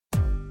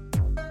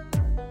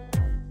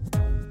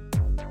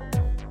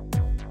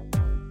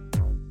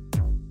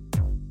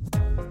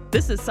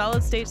This is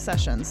Solid State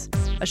Sessions,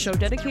 a show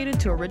dedicated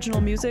to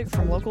original music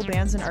from local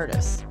bands and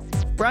artists.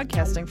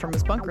 Broadcasting from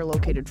his bunker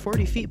located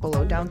 40 feet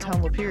below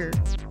downtown Lapeer.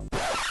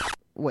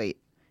 Wait,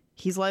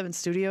 he's live in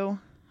studio?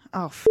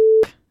 Oh,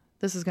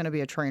 this is going to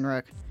be a train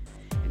wreck.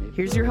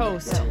 Here's your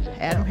host,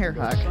 Adam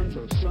Hairhawk.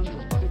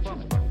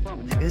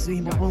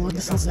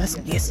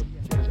 Yes.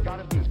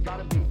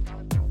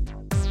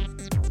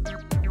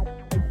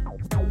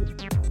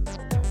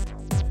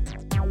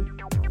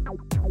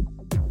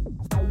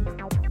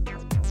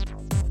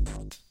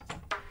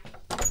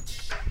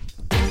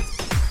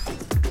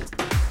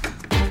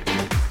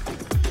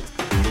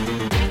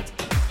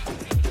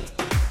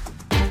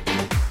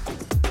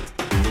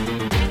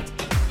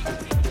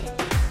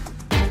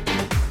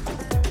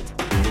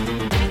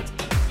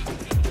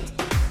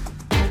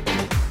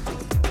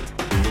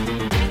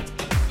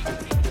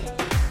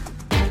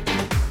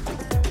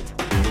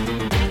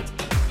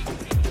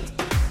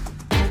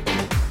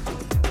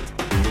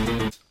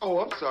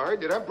 Sorry,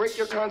 did I break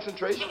your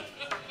concentration?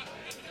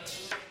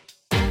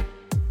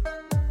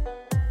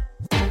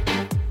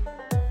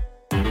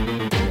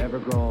 Never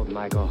grow old,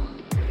 Michael.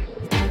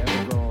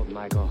 Never grow old,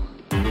 Michael.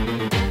 You'll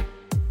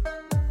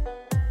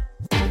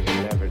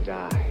never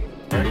die.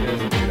 All right,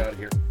 guys, let's get out of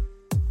here.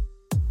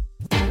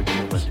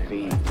 You must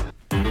feed.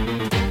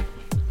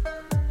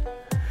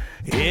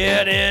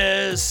 It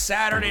is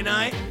Saturday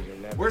night.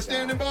 We're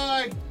standing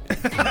by.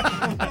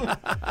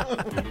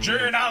 Sure,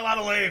 you're not allowed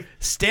to leave.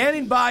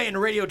 Standing by in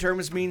radio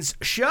terms means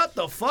shut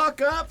the fuck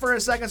up for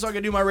a second so I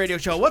can do my radio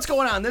show. What's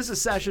going on? This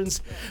is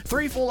Sessions.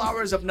 3 full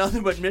hours of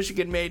nothing but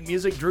Michigan-made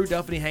music. Drew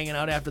Duffany hanging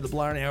out after the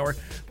Blarney Hour.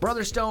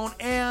 Brother Stone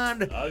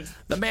and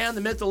the man,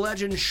 the myth, the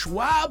legend,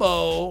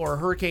 Schwabo, or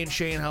Hurricane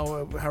Shane,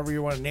 however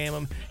you want to name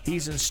him.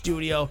 He's in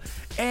studio.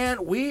 And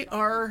we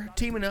are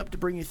teaming up to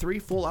bring you 3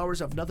 full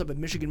hours of nothing but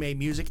Michigan-made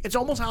music. It's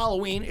almost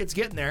Halloween. It's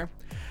getting there.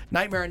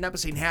 Nightmare on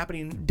Nipissing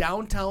happening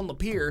downtown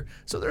Lapeer.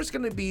 So there's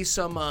going to be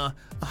some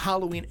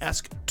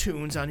Halloween-esque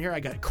tunes on here. I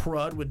got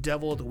Crud with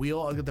Devil at the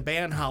Wheel. I got the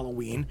band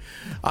Halloween.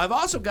 I've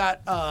also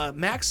got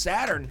Max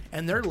Saturn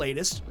and their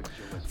latest,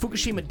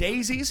 Fukushima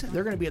Daisies.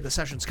 They're going to be at the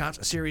Sessions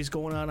Concert Series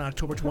going on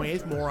October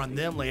 28th. More on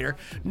them later.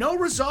 No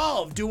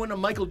Resolve doing a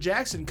Michael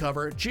Jackson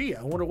cover. Gee,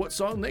 I wonder what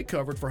song they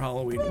covered for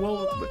Halloween.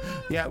 Well,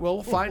 yeah,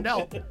 we'll find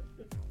out.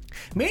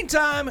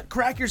 Meantime,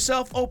 crack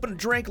yourself open a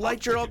drink,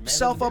 light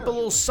yourself up a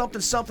little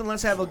something.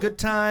 Let's have a good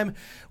time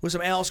with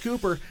some Alice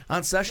Cooper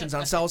on Sessions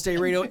on Solid State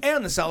Radio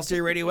and the Solid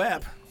State Radio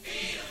app.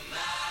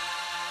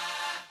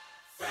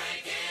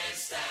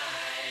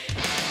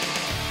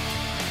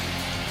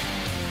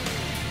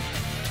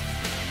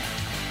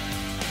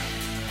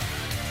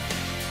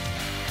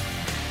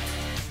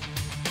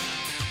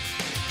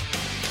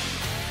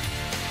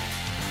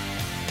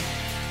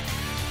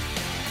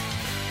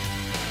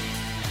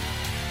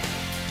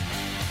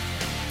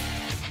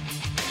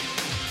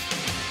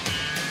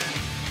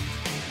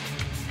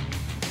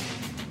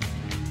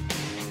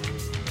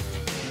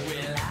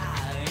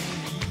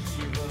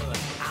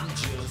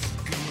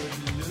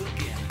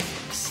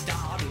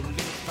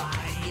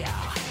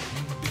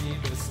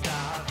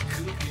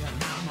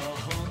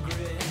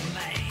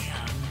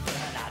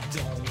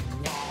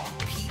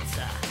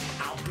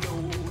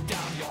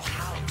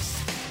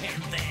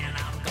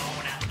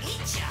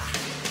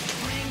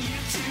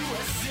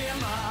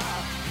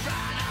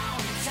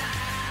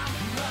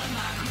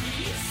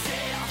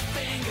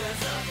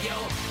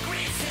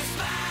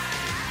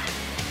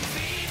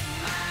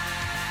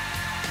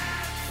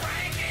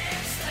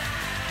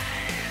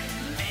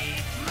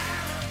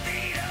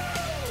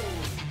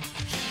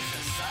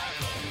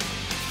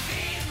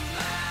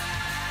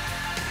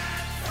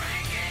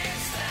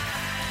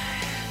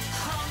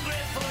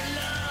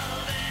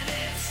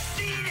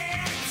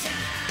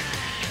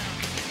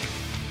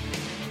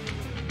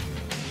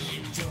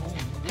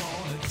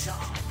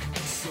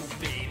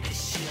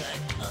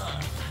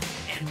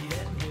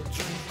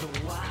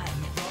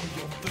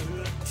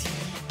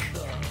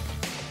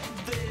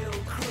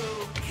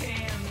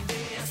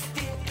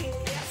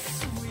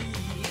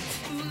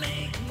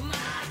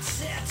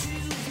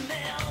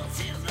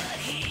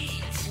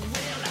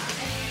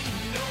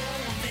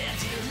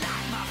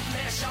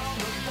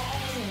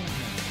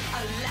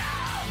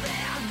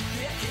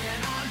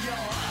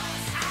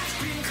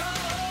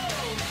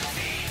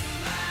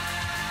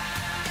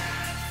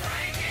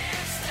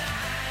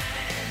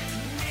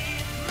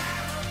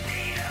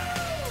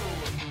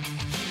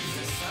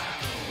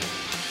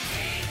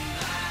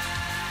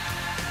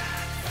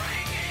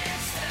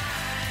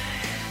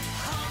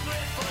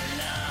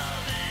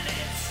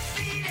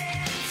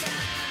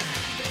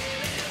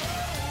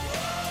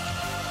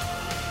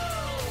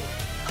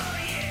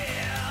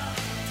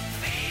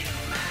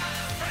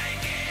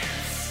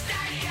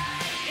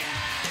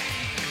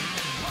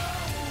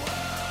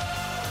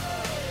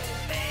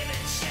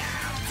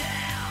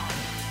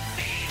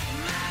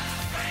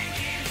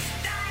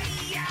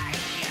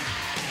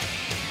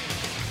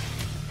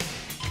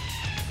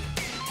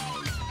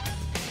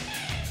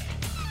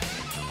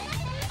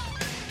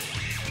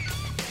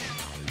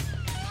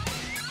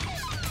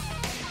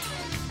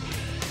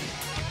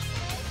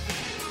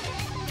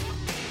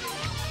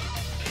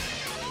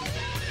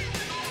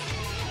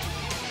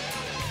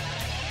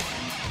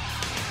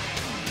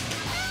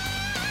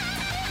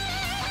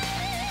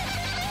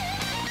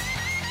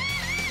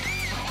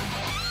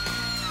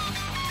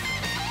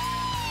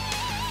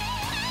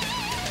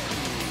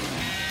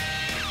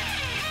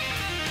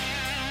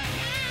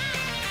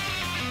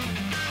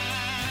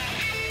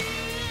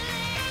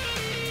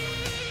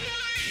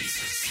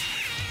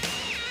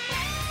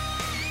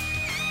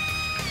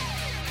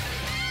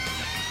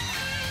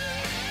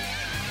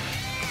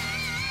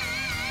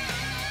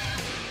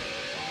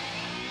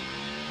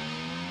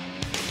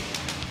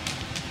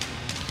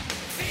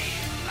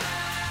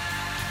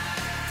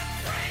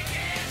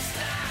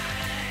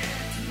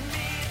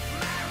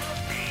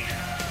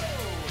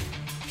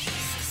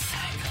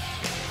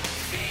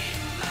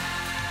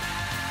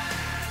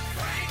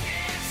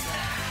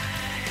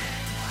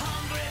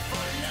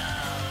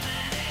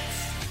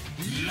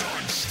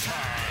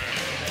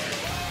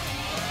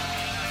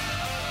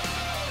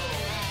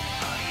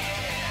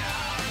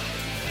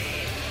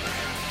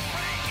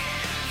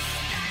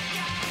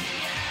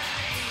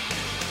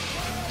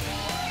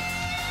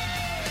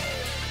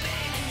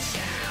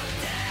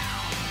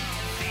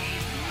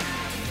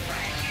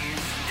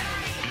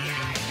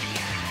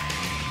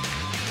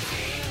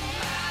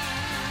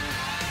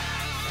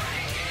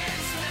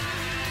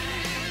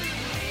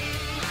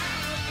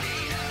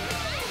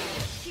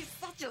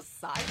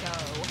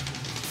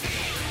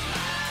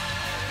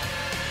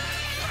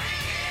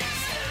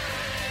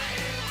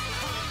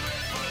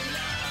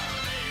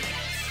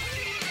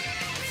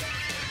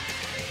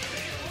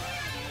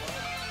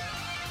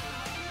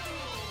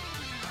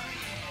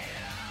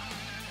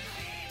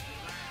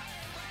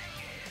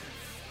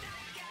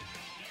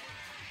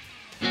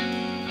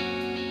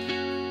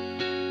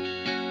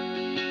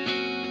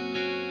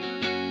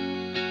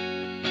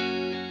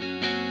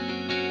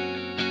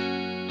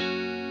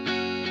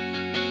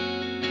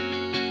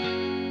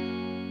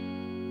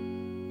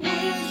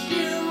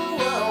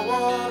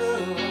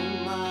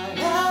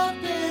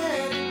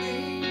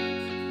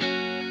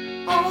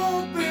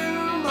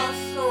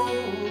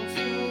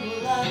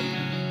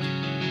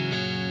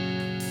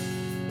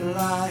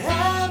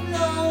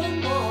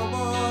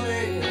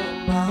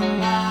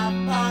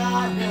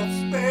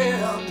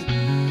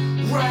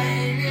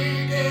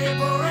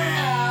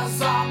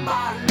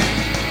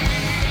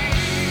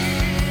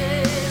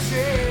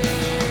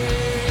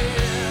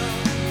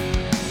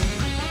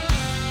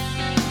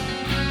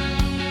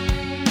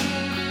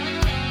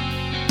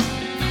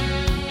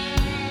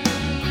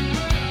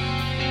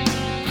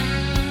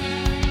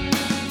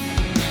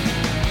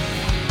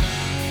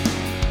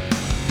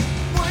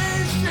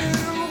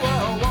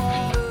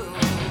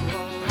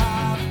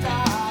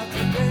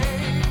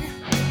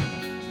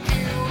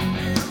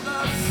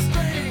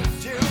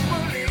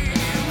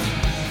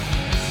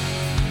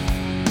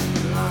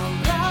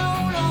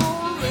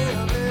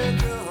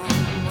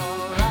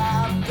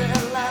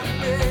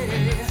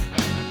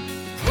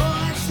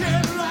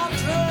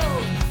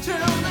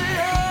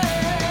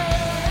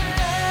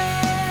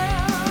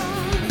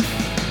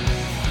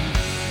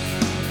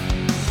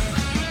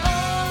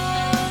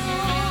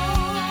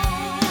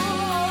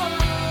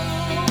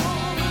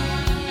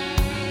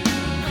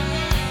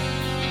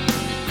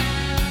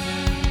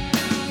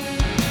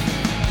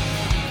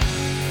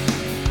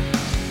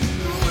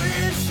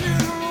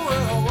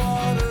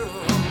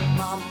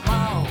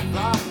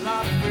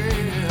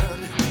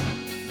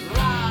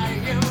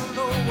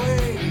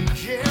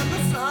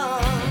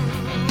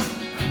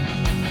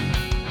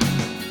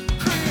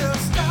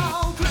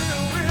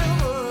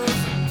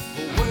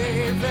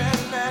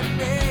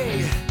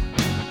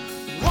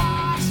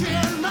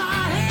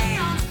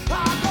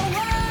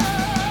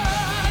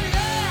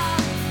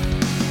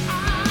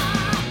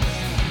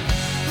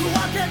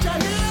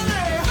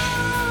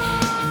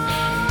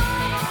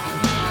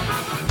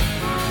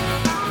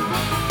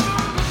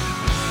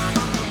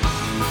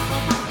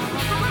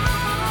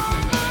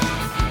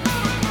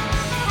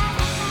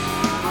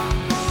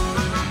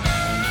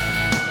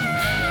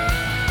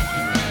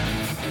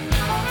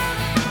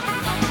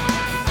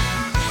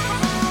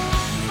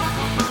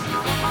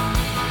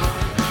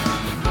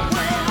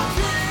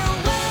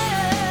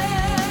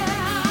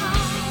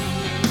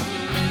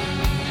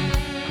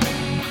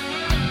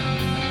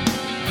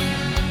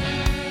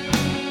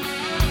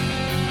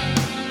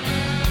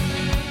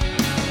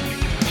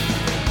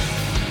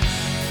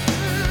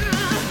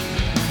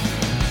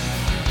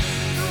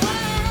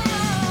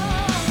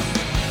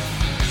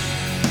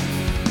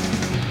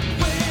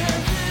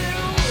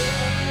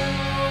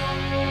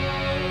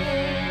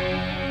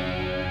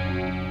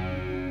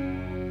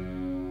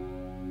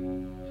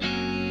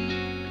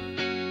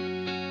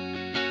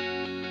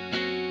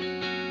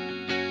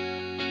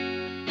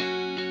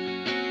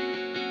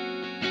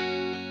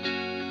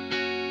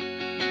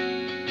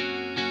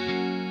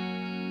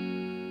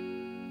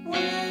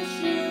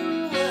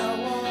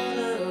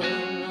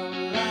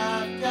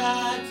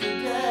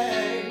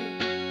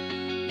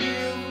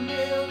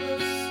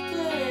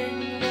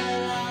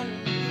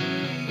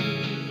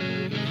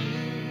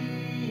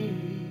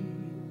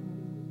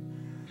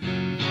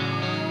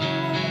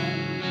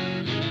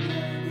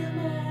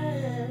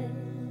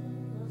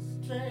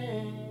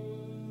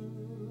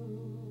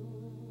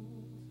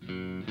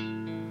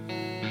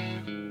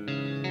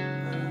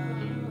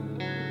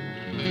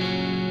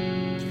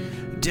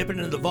 Dipping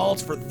into the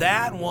vaults for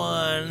that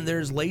one.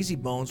 There's Lazy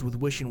Bones with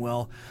Wishing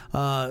Well.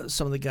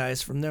 Some of the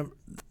guys from them,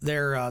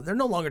 they're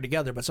no longer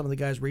together, but some of the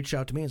guys reached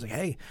out to me and was like,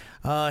 hey,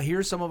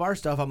 here's some of our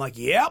stuff. I'm like,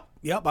 yep,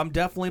 I'm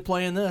definitely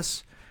playing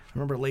this. I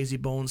remember Lazy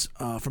Bones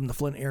from the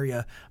Flint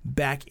area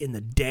back in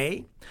the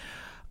day.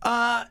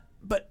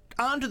 But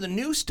on to the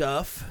new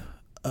stuff.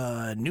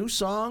 New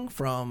song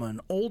from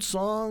an old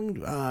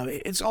song.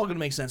 It's all going to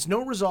make sense.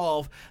 No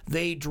Resolve,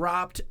 they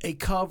dropped a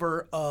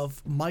cover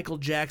of Michael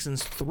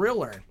Jackson's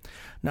Thriller.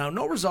 Now,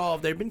 No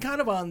Resolve, they've been kind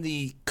of on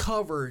the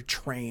cover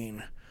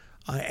train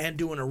and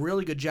doing a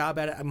really good job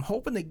at it. I'm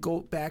hoping they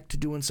go back to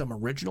doing some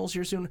originals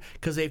here soon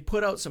because they've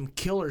put out some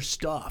killer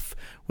stuff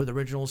with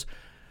originals.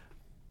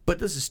 But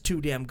this is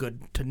too damn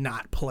good to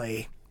not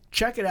play.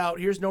 Check it out.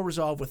 Here's No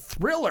Resolve with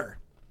Thriller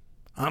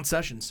on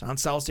Sessions on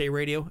Solid State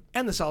Radio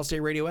and the Solid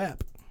State Radio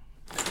app.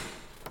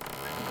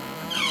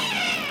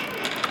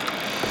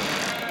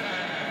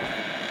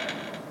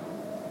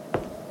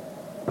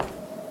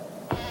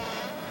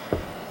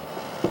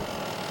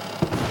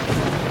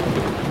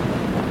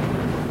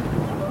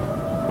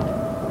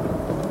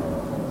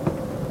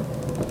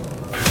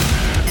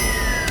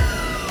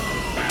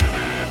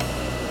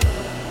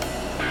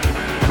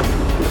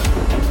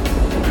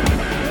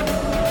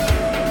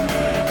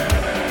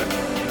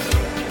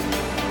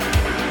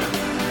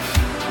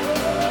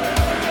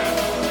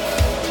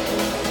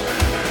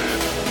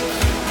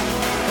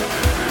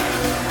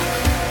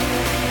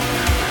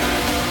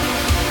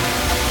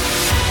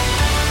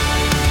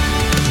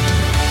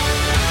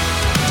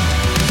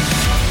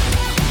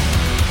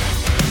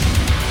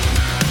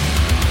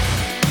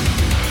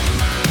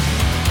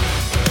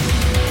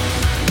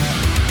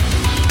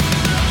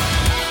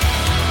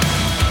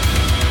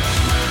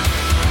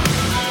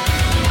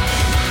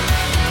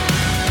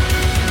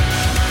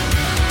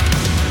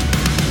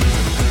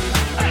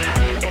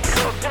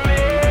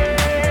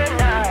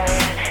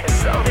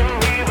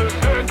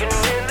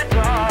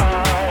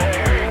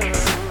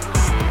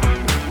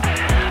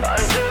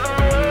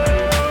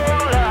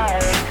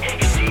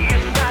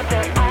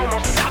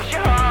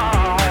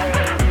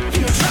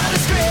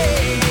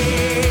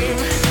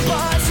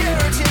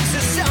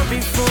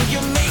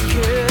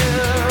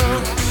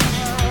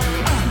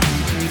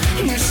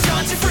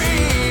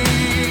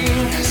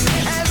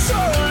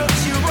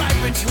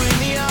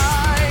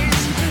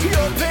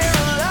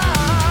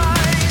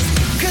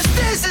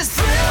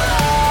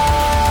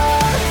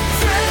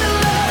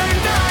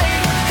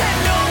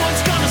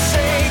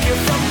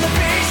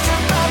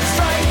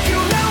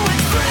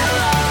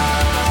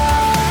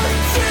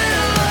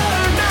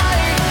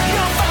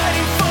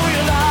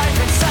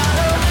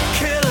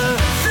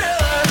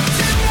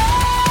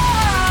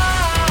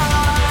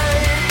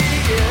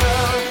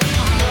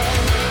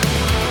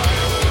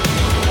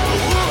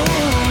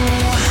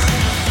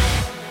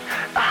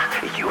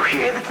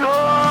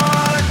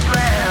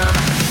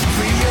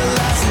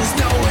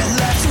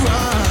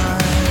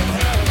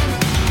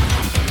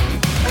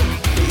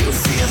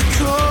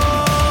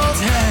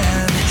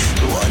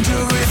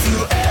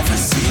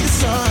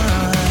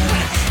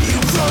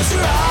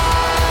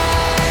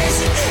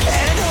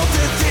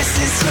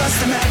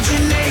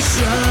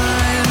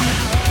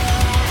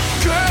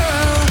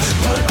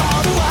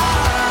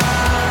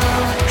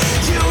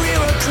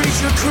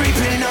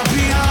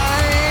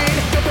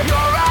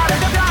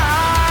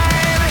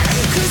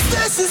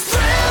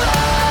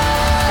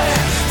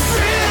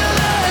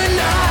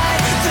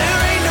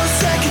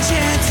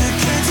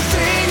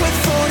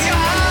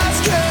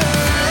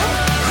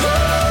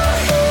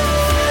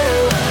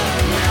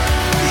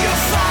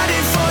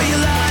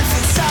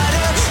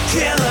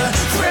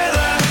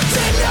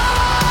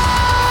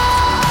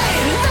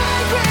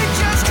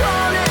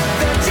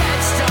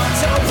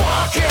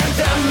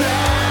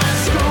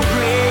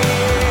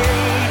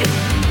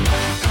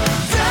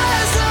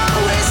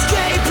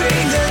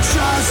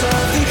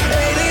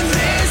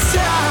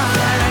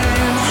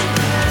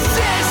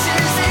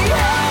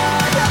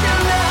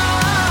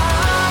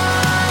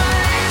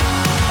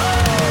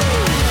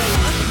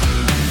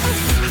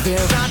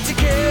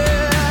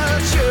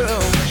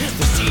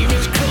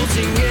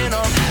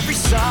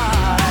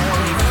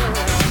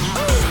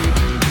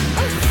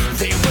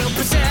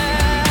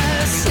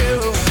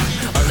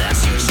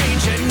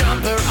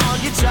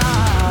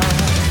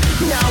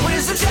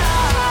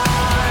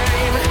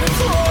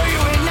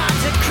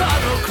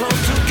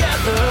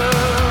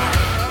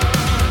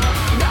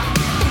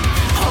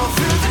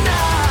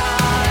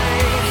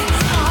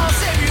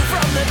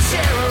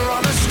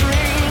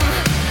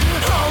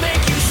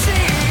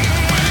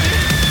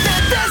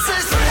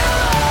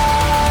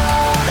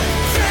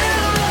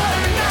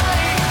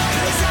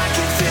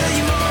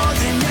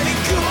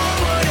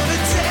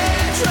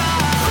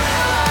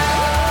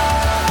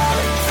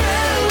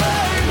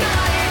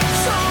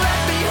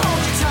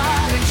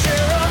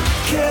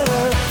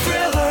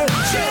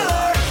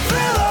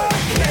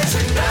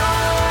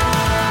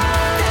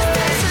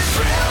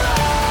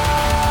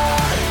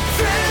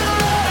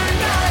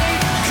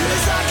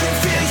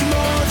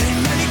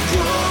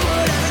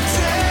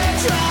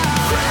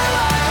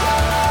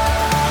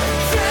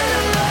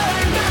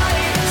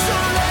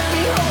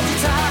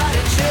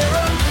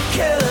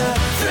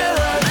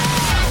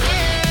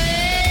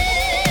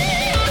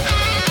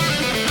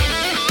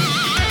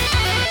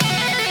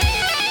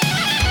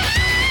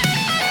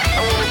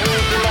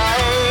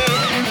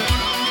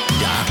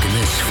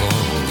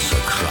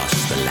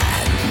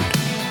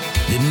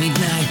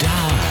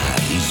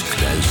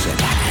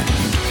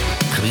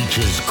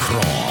 creatures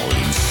crawl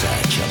in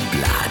search of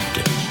blood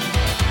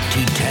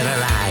to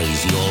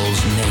terrorize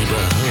y'all's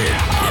neighborhood.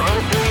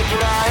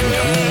 And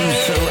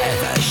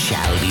whosoever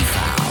shall be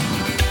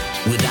found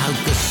without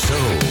the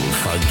soul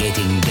for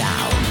getting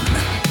down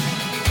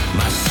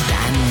must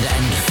stand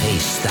and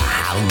face the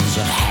hounds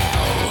of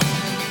hell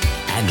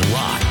and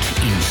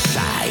rot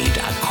inside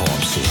a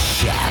corpse's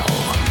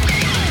shell.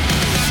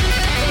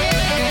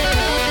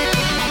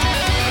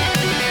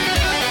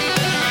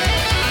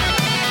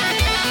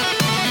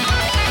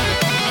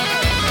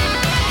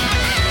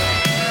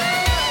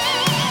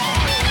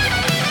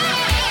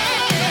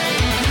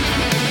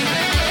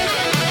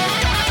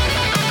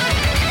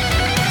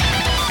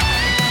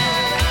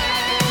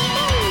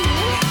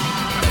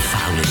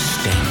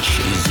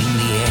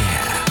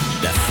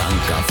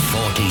 Of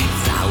 40,000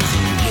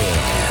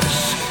 years,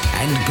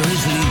 and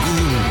grisly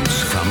ghouls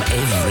from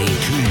every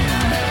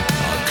tomb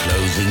are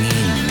closing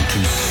in to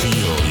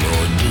seal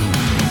your doom.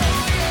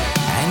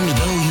 And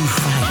though you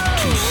fight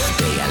to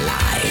stay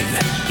alive,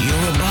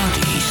 your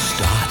body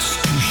starts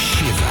to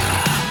shiver,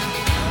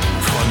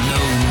 for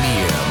no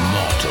mere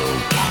mortal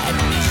can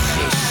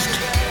resist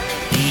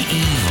the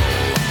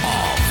evil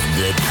of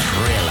the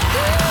Thriller.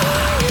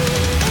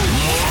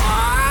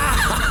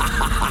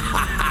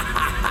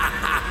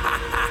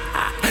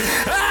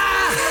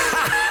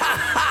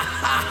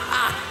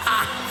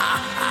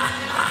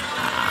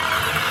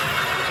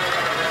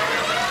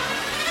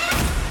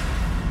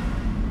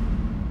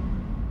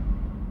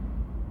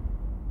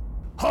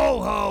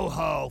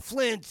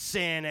 Flint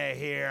Santa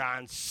here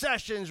on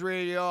Sessions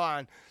Radio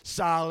on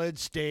Solid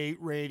State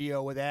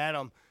Radio with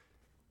Adam.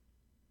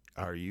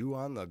 Are you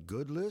on the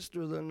good list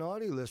or the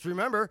naughty list?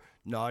 Remember,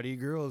 naughty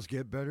girls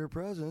get better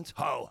presents.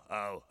 Ho,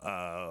 ho,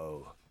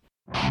 ho.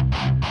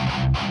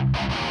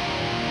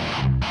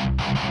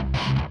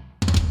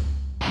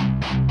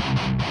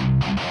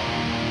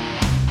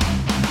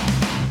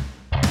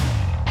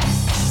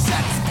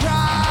 Set the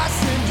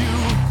price in you,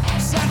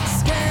 set the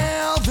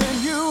scale,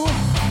 then you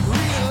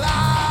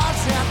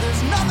realize that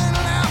there's nothing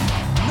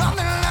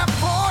left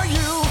for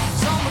you.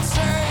 Some would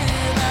say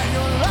that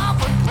your life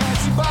would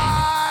pass you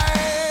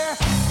by.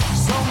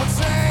 Some would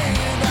say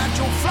that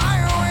you'll fly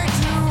away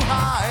too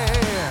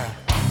high.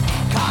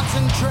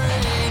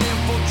 Concentrate,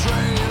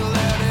 infiltrate,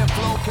 let it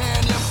flow,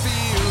 can you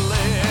feel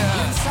it?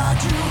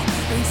 Inside you,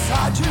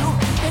 inside you,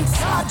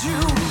 inside you.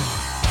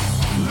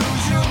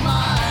 Lose your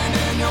mind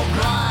in your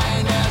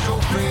grind as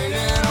you're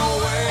fading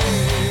away.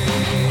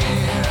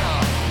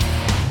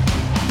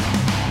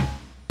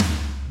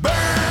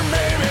 Burn,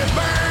 baby,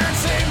 burn,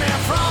 save me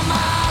from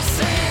my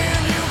sin.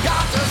 You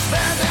got to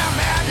stand there,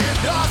 man, it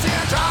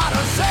doesn't try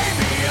to save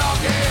me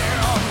again.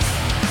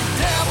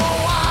 Devil,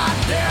 white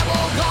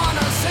devil,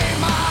 gonna save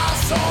my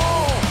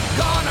soul.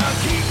 Gonna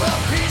keep a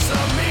piece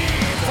of me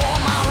for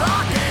my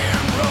rock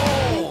and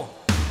roll.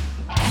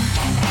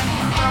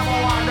 Devil,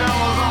 white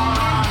devil's all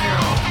around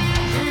you.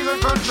 He's in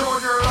control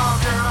of your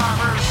love, your life,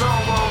 and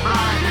soul will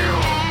blind you.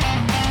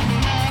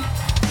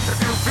 If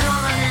you feel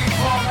the need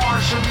for more,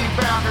 should be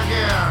back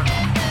again.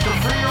 To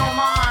feed your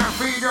mind,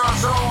 feed your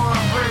soul,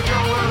 and break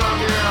your will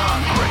again.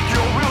 Break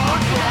your will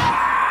again.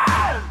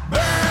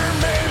 Burn,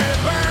 baby,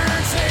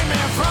 burn, save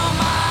me from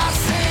my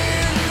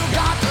sin. You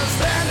got to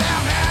stand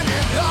there, man,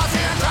 it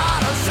doesn't try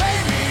to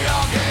save me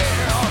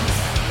again.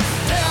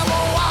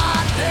 Devil,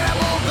 white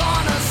devil,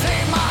 gonna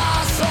save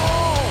my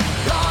soul.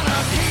 Gonna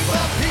keep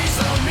a piece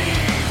of me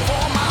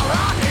for my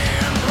rock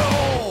and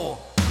roll.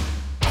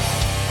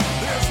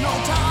 There's no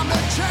time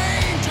to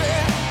change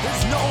it.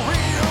 There's no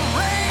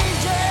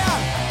rearrange it.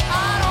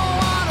 I don't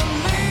wanna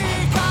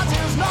leave 'cause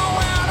there's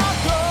nowhere to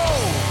go.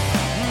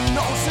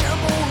 No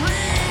simple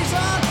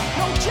reason,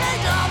 no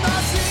change of the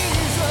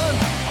season.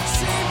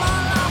 Save my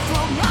life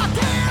from rock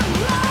and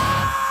roll.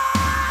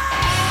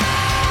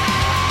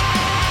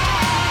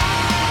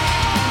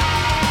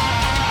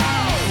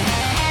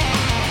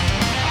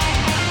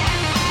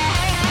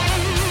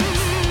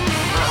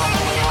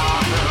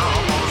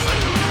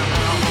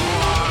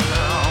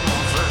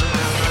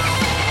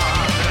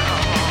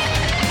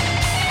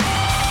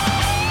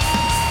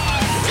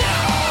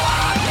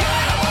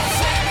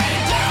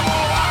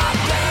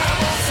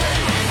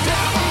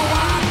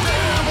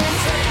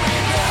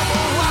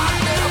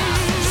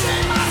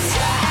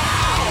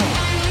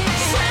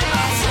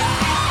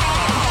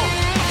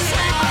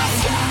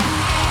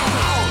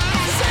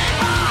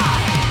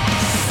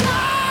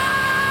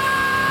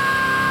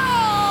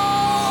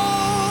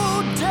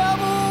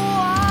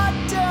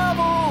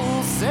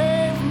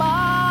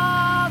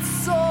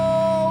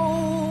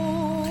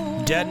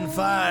 Dead and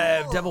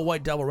Five, Devil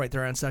White Devil right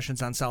there on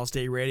Sessions on Solid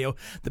State Radio.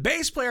 The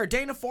bass player,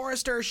 Dana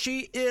Forrester,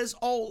 she is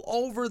all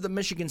over the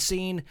Michigan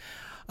scene.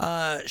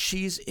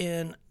 She's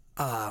in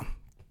Dead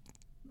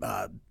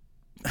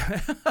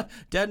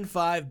and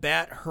Five,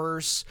 Bat,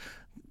 Hearse,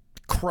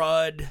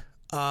 Crud,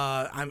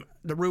 I'm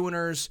the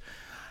Ruiners.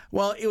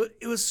 Well,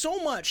 it was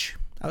so much.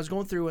 I was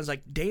going through and was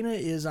like, Dana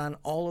is on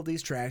all of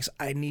these tracks.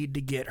 I need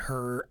to get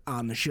her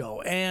on the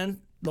show.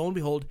 And lo and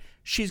behold,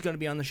 she's going to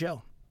be on the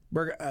show.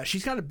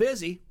 She's kind of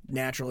busy,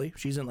 naturally.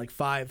 She's in like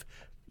 5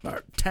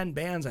 or 10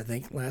 bands, I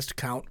think, last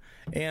count.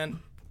 And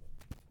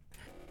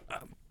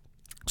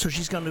so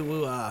she's going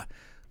to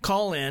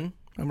call in.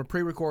 I'm going to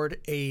pre-record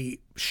a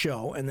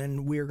show, and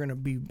then we're going to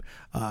be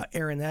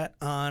airing that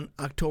on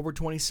October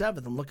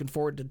 27th. I'm looking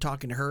forward to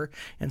talking to her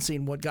and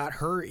seeing what got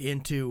her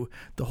into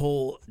the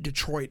whole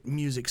Detroit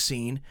music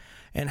scene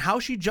and how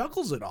she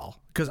juggles it all,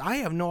 because I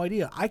have no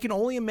idea. I can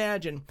only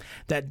imagine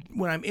that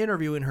when I'm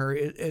interviewing her,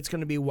 it's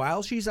going to be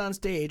while she's on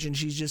stage and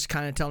she's just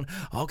kind of telling,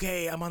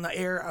 okay, I'm on the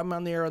air on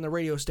the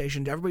radio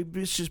station.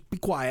 Everybody just be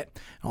quiet.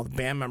 All the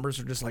band members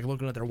are just like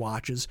looking at their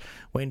watches,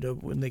 waiting to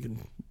when they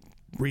can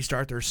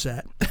restart their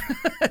set.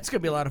 It's going to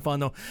be a lot of fun,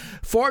 though.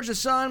 Forge the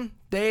Sun,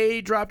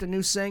 they dropped a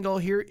new single.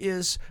 Here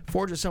is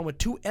Forge the Sun with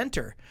To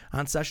Enter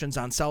on Sessions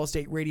on Solid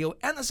State Radio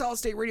and the Solid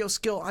State Radio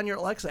skill on your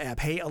Alexa app.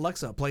 Hey,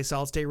 Alexa, play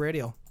Solid State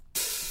Radio.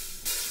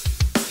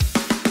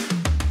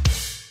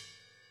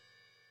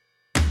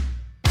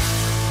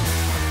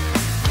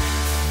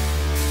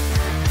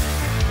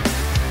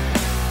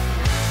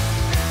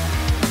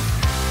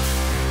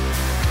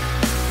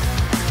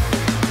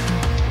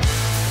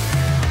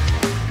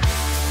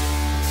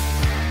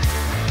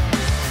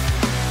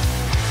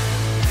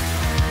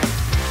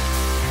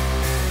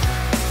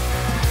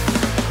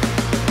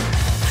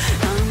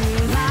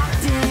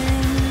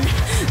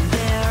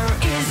 There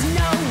is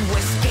no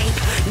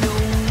escape, no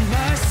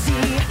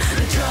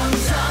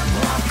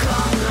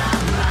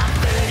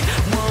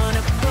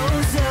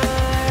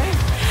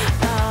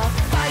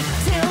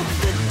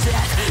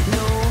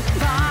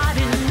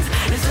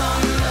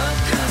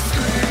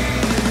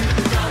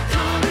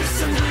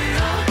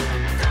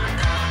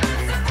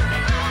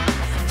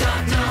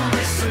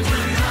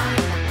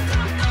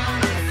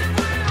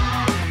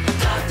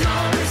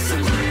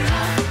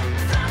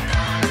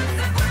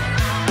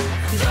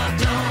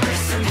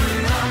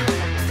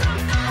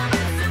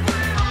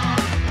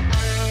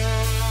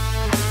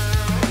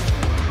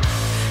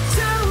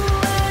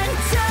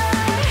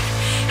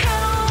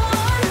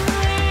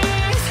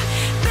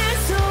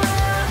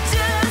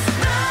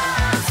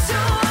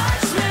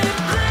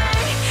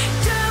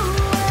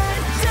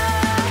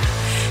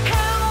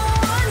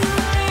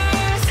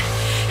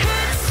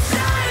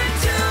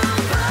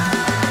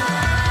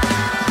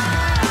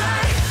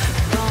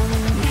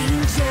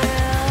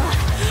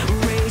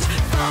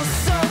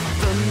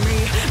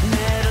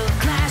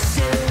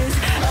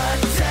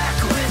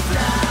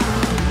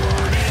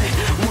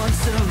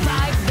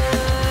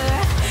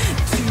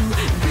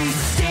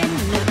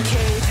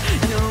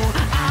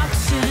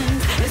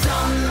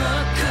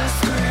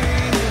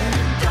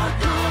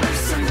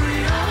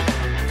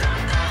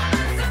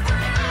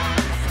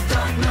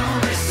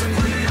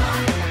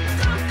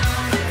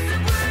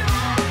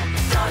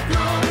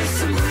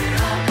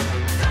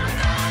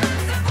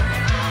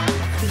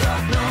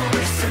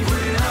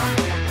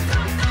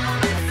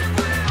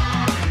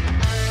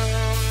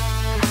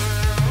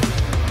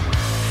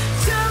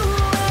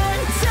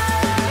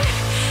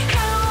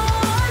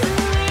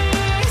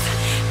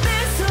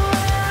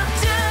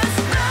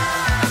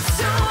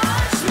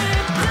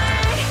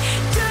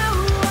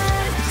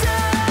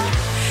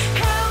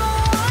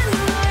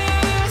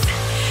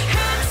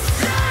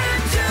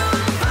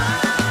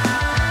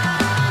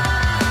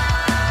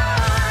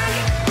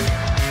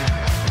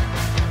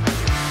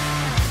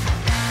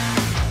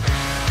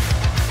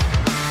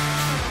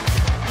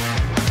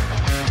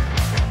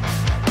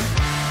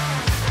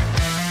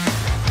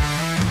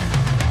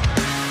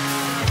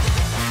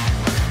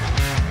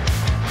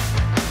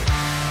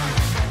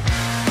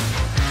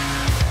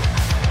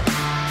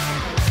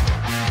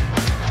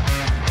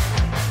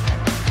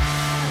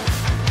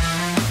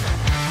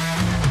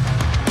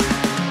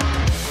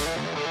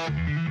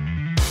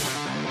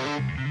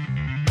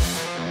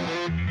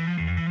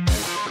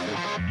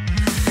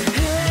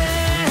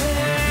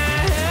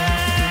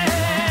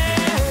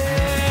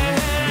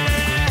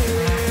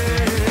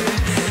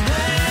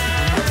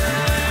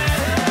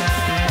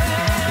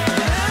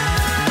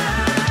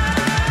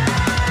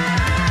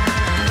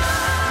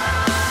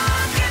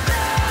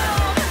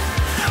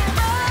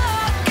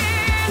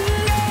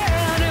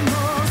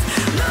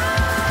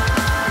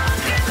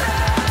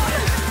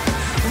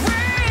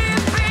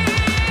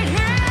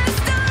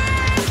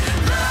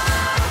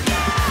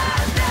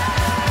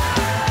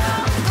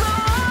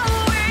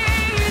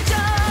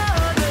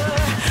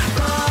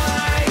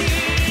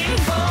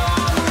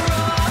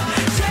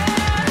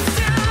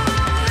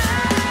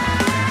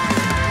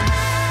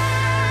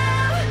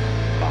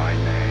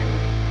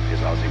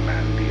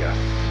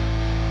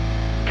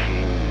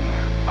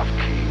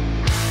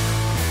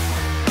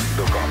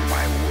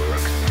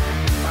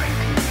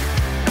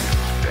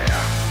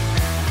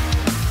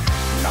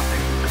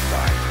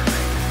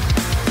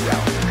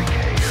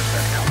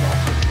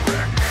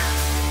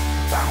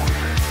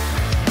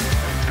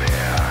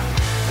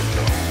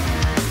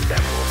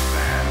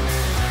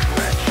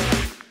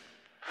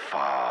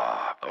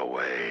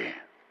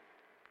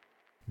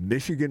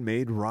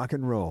Michigan-made rock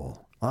and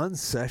roll on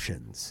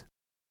Sessions.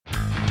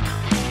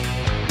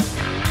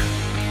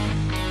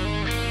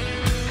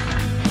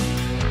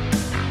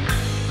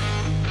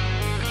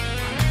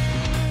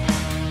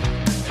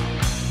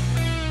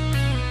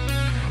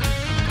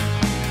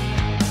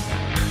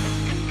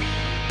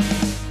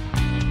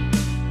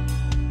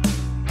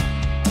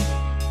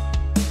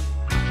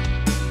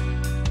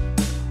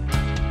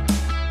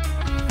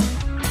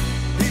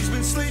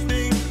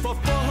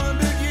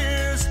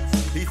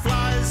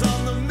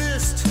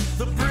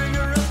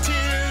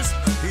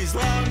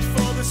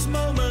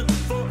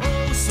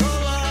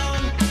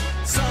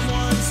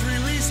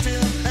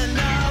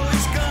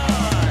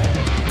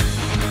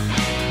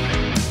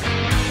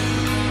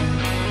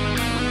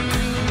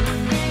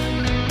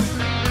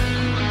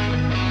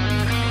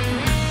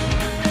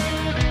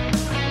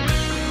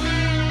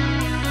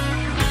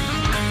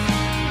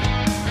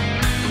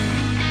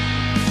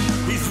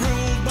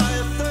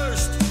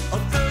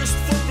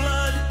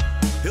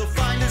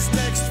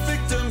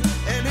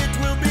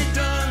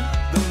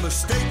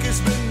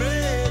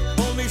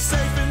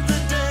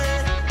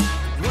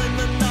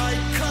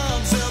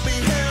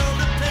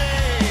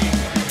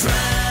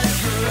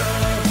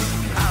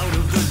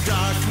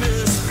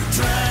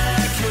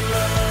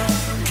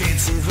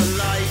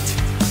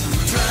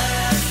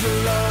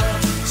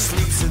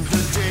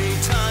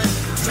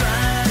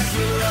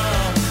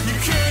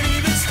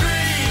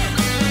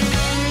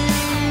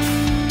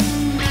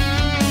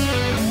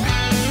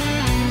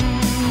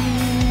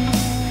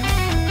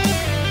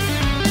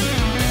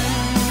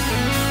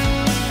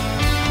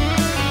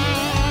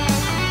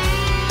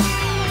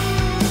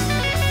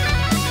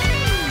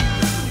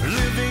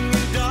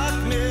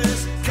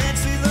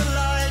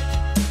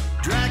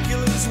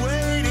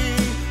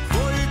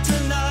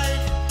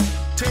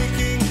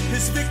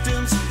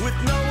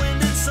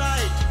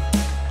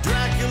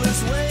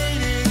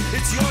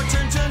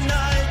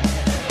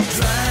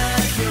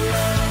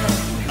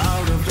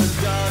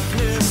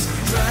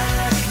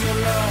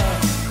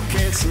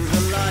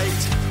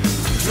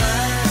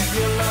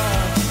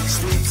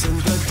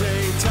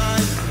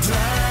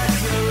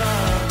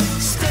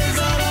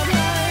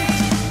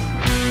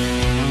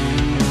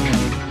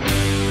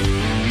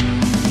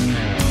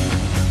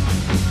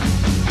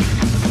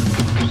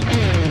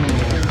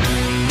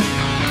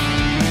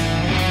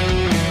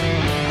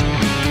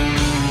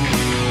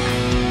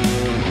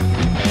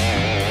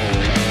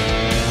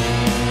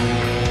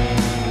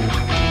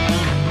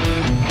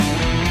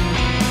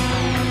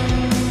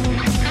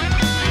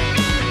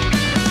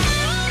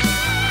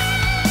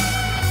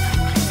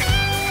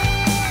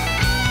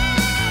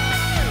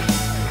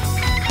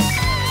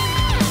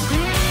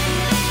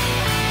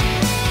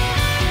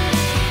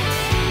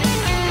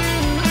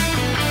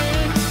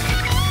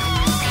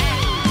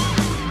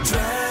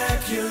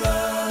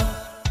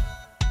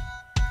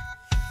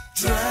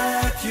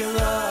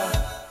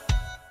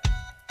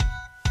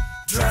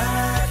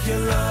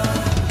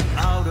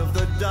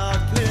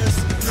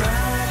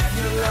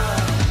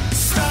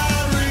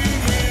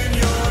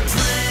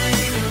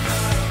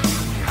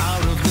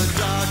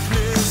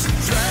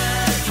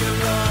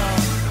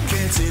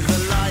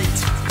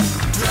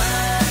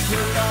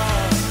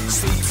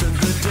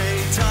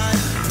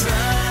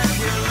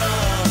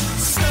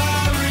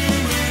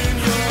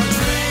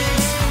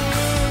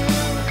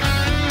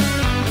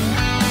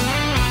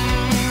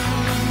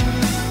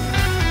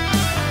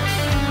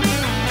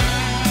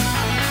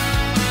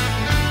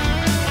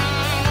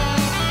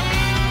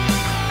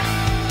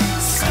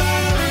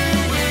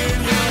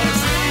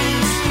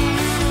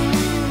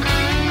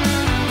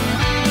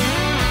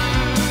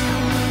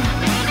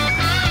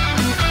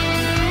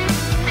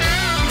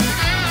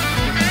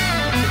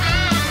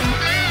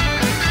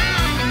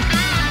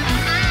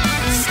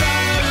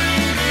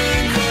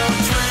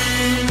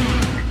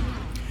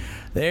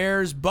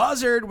 There's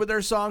Buzzard with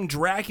their song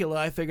Dracula.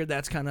 I figured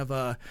that's kind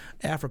of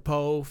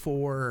apropos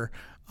for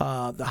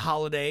the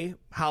holiday,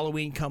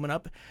 Halloween coming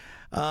up.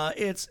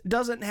 It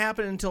doesn't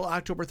happen until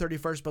October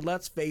 31st, but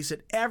let's face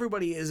it,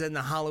 everybody is in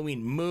the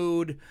Halloween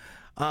mood.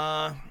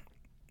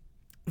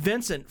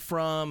 Vincent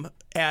from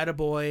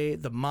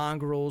Attaboy, the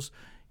Mongrels,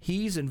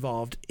 he's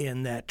involved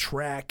in that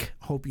track.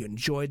 Hope you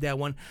enjoyed that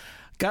one.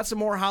 Got some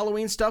more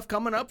Halloween stuff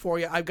coming up for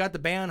you. I've got the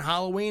band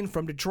Halloween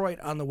from Detroit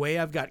on the way.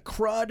 I've got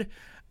Crud.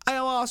 I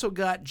also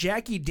got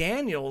Jackie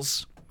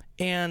Daniels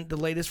and the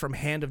latest from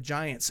Hand of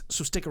Giants.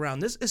 So stick around.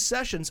 This is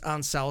Sessions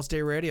on Solid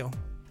State Radio.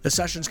 The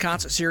Sessions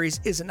Concert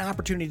Series is an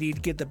opportunity to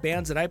get the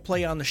bands that I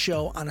play on the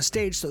show on a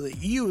stage so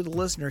that you, the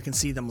listener, can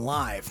see them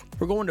live.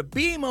 We're going to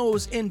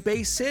BMO's in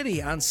Bay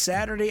City on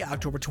Saturday,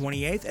 October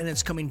 28th, and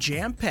it's coming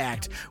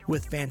jam-packed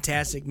with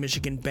fantastic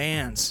Michigan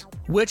bands.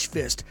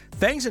 Witchfist,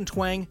 Fangs and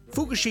Twang,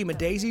 Fukushima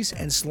Daisies,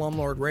 and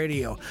Slumlord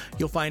Radio.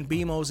 You'll find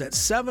BMO's at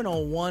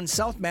 701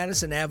 South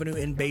Madison Avenue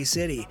in Bay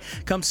City.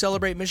 Come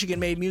celebrate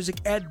Michigan-made music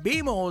at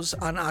BMO's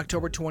on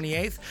October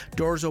 28th.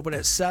 Doors open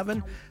at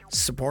 7.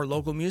 Support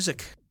local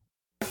music.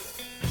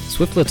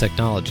 Swiftlet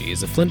Technology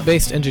is a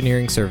Flint-based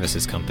engineering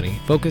services company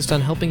focused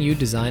on helping you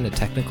design a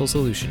technical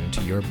solution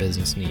to your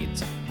business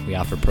needs. We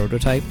offer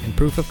prototype and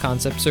proof of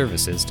concept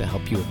services to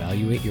help you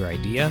evaluate your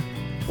idea,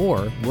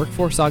 or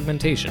workforce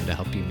augmentation to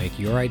help you make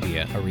your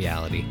idea a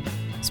reality.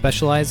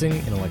 Specializing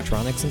in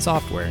electronics and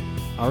software,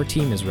 our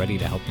team is ready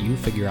to help you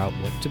figure out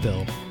what to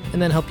build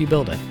and then help you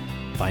build it.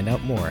 Find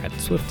out more at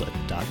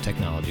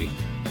swiftlet.technology.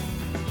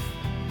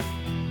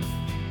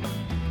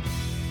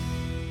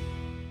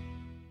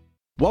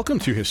 Welcome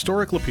to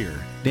Historic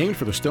Lapeer. Named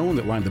for the stone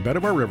that lined the bed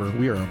of our river,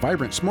 we are a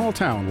vibrant small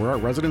town where our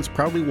residents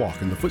proudly walk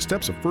in the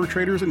footsteps of fur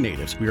traders and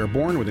natives. We are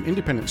born with an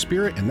independent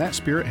spirit, and that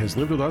spirit has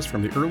lived with us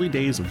from the early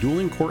days of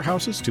dueling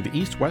courthouses to the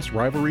east-west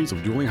rivalries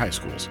of dueling high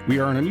schools. We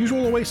are an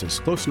unusual oasis,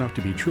 close enough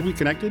to be truly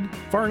connected,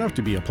 far enough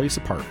to be a place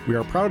apart. We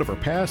are proud of our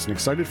past and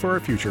excited for our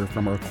future,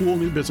 from our cool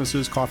new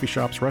businesses, coffee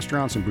shops,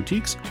 restaurants, and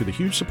boutiques, to the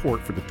huge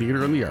support for the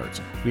theater and the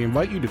arts. We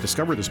invite you to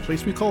discover this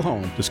place we call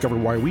home, discover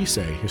why we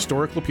say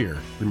Historic Lapeer,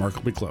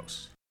 remarkably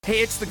close.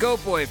 Hey, it's the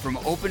Goat Boy from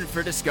Open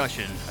for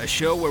Discussion, a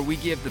show where we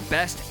give the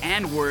best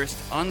and worst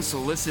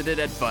unsolicited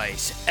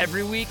advice.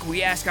 Every week,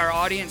 we ask our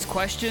audience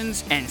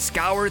questions and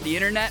scour the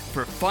internet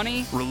for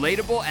funny,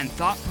 relatable, and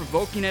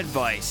thought-provoking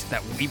advice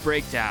that we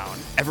break down.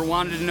 Ever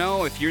wanted to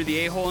know if you're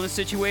the a-hole in a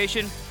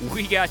situation?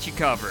 We got you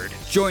covered.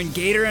 Join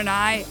Gator and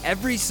I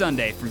every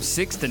Sunday from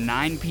 6 to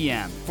 9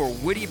 p.m. for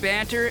witty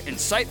banter,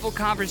 insightful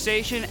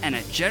conversation, and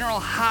a general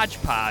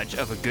hodgepodge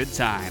of a good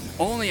time.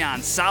 Only on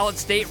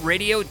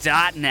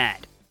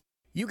SolidStateRadio.net.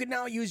 You can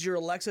now use your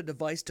Alexa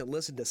device to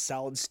listen to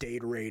Solid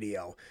State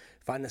Radio.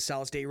 Find the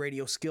Solid State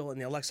Radio skill in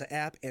the Alexa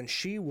app, and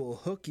she will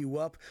hook you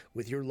up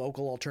with your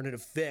local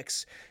alternative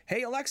fix.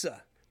 Hey,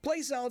 Alexa,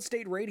 play Solid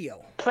State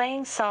Radio.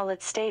 Playing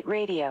Solid State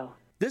Radio.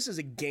 This is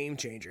a game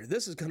changer.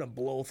 This is going to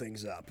blow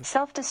things up.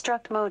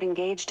 Self-destruct mode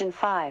engaged in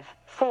 5,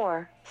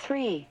 4,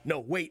 3. No,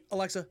 wait,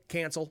 Alexa,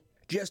 cancel.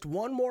 Just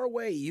one more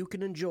way you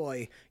can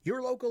enjoy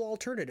your local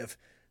alternative,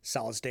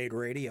 Solid State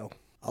Radio.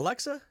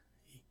 Alexa,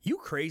 you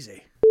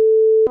crazy.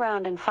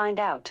 Around and find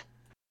out.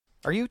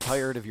 Are you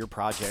tired of your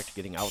project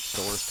getting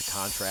outsourced to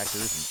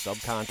contractors and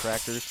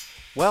subcontractors?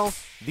 Well,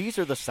 these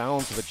are the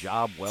sounds of a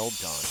job well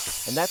done,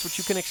 and that's what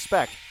you can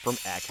expect from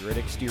Accurate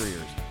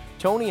Exteriors.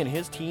 Tony and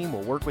his team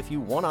will work with you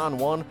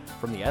one-on-one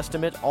from the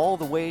estimate all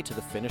the way to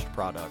the finished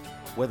product.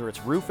 Whether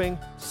it's roofing,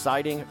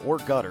 siding, or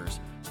gutters,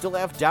 still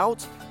have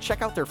doubts?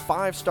 Check out their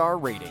 5-star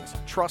ratings.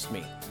 Trust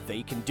me,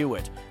 they can do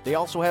it. They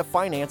also have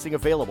financing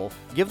available.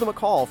 Give them a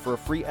call for a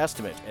free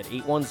estimate at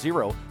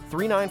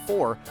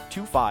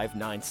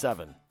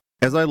 810-394-2597.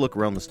 As I look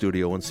around the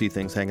studio and see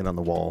things hanging on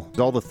the wall,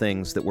 all the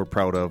things that we're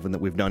proud of and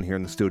that we've done here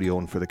in the studio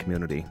and for the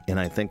community, and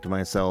I think to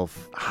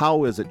myself,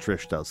 how is it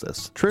Trish does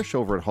this? Trish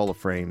over at Hall of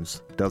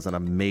Frames does an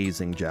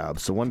amazing job.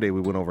 So one day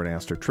we went over and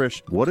asked her,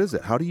 Trish, what is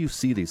it? How do you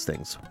see these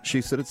things?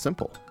 She said it's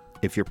simple.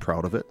 If you're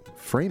proud of it,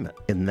 frame it.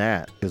 And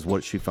that is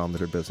what she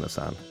founded her business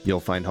on. You'll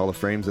find Hall of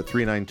Frames at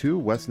 392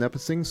 West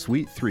Nipissing,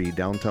 Suite 3,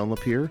 downtown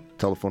Lapeer.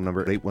 Telephone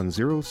number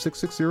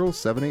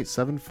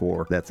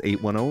 810-660-7874. That's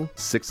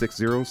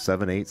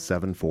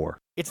 810-660-7874.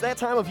 It's that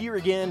time of year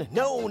again.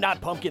 No,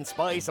 not pumpkin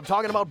spice. I'm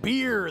talking about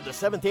beer. The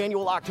 7th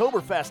annual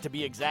Oktoberfest, to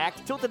be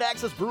exact. Tilted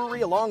Axis Brewery,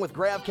 along with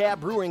Grav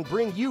Cab Brewing,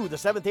 bring you the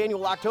 7th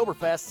annual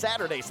Oktoberfest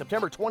Saturday,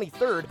 September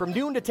 23rd, from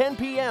noon to 10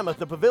 p.m. at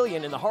the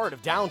Pavilion in the heart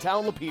of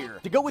downtown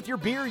Lapeer. To go with your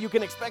beer, you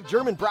can expect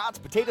German brats,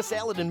 potato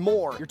salad, and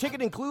more. Your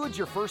ticket includes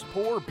your first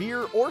pour,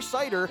 beer, or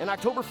cider, an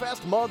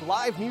Oktoberfest mug,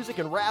 live music,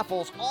 and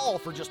raffles, all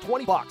for just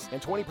 $20.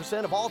 And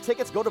 20% of all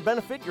tickets go to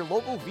benefit your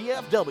local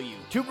VFW.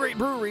 2 great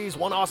breweries,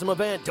 1 awesome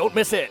event. Don't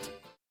miss it.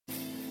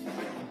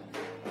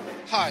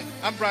 Hi,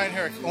 I'm Brian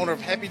Herrick, owner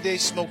of Happy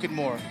Days Smoke and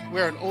More.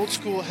 We're an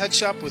old-school head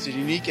shop with a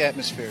unique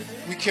atmosphere.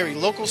 We carry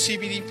local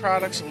CBD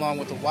products along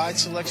with a wide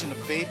selection of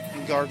vape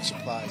and garden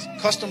supplies,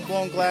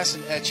 custom-blown glass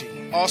and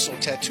etching, also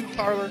tattoo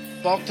parlor,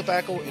 bulk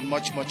tobacco, and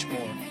much, much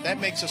more. That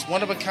makes us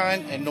one of a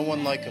kind and no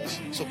one like us.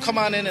 So come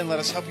on in and let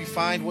us help you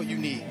find what you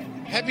need.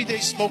 Happy Day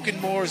Smoking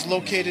More is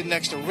located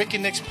next to Rick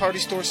and Nick's Party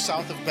Store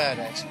south of Bad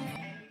Axe.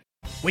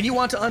 When you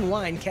want to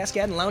unwind,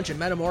 Cascadon Lounge in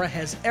Metamora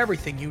has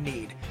everything you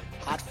need.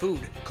 Hot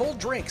food, cold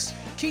drinks,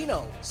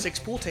 keno, 6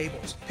 pool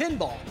tables,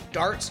 pinball,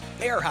 darts,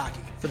 air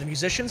hockey. For the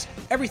musicians,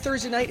 every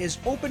Thursday night is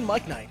open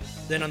mic night.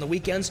 Then on the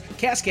weekends,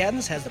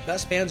 Cascadon's has the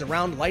best bands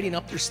around lighting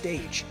up their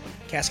stage.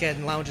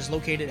 Cascadon Lounge is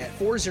located at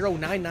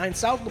 4099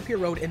 South Lapeer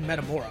Road in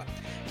Metamora.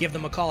 Give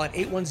them a call at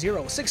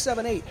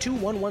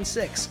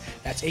 810-678-2116.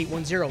 That's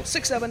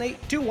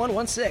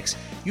 810-678-2116.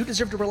 You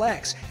deserve to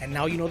relax, and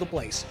now you know the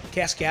place.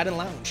 Cascadon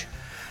Lounge.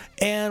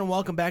 And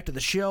welcome back to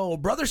the show.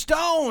 Brother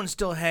Stone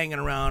still hanging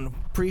around.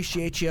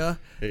 Appreciate you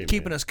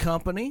keeping us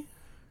company.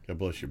 God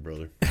bless you,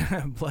 brother.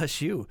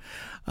 Bless you.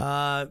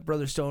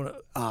 Brother Stone,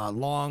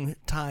 long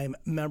time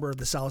member of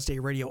the Solid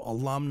State Radio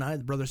alumni,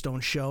 the Brother Stone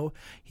Show.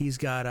 He's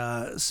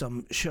got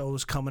some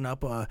shows coming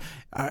up. Are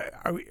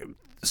we,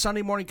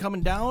 Sunday morning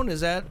coming down? Is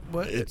that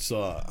what? It's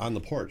on the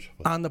porch.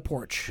 On the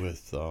porch.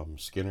 With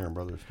Skinner and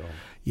Brother Stone.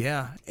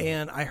 Yeah,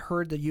 and I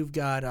heard that you've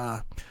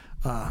got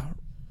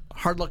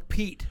Hard Luck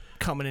Pete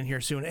coming in here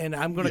soon, and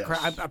I'm gonna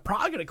I'm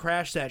probably gonna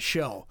crash that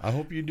show. I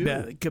hope you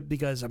do,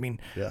 because I mean,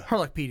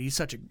 Hard Luck Pete, he's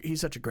such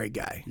a great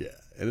guy. Yeah,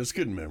 and it's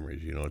good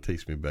memories. You know, it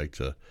takes me back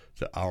to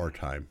our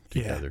time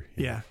together.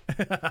 Yeah.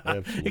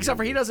 Except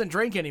for he doesn't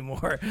drink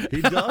anymore. He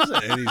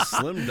doesn't, and he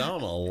slimmed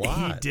down a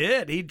lot. He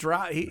did. He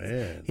dropped.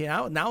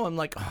 Now I'm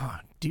like, oh,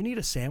 do you need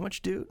a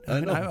sandwich, dude?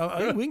 I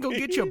know. We can go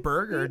get you a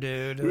burger,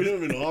 dude. We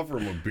don't even offer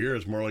him a beer.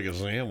 It's more like a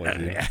sandwich.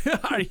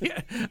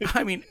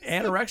 I mean,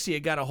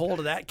 anorexia got a hold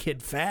of that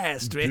kid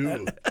fast,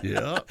 man. Dude,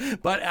 yeah.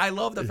 But I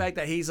love the fact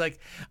that he's like,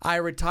 I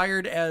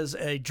retired as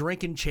a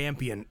drinking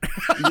champion.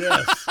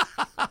 Yes,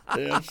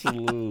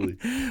 absolutely.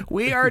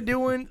 We are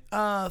doing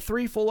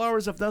 3 full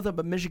hours of nothing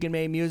but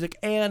Michigan-made music,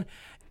 and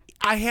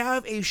I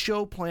have a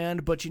show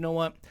planned, but you know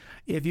what?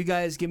 If you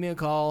guys give me a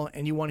call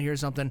and you want to hear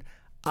something,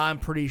 I'm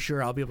pretty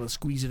sure I'll be able to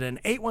squeeze it in.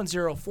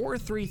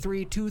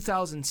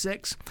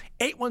 810-433-2006.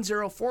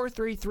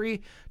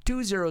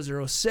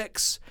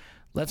 810-433-2006.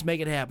 Let's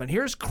make it happen.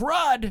 Here's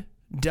Crud,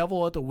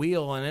 Devil at the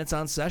Wheel, and it's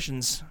on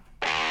Sessions.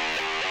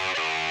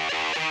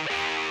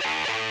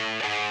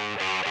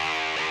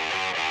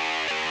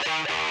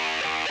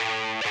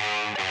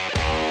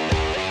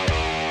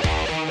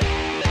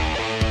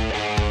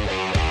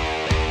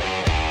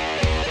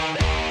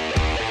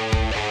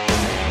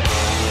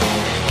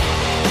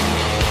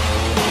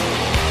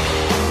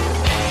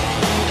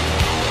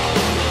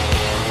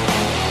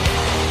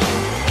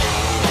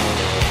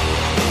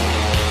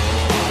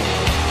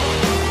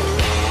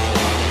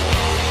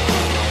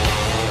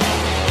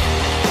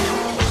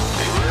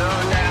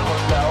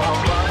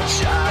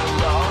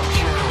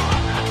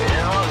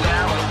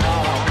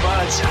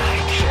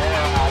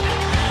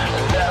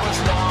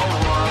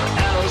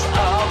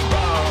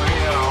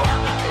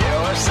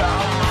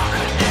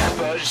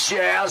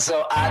 Yeah,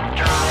 so I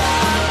drive.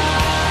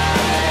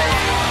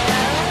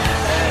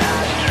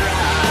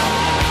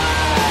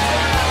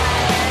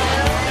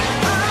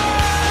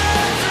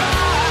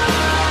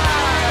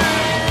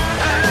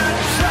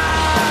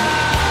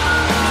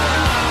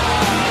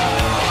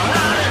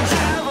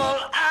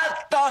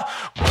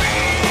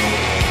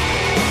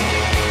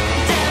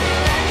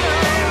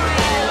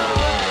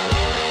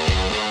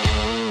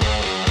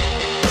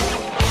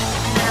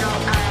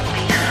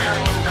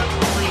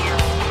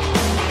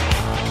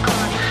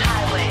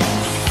 Highway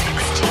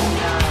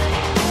 69.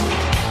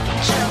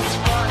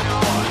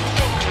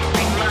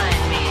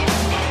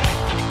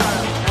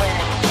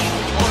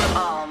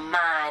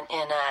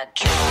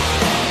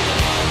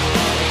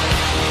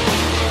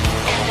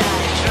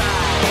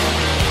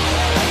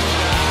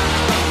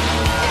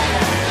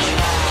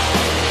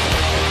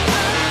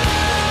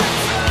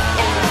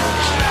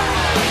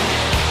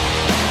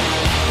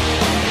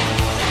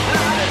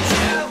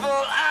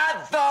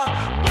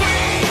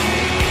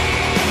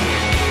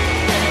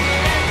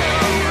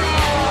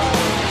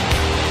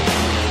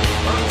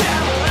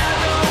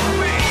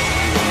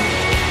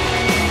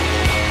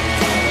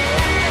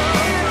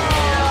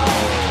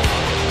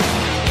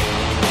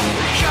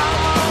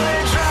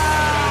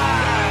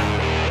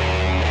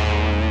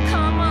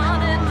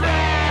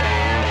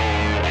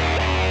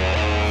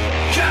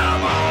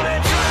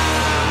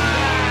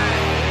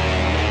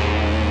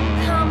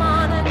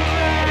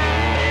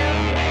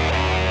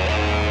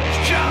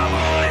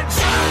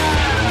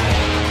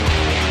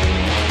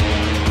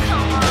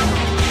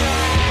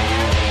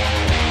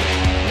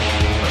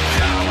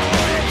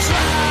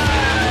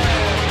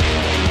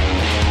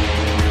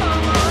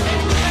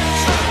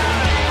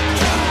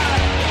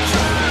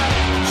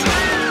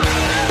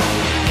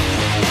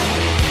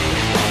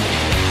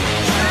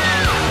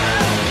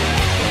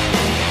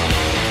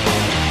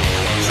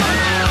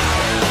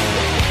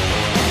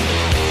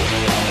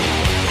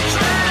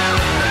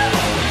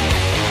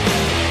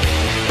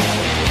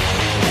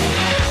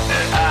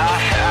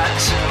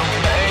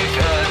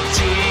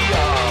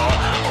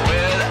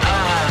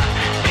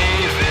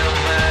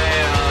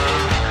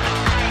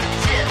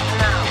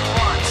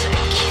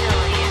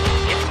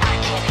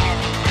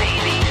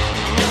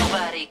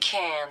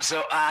 can.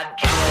 So I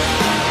drive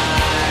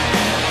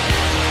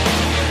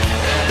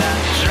and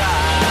I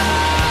drive.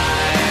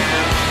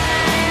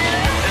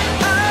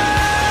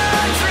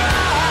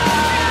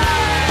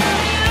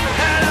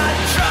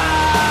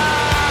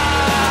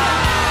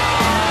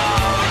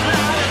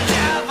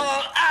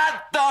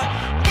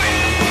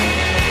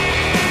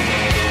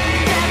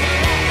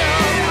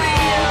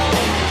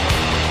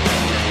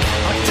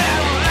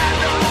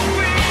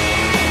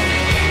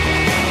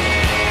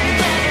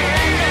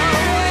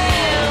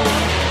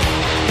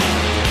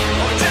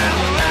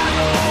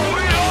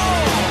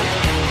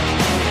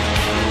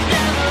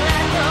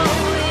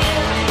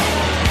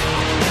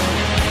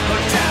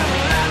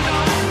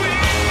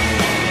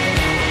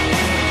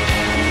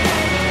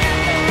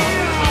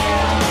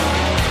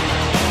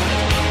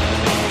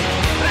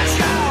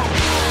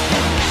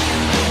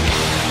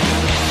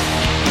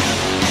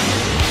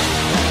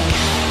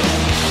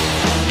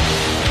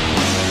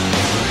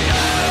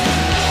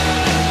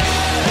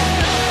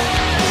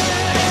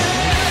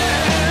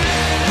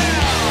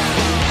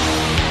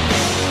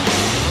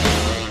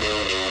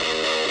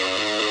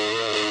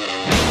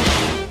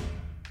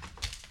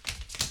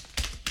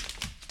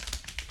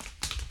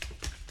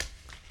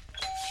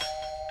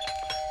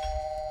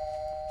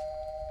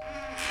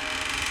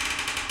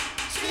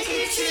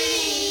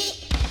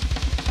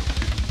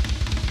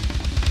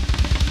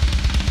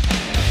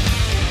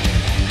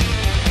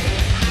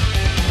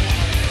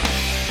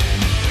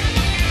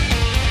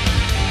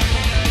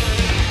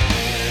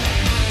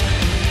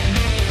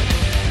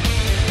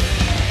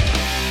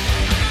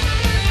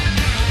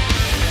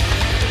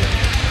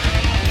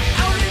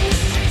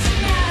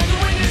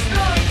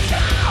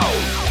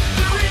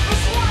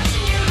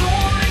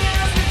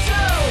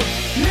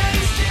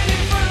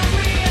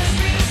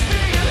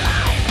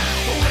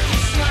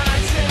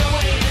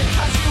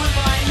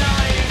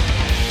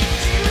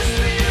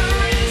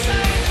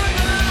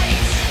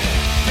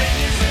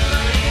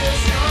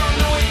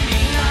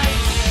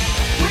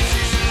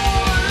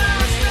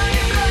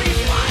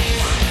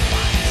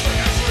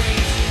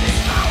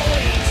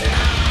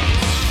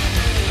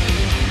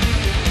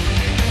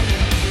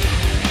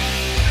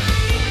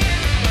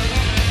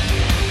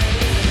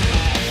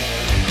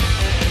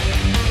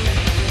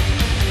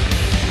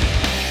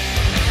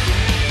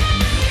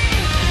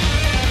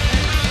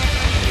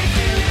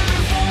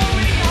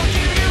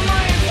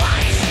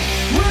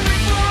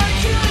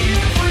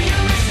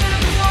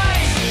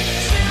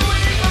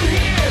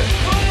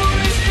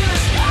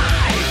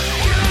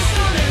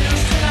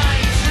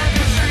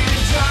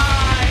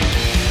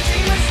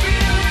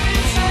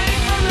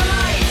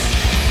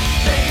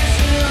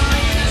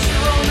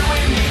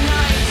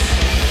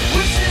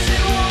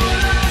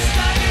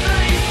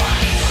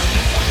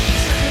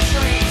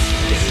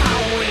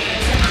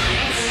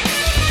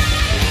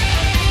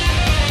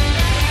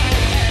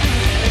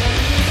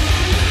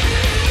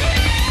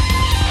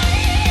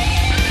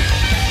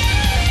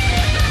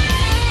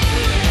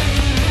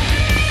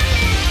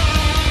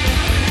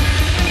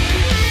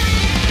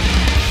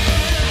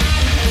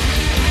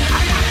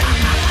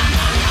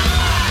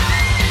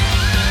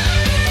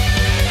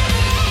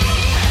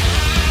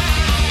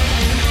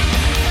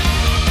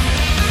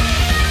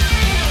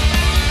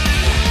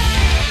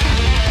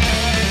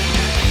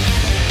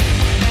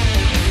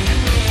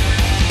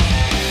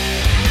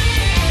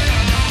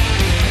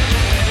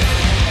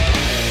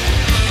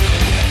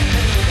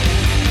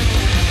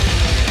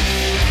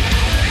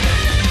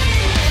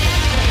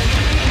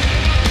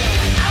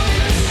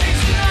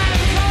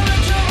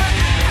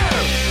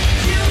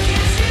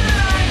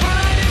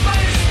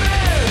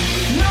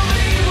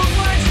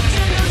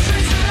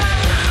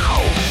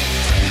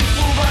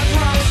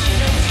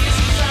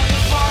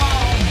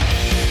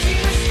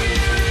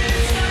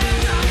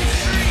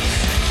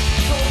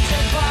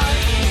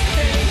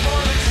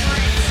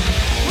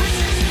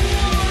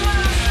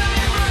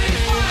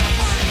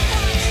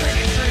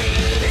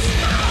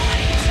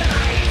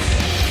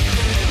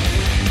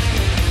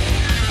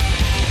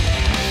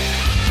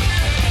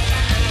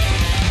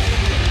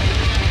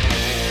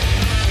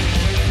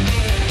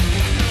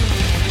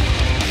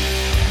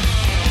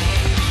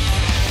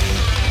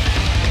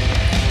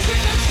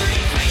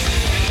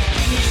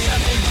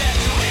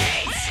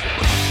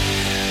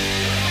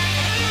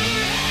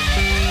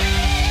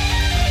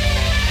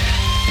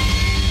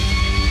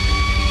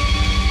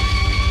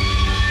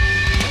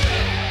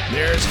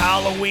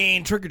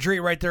 Halloween trick or treat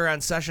right there on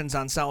Sessions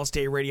on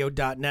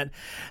SolidStateRadio.net.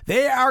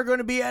 They are going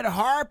to be at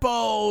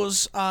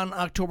Harpo's on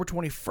October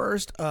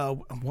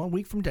 21st, 1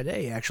 week from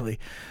today, actually.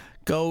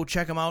 Go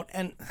check them out.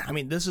 And, I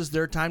mean, this is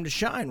their time to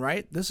shine,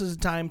 right? This is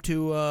the time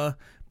to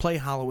play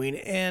Halloween.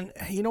 And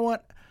you know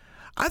what?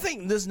 I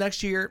think this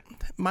next year,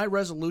 my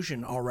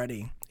resolution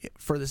already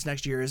for this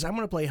next year is I'm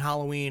going to play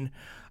Halloween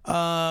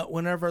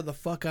whenever the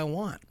fuck I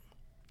want.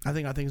 I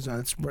think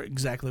that's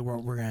exactly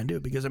what we're gonna do,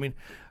 because I mean,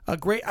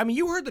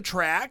 you heard the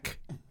track.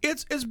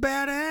 It's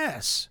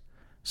badass.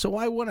 So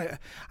why wouldn't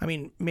I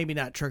mean, maybe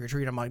not trick or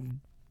treat on my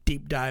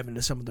deep dive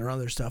into some of their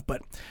other stuff,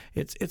 but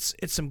it's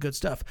some good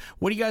stuff.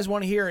 What do you guys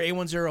want to hear?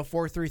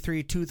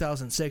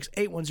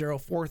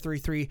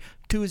 810-433-2006,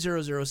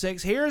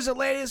 810-433-2006. Here's the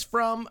latest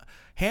from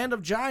Hand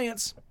of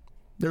Giants.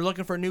 They're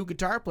looking for a new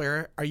guitar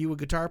player. Are you a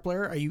guitar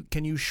player?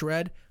 Can you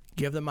shred?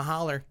 Give them a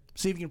holler.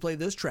 See if you can play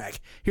this track.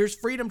 Here's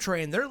Freedom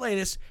Train, their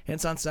latest, and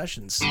it's on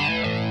Sessions.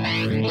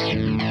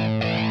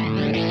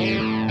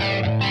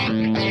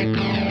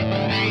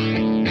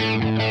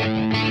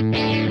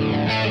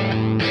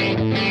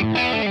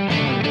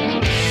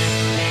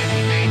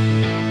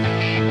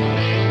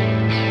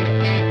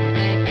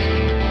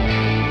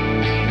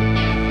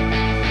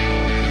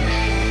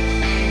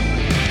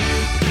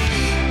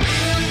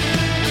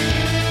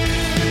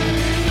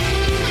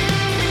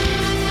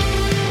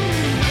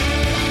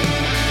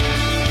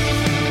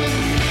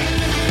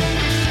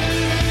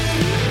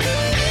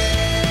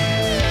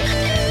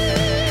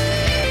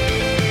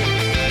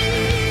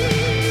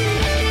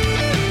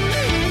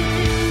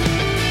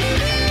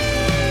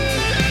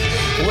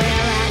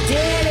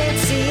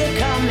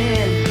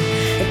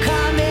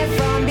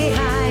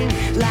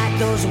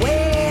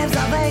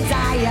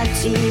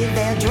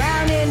 They're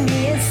drowning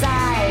me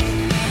inside.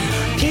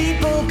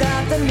 People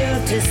got the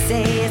nerve to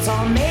say it's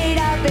all made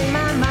up in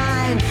my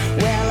mind.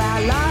 Well, I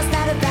lost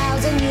that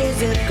 1,000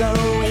 years ago.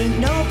 Ain't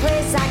no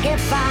place I can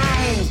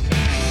find.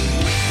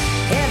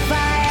 If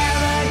I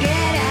ever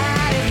get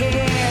out of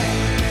here,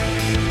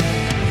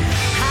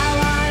 I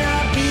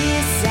wanna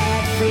be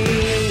set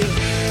free.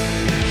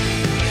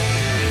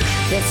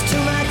 There's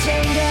too much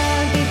anger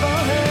and people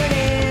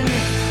hurting.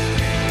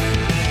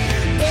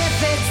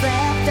 If it's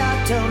left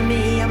up to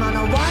me, I'm on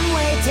a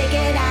one-way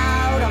ticket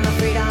out on the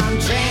freedom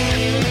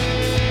train.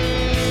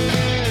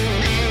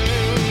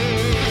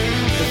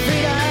 The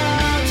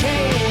freedom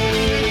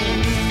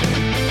train.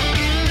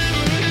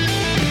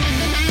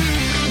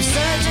 I'm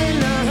searching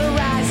the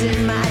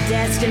horizon, my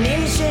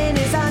destination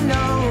is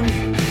unknown.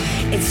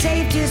 It's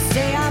safe to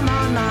say I'm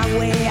on my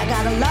way, I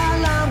got a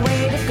long, long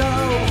way to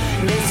go.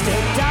 Mr.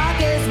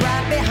 Dark is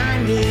right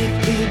behind me,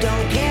 he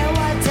don't care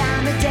what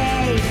time of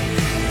day.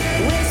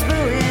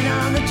 Whispering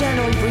on the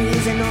gentle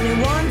breeze, and only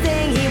one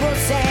thing he will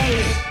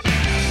say.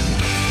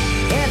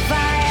 If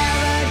I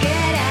ever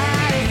get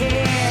out of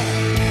here,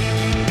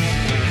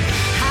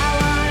 I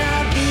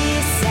wanna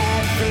be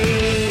set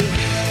free.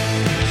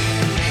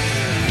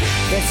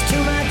 There's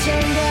too much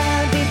anger,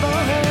 people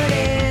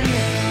hurting.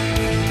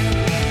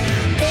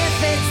 If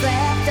it's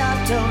left up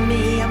to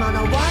me, I'm on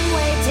a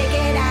one-way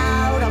ticket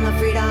out on the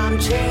freedom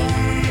train.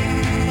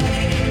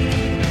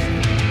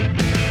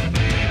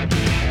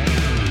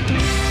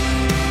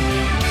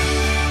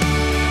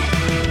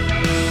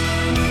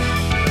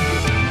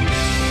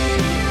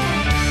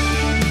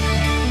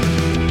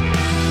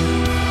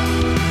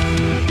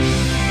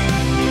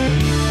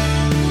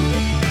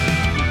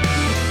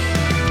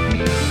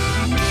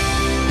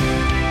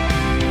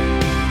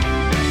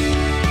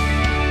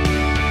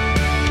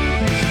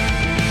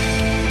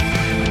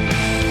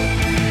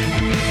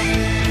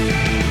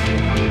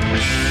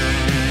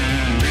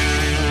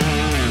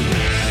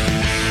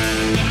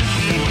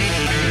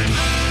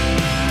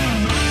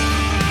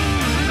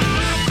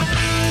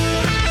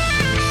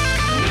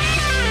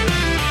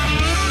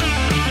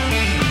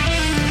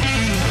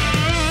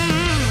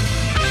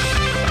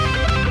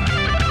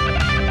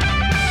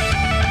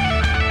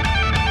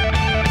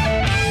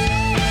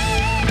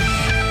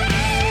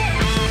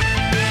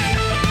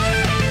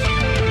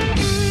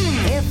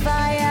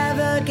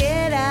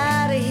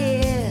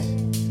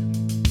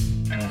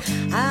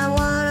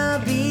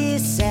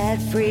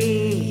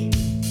 Free.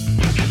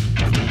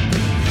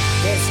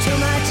 There's too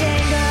much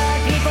anger,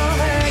 people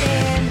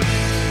hurting.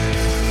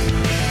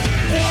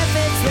 If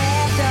it's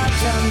left up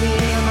to me,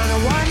 I'm on a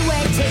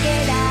one-way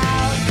ticket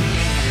out.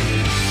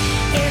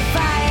 If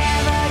I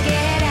ever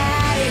get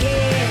out of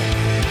here,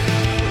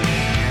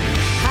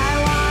 I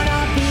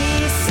wanna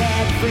be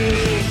set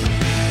free.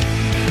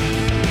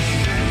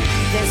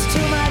 There's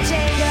too much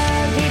anger,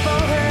 people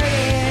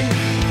hurting.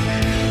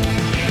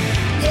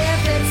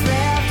 If it's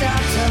left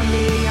up to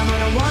me, I'm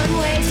on a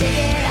one-way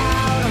ticket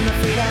out on the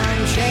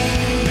freedom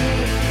train.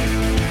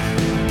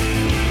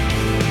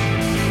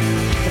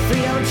 The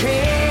freedom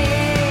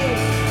train.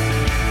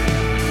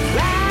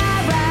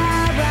 Ride,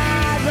 ride,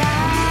 ride,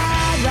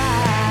 ride,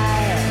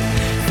 ride.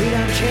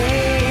 Freedom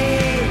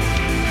train.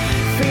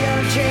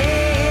 Freedom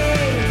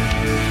train.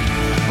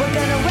 We're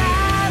gonna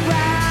ride,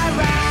 ride,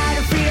 ride a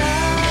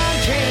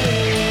freedom train.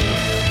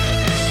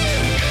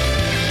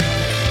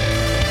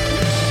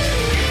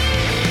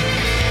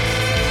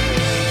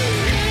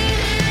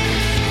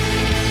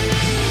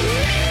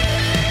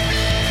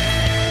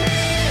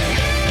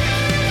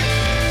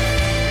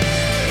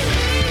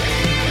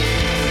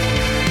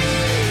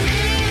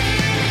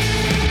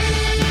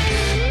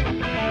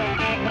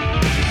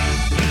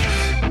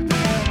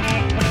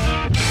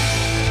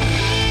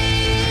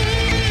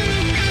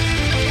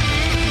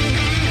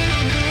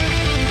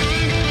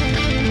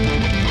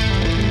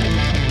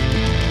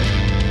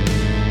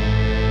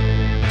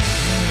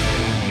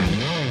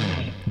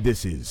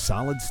 This is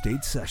Solid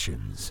State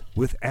Sessions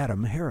with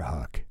Adam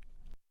Harahuk.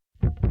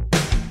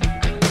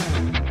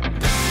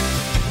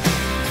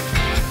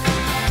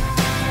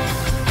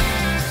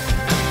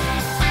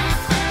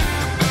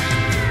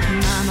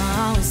 Mama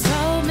always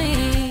told me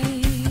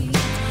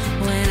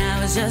when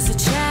I was just a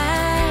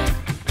child,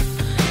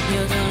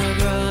 you're gonna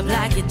grow up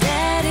like your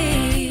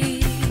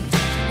daddy,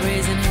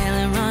 raising hell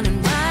and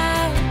running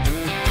wild.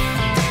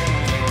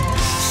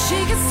 She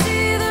could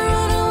see the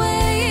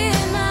runaway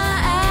in my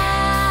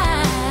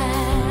eyes.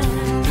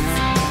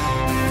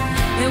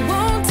 It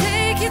won't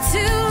take you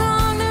too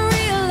long to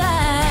realize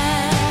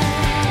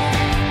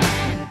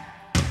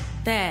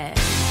that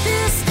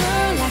this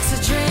girl likes to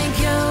drink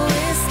your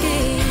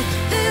whiskey.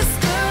 This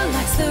girl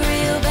likes the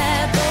real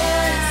bad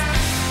boys.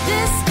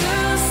 This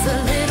girl's a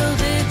little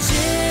bit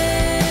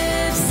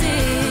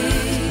gypsy.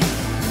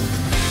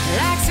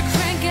 Likes to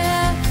crank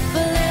up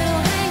a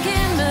little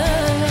hanging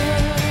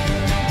bird.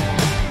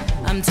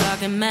 I'm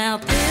talking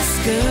about this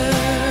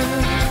girl.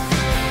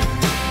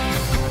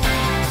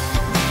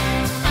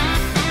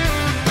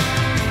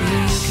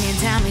 You can't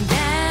tie me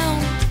down.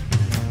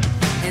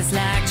 It's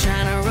like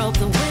trying to rope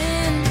the wind.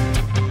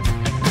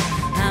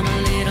 I'm a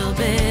little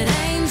bit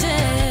angel,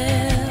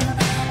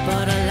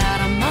 but a lot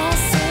of more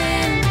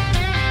sin.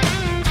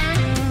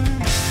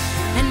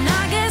 And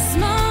I guess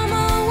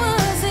Mama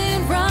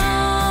wasn't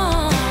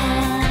wrong.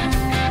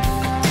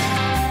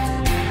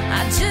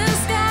 I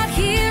just got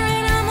here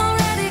and I'm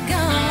already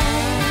gone.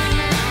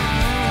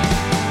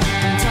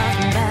 I'm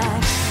talking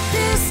about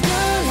this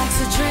girl likes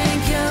to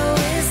drink your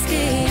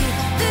whiskey.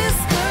 This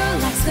girl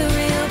likes the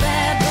real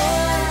bad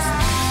boys.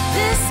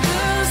 This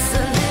girl's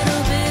a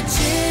little bit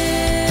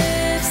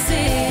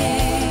gypsy.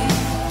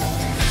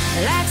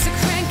 Likes to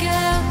crank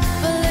up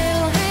a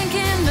little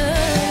hanging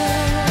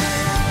bird.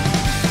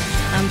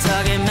 I'm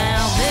talking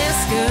about this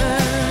girl.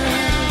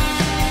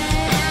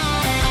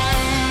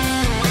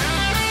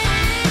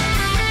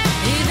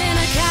 Even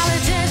a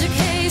college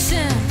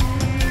education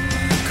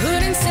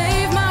couldn't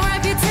save my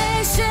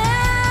reputation.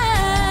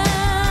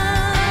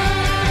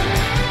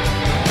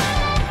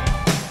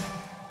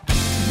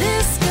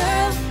 This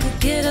girl could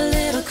get a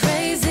little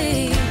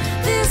crazy.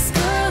 This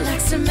girl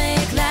likes to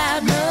make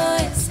loud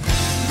noise.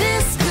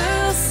 This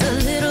girl's a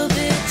little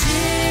bit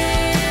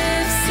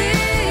gypsy.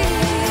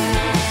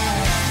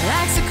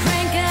 Likes to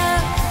crank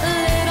up a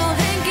little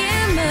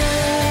hanging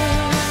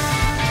bird.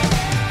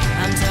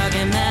 I'm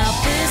talking about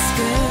this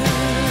girl.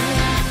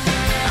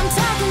 I'm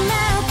talking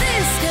about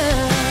this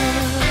girl.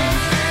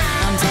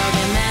 I'm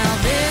talking about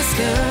this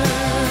girl.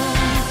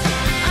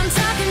 I'm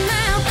talking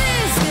about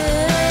this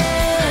girl.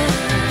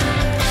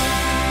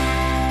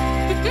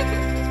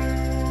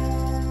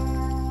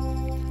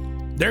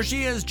 There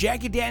she is,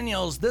 Jackie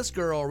Daniels, this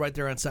girl right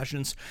there on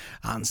Sessions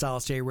on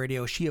Solid State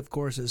Radio. She, of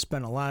course, has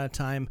spent a lot of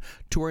time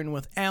touring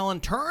with Alan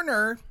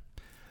Turner,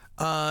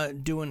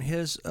 doing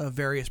his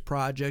various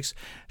projects.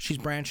 She's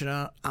branching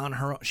out on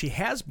her own. She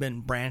has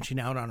been branching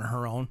out on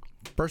her own.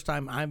 First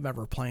time I'm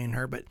ever playing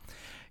her, but,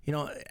 you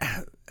know,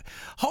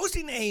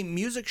 hosting a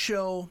music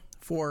show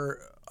for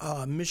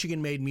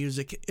Michigan-made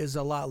music is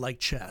a lot like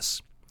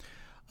chess.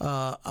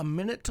 A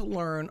minute to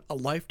learn, a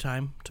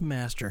lifetime to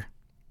master.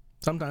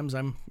 Sometimes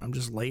I'm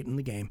just late in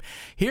the game.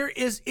 Here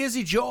is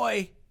Izzy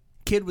Joy,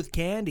 Kid with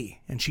Candy,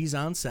 and she's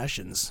on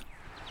Sessions.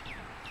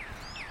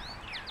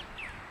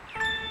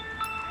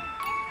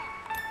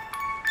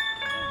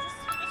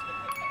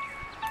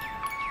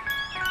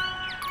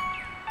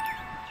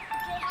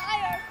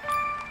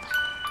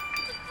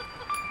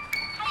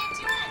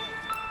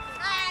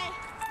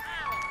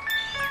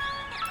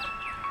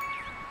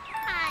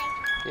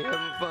 You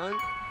having fun?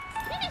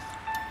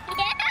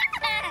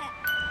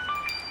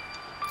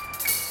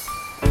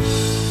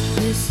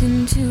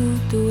 Listen to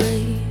the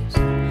waves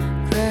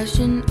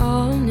crashing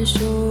on the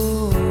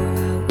shore.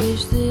 I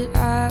wish that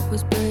I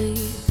was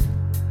brave.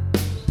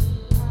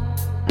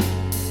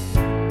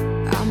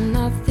 I'm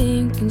not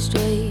thinking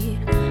straight.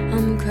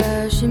 I'm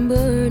crashing,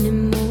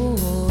 burning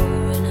more,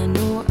 and I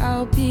know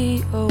I'll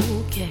be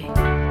okay.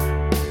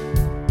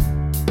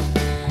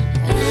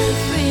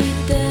 Every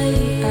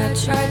day I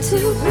try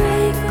to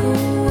break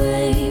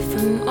away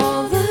from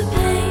all the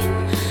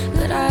pain,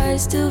 but I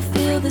still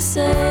feel the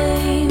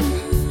same.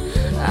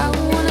 I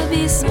wanna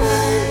be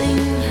smiling,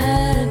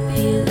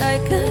 happy,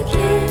 like a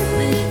kid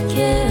with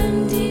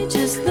candy,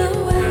 just the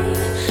way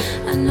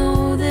I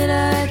know that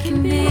I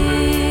can be.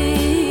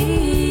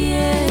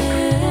 Yeah.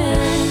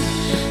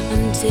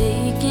 I'm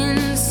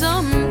taking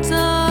some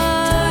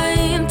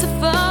time to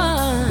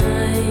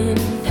find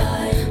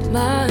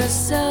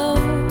myself,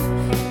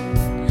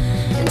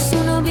 and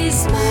soon I'll be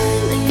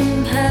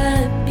smiling,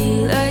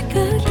 happy, like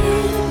a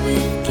kid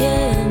with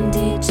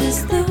candy,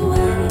 just the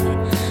way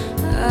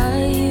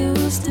I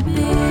used to be.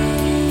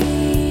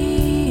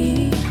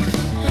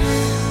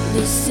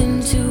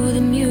 Listen to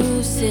the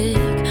music,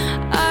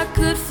 I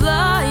could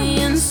fly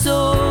and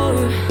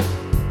soar.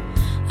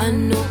 I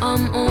know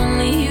I'm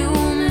only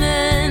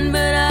human,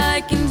 but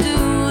I can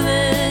do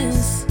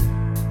this.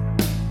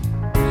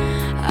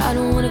 I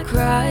don't wanna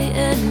cry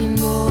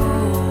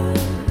anymore.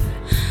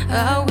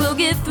 I will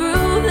get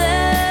through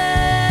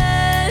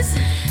this.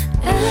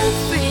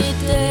 Every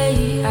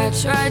day I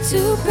try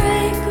to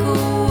break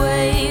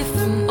away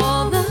from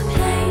all the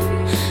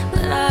pain,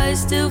 but I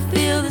still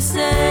feel the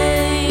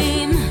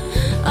same.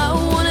 I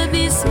wanna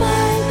be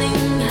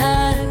smiling,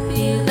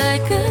 happy,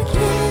 like a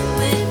kid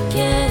with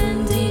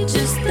candy,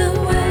 just the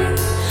way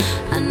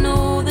I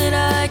know that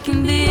I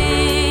can be.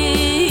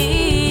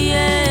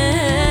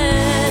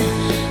 Yeah.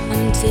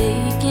 I'm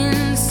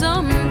taking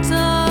some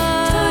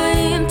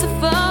time to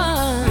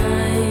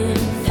find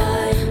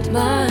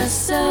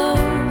myself,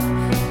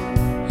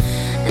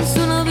 and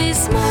soon I'll be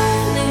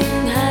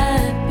smiling,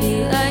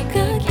 happy, like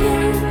a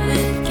kid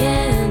with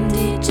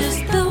candy,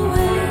 just the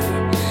way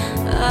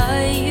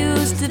I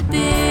used to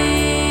be.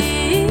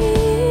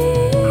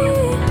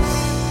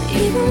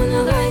 Even when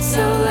the lights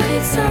out,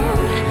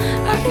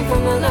 I came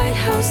from a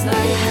lighthouse.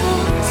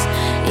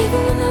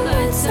 Even when the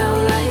lights out.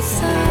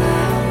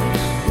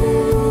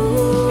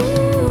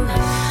 Ooh,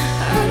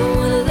 I don't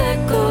wanna let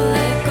go,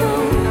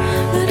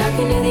 but I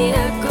can hear the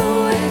echo.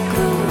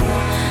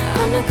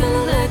 I'm not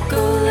gonna let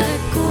go.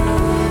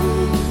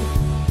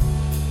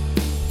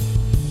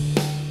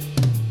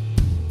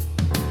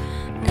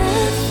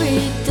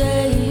 Every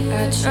day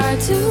I try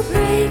to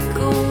break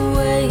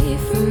away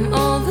from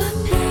all the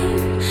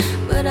pain,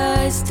 but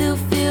I still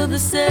feel the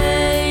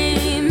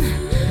same.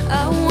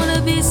 I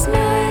wanna be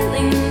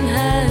smiling,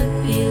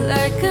 happy,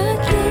 like a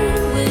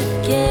kid with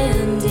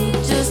candy,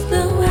 just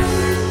the way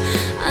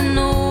I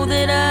know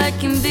that I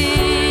can be.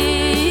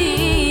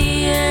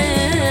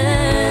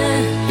 Yeah.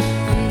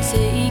 I'm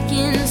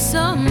taking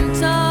some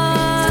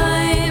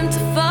time to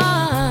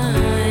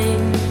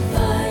find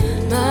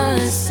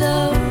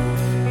myself,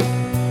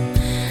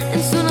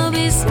 and soon I'll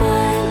be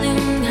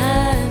smiling,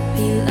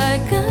 happy,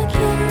 like a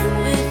kid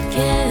with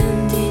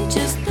candy,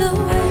 just the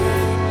way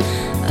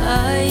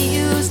I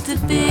used to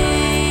be.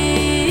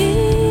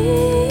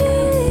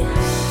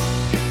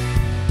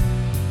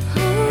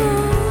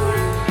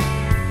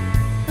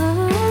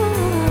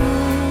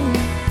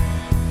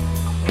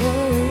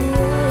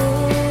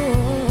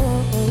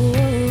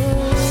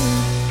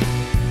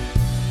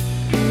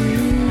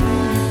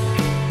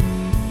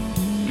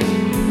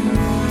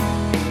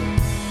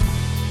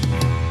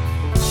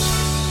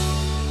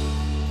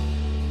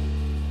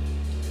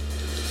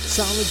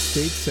 Solid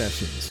State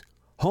Sessions,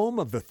 home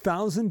of the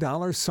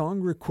 $1,000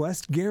 song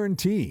request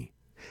guarantee.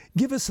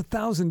 Give us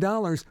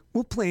 $1,000,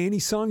 we'll play any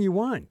song you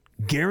want.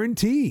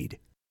 Guaranteed.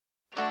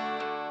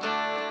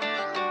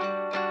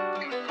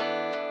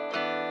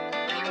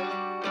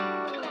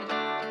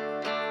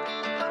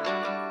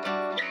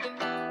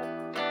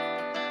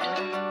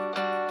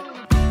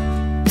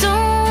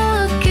 Don't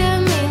look at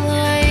me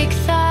like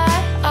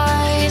that.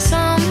 Eyes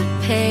on the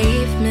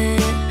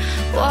pavement,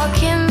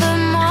 walking, but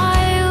my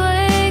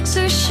legs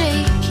are shaking.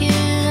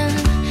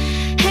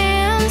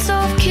 Hands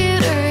off,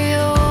 kid, or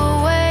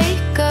you'll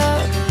wake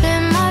up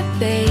in my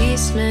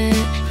basement,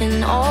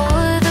 and all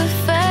of the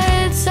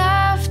feds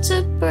have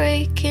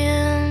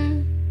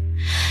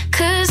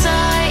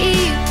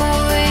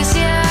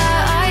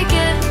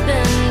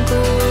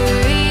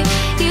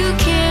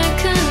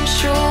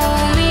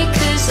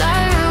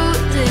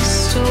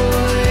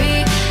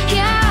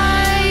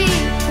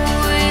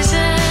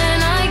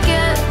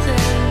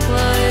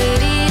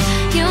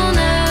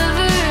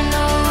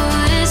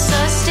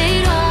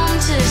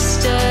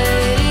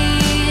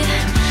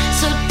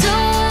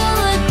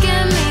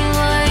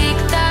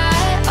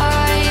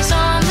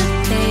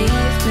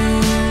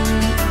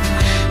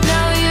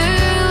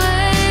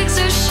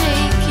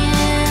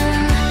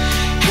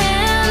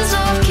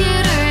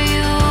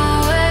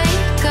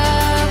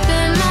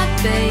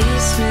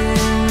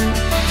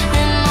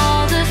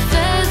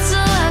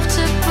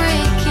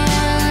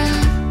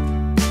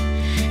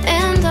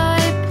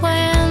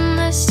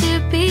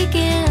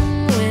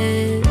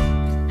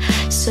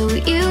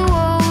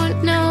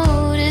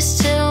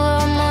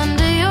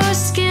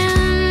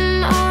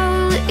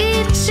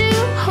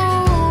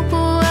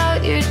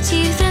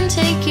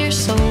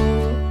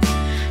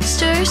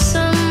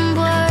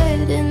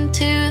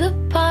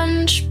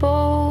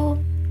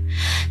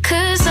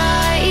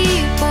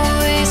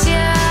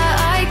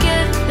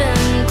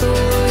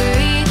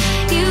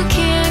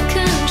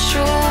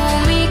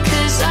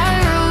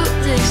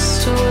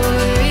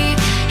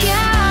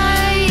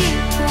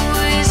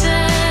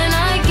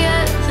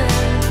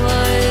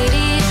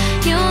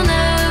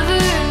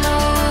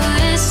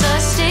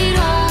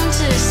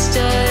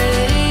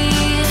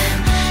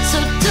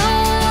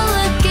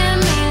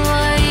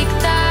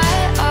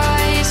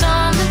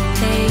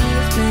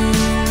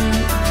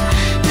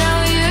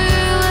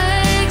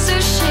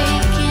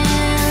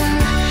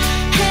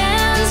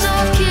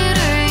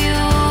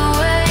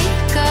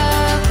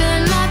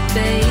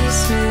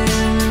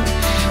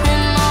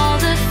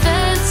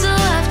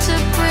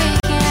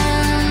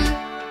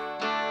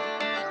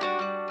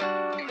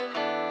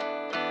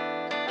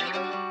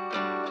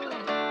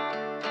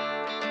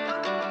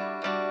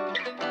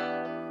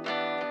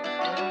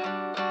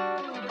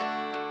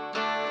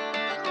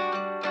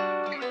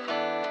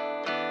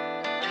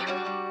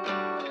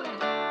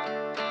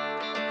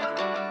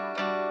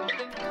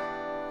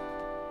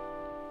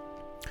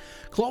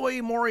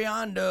Chloe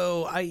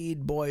Moriando, I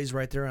Eat Boys,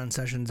 right there on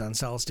Sessions on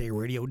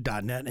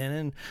SolidStateRadio.net.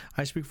 And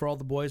I speak for all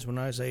the boys when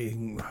I say,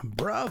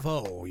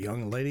 bravo,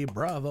 young lady,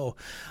 bravo.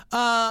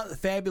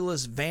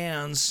 Fabulous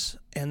Vans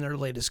and their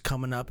latest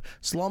coming up,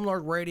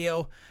 Slumlord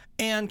Radio.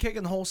 And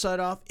kicking the whole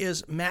set off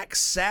is Max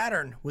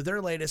Saturn with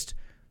their latest.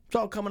 It's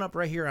all coming up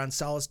right here on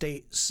Solid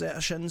State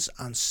Sessions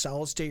on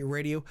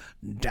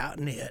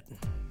SolidStateRadio.net.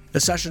 The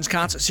Sessions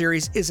Concert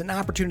Series is an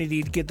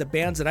opportunity to get the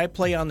bands that I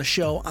play on the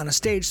show on a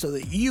stage so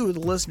that you,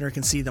 the listener,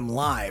 can see them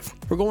live.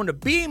 We're going to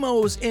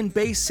BMO's in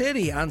Bay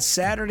City on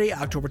Saturday,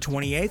 October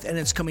 28th, and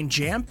it's coming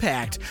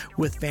jam-packed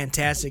with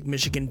fantastic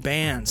Michigan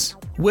bands.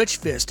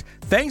 Witchfist,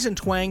 Fangs and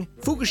Twang,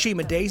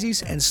 Fukushima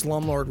Daisies, and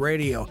Slumlord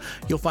Radio.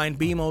 You'll find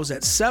BMO's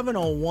at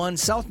 701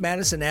 South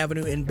Madison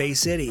Avenue in Bay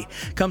City.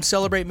 Come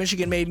celebrate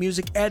Michigan-made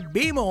music at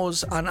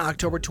BMO's on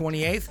October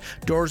 28th.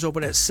 Doors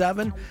open at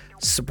 7.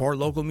 Support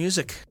local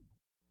music.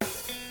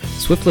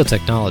 Swiftlet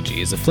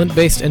Technology is a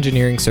Flint-based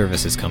engineering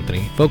services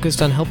company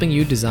focused on helping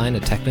you design a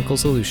technical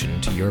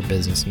solution to your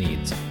business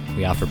needs.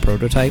 We offer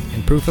prototype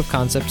and proof of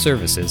concept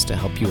services to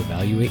help you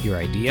evaluate your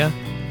idea,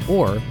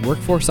 or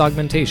workforce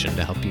augmentation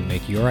to help you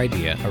make your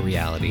idea a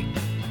reality.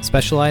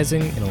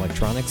 Specializing in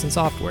electronics and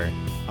software,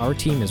 our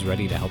team is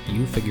ready to help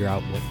you figure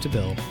out what to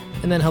build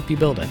and then help you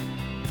build it.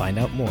 Find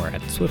out more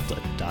at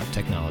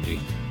swiftlet.technology.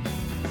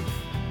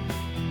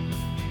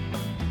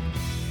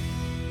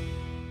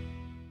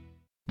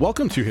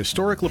 Welcome to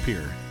historic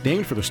Lapeer.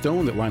 Named for the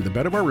stone that lined the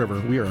bed of our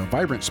river, we are a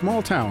vibrant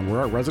small town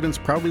where our residents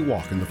proudly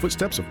walk in the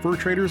footsteps of fur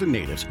traders and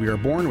natives. We are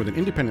born with an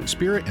independent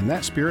spirit, and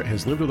that spirit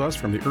has lived with us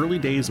from the early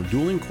days of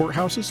dueling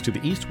courthouses to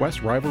the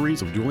east-west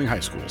rivalries of dueling high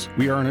schools.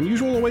 We are an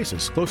unusual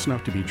oasis, close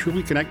enough to be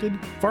truly connected,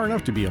 far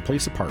enough to be a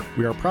place apart.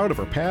 We are proud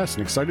of our past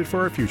and excited for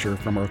our future,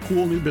 from our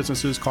cool new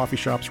businesses, coffee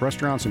shops,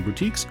 restaurants, and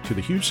boutiques, to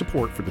the huge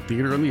support for the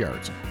theater and the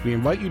arts. We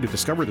invite you to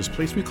discover this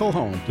place we call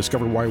home,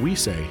 discover why we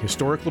say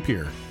historic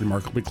Lapeer,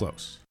 remarkably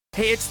close.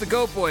 Hey, it's the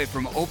Goat Boy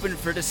from Open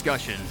for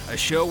Discussion, a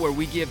show where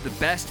we give the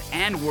best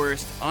and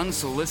worst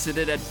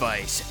unsolicited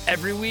advice.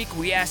 Every week,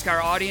 we ask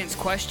our audience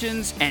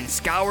questions and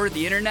scour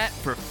the internet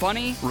for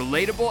funny,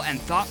 relatable,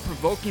 and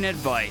thought-provoking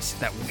advice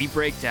that we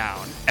break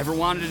down. Ever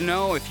wanted to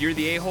know if you're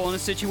the a-hole in a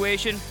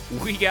situation?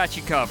 We got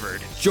you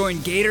covered. Join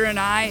Gator and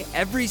I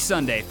every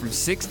Sunday from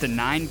 6 to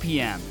 9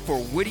 p.m.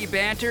 for witty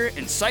banter,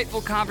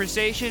 insightful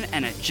conversation,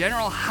 and a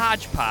general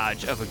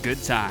hodgepodge of a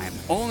good time.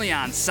 Only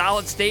on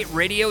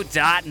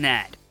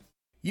SolidStateRadio.net.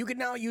 You can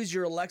now use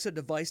your Alexa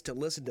device to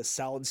listen to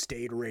Solid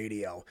State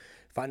Radio.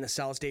 Find the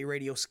Solid State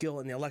Radio skill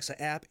in the Alexa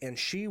app, and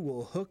she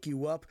will hook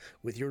you up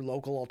with your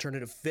local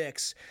alternative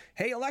fix.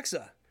 Hey,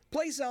 Alexa,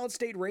 play Solid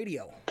State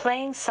Radio.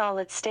 Playing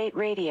Solid State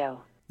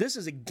Radio. This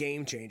is a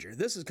game changer.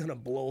 This is going to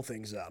blow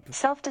things up.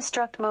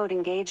 Self-destruct mode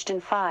engaged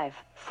in 5,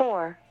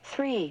 4,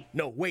 3.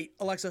 No, wait,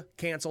 Alexa,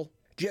 cancel.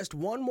 Just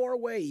one more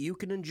way you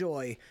can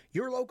enjoy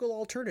your local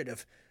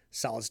alternative,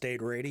 Solid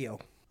State Radio.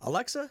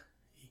 Alexa,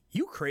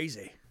 you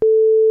crazy.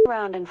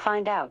 Around and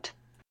find out.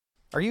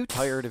 Are you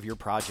tired of your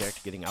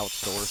project getting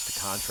outsourced to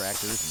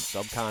contractors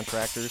and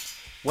subcontractors?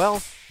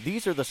 Well,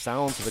 these are the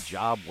sounds of a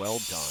job well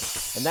done,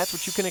 and that's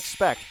what you can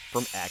expect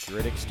from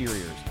Accurate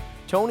Exteriors.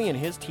 Tony and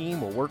his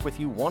team will work with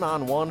you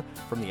one-on-one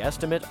from the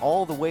estimate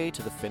all the way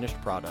to the finished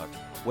product.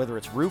 Whether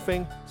it's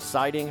roofing,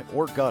 siding,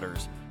 or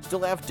gutters.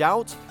 Still have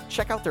doubts?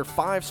 Check out their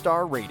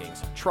 5-star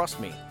ratings. Trust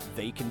me,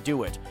 they can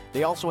do it.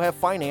 They also have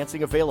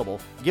financing available.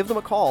 Give them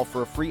a call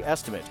for a free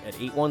estimate at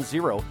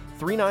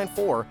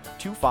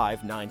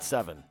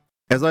 810-394-2597.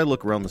 As I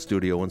look around the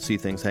studio and see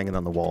things hanging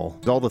on the wall,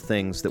 all the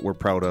things that we're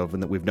proud of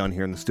and that we've done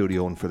here in the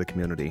studio and for the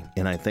community,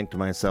 and I think to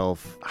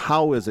myself,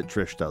 how is it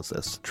Trish does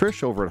this?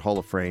 Trish over at Hall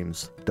of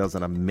Frames does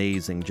an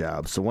amazing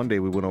job. So one day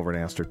we went over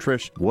and asked her,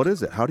 Trish, what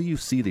is it? How do you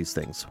see these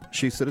things?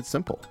 She said it's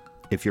simple.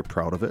 If you're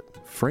proud of it,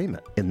 frame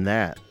it. And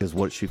that is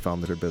what she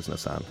founded her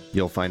business on.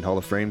 You'll find Hall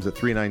of Frames at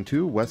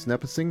 392 West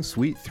Nipissing,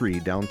 Suite 3,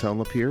 downtown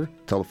Lapeer.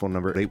 Telephone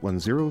number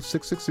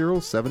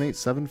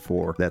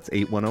 810-660-7874. That's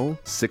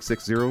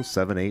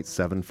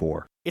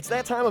 810-660-7874. It's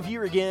that time of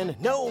year again.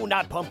 No,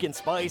 not pumpkin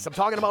spice. I'm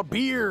talking about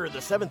beer. The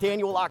 7th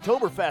annual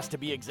Oktoberfest, to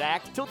be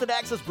exact. Tilted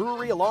Axis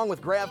Brewery, along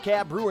with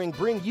GravCab Brewing,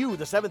 bring you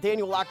the 7th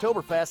annual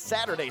Oktoberfest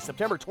Saturday,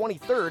 September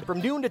 23rd,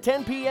 from noon to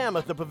 10 p.m.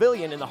 at the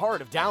Pavilion in the heart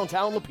of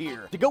downtown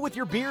Lapeer. To go with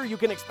your beer, you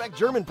can expect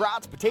German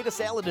brats, potato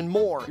salad, and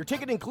more. Your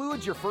ticket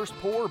includes your first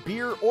pour,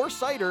 beer, or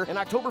cider, an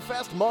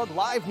Oktoberfest mug,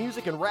 live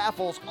music, and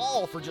raffles,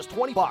 all for just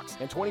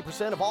 $20. And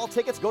 20% of all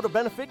tickets go to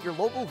benefit your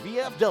local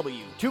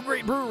VFW. 2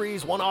 great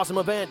breweries, 1 awesome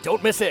event.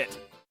 Don't miss it.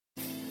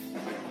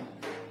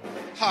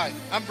 Hi,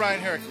 I'm Brian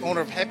Herrick, owner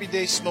of Happy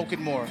Days Smoke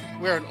and More.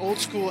 We're an old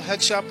school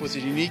head shop with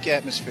a unique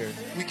atmosphere.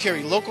 We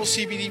carry local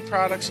CBD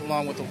products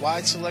along with a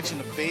wide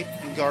selection of vape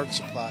and garden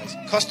supplies,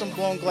 custom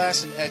blown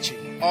glass and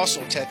etching,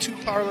 also tattoo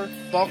parlor,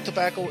 bulk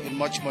tobacco, and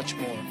much, much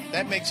more.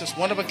 That makes us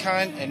one of a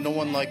kind and no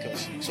one like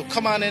us. So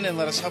come on in and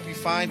let us help you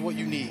find what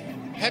you need.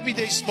 Happy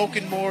Days Smoke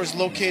and More is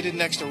located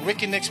next to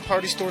Rick and Nick's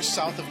Party Store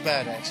south of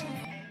Bad Axe.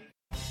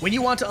 When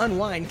you want to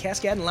unwind,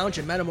 Cascade Lounge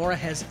in Metamora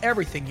has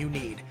everything you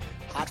need.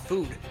 Hot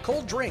food,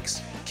 cold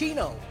drinks,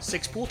 Keno,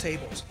 6 pool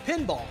tables,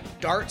 pinball,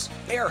 darts,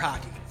 air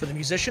hockey. For the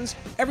musicians,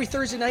 every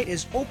Thursday night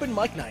is open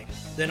mic night.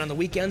 Then on the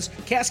weekends,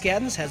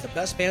 Cascadens has the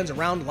best bands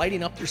around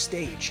lighting up their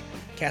stage.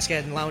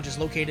 Cascadon Lounge is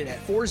located at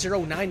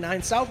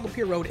 4099 South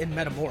Lapeer Road in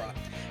Metamora.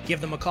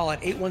 Give them a call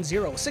at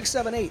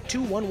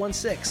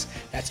 810-678-2116.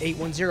 That's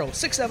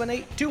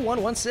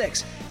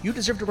 810-678-2116. You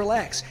deserve to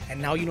relax,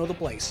 and now you know the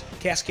place.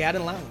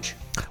 Cascadon Lounge.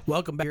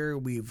 Welcome back here.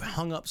 We've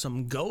hung up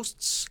some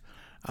ghosts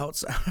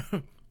outside,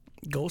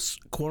 ghosts,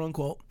 quote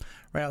unquote,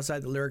 right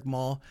outside the Lyric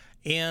Mall.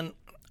 And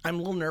I'm a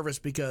little nervous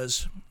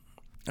because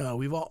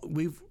we've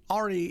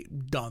already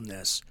done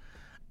this.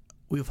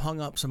 We've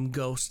hung up some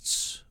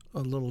ghosts,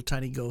 little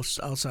tiny ghosts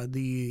outside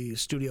the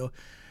studio.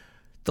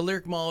 The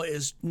Lyric Mall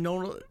is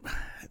known,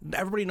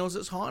 everybody knows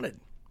it's haunted.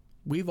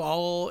 We've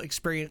all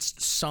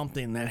experienced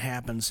something that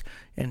happens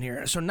in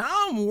here. So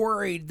now I'm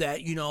worried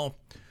that,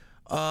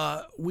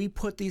 we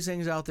put these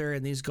things out there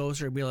and these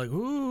ghosts are going to be like,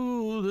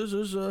 ooh, this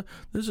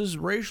is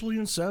racially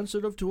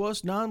insensitive to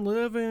us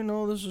non-living.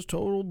 Oh, this is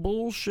total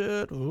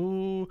bullshit.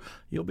 Ooh,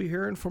 you'll be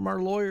hearing from our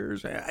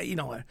lawyers. And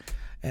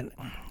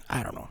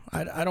I don't know.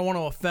 I don't want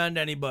to offend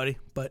anybody,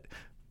 but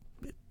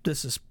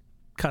this is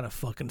kind of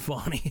fucking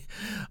funny.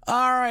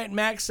 All right,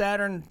 Max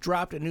Saturn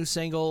dropped a new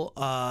single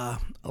a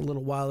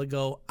little while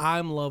ago.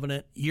 I'm loving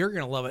it. You're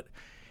going to love it.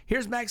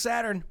 Here's Max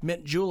Saturn,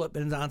 Mint Julep,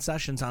 and on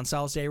Sessions on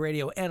Solid State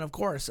Radio, and of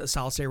course, a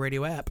Solid State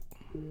Radio app.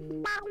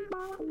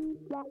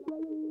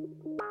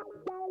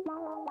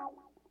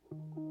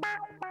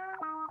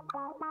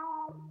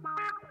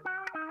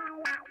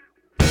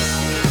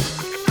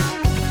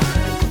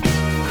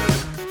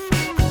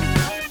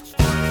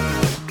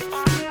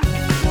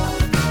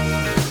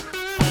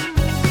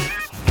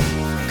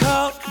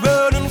 Caught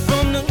running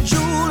from the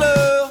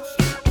jeweler.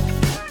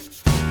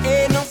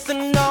 Ain't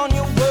nothing on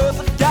you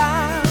worth a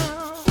dime.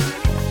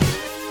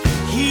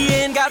 He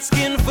ain't got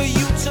skin for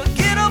you to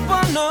get up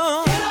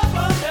under.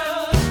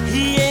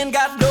 He ain't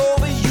got dough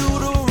for you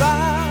to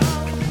ride.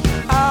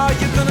 Are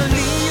you gonna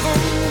leave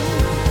him?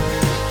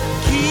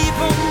 Keep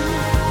him?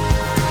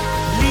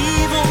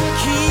 Leave him,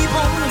 keep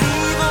him,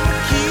 leave him,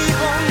 keep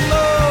him,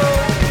 Lord.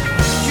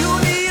 You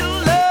need a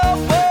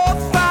love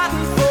worth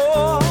fighting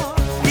for.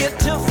 Get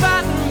to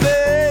fighting,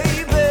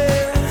 baby.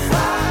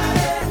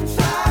 Fighting,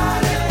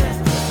 fighting.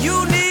 You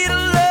need a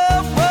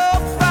love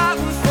worth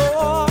fighting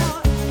for.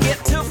 Get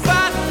to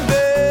fighting,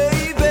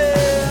 baby.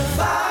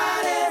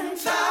 Fighting,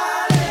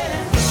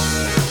 fighting.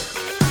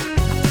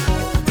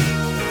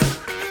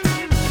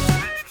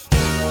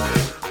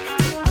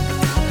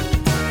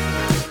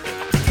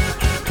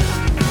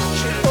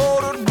 She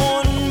ordered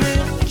one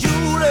mint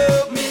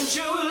julep. Mint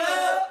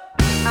julep.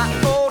 I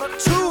ordered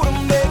two to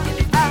make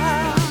it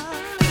out.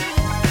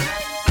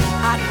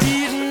 I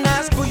didn't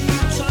ask for you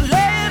to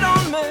lay it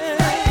on me.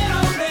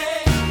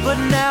 But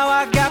now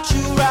I got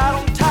you right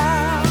on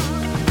time.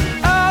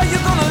 Are you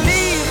gonna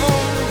leave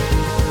him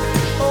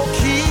or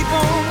keep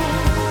him?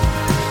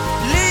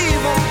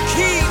 Leave him,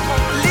 keep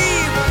him,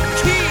 leave him,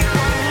 keep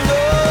him,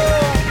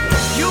 Lord.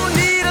 You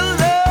need a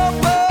love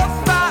worth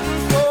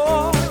fighting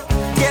for.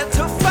 Get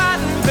to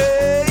fighting,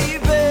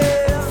 baby.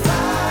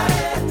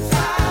 Fighting,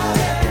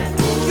 fighting.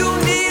 You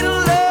need a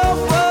love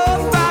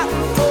worth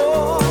fighting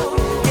for.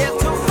 Get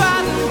to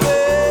fighting,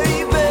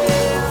 baby.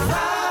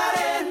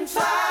 Fighting,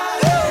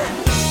 fighting.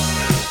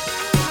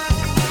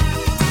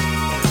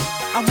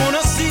 I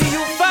wanna see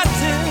you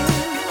fighting.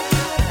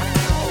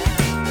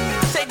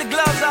 Take the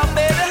gloves off,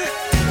 baby.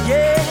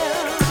 Yeah.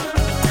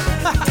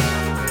 I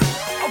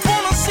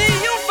wanna see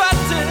you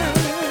fighting.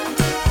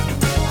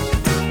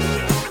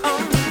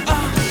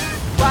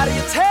 Why do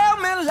you tell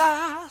me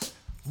lies?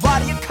 Why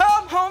do you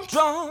come home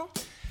drunk?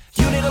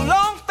 You need a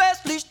long,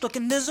 fast leash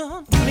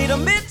mechanism. You need a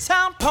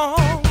midtown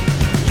pump.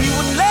 He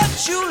wouldn't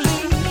let you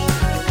leave,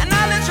 and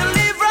I let you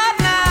leave right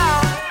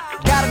now.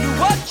 Gotta do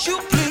what you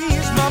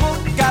please, mama.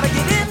 Gotta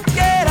get in,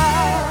 get out.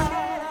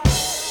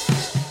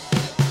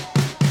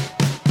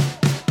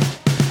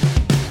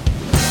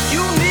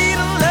 You need a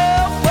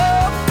love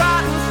worth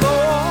fighting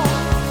for.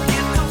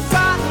 Get to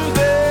fighting,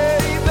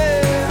 baby.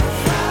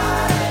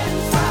 Fighting,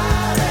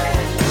 fighting.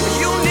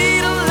 You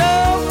need a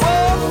love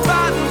worth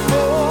fighting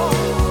for.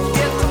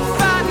 Get to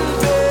fighting,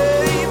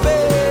 baby.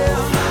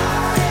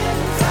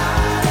 Fighting,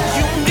 fighting.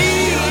 You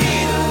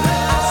need,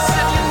 I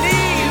said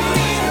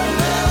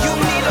you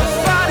need a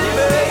fighting,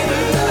 baby.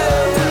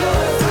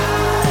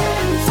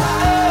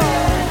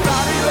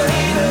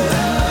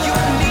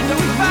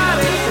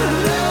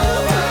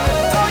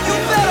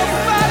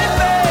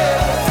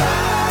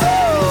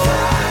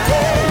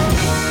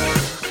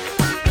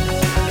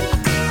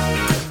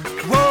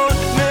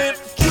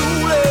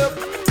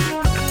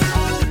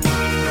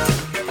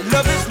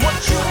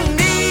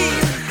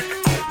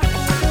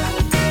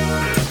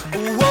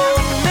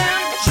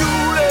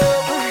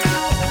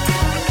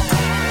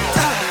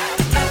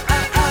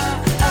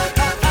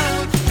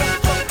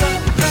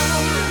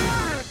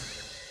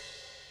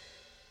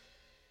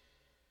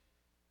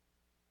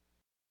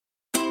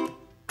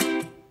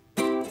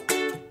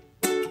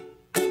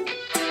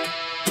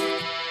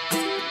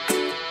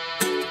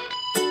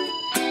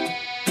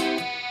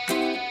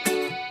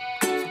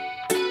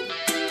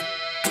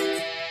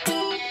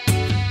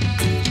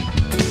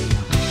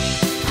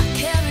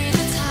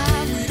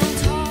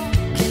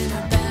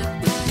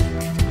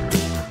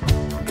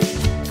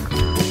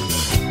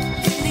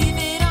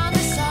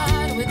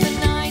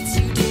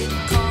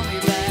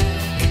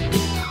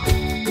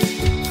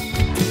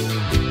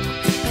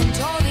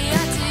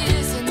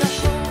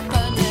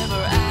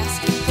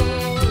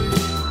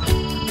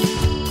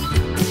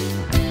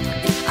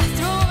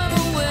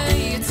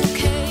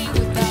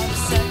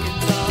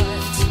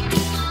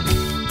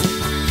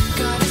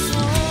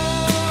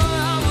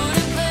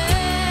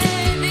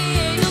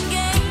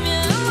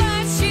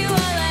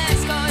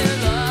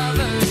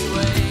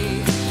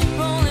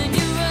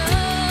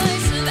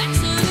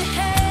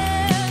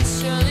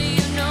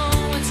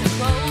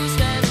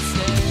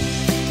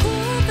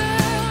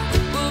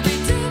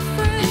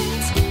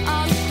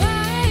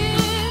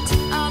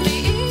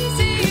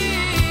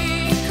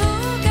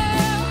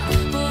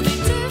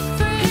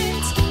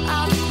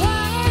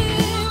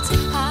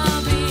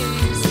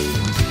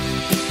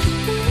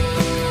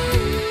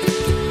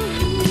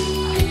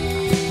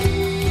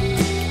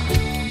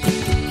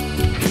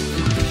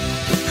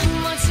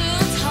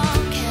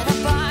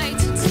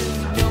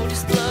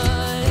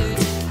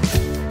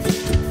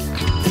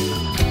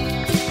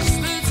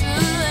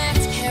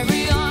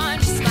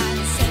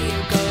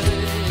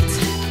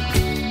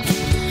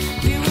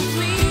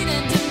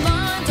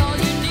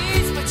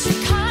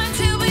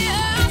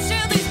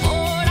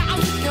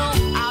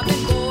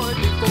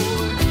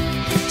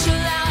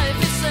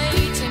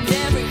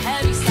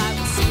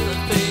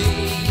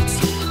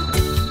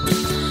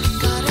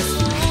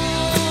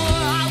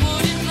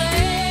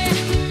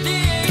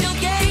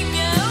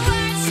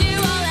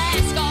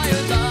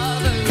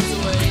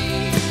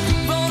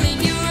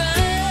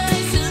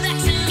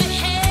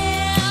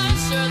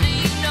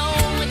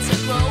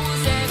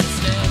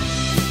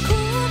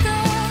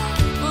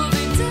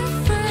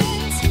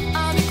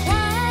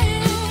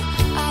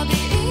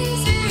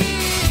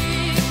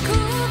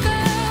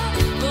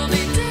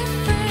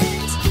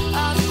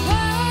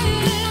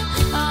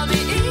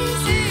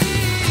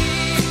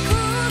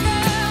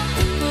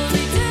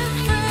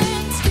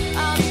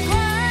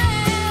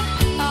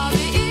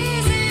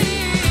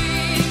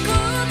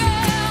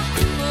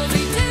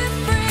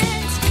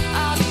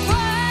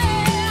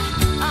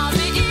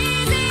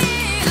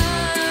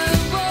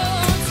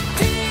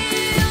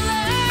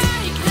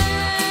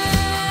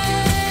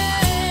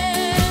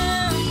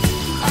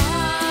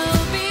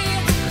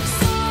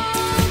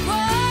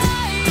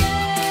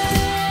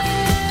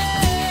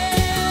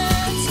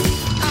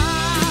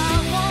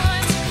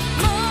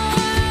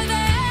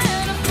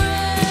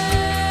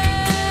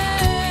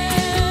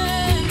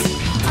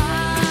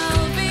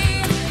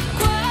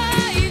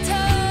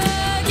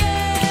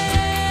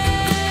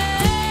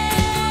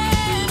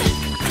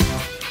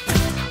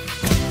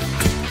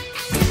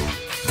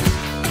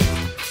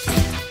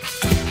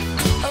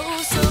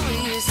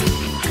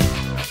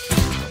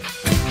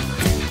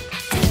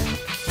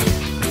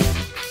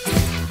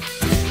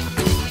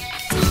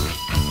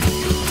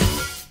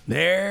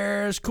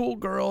 there's Cool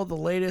Girl, the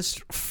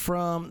latest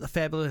from the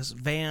Fabulous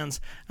Vans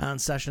on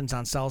Sessions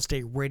on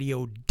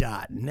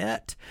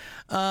SolidStateRadio.net.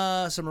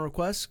 Some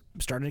requests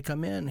starting to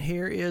come in.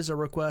 Here is a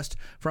request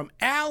from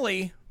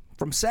Allie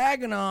from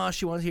Saginaw.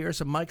 She wants to hear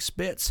some Mike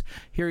Spitz.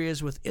 Here he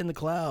is with In the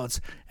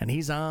Clouds, and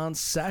he's on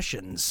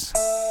Sessions.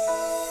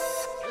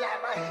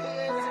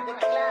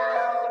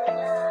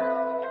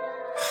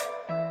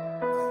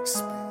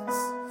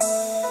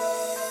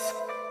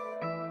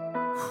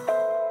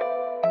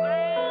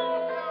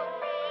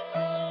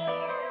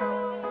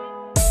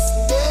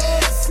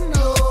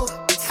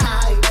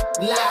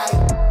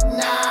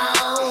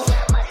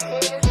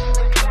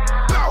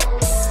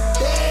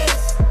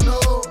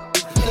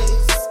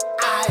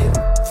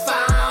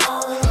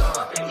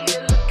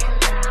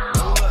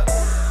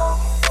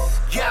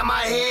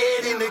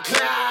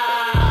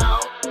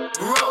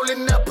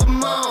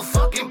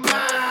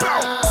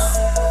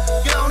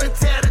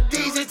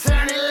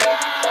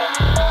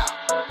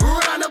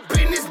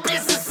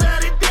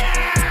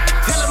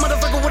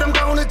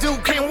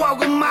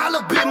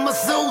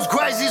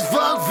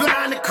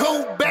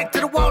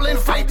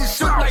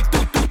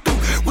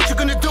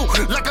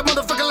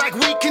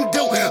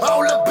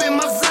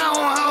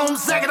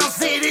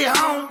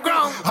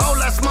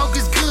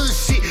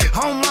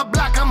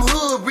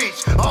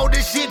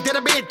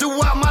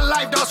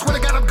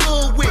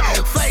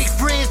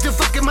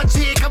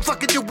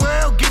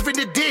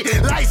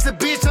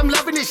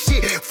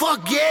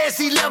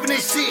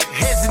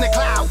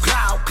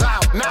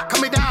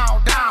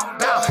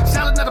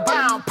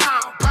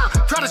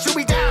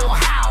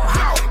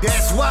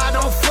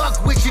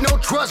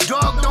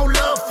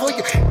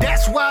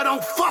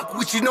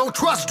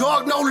 Trust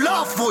dog, no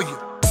love for you.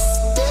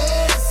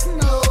 There's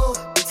no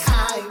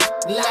time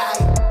like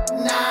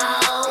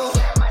now.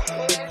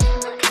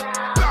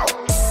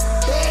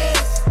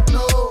 There's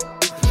no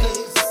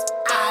place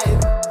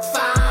I've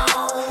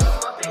found.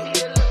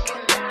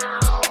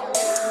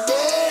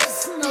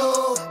 There's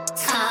no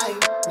time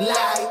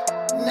like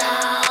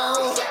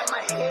now.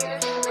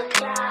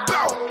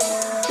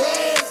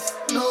 There's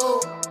no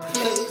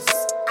place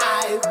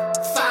I've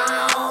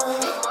found.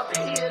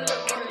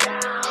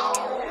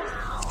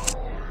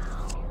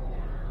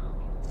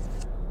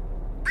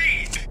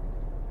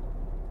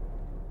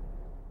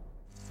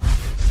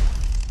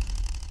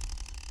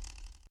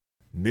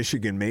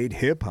 Michigan-made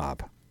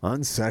hip-hop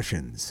on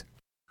Sessions.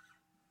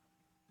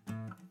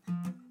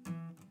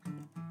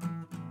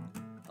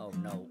 Oh,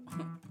 no.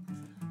 I'm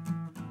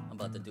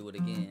about to do it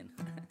again.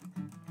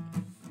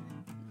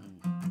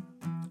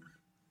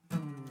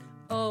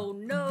 Oh,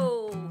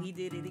 no, he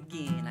did it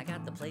again. I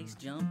got the place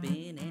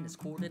jumping and it's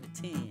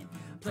 9:45.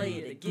 Play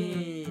it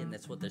again,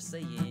 that's what they're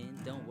saying.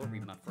 Don't worry,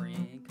 my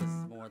friend, cause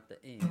it's more at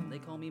the end. They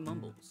call me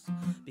Mumbles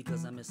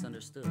because I'm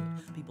misunderstood.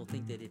 People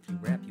think that if you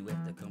rap, you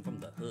have to come from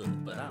the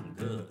hood, but I'm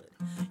good.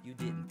 You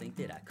didn't think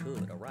that I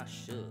could or I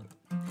should,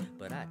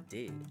 but I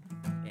did,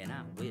 and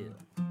I will,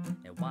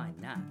 and why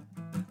not?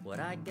 What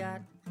I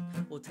got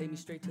will take me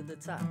straight to the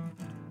top.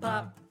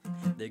 Pop,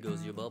 there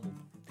goes your bubble,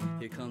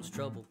 here comes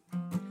trouble.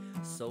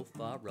 So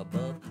far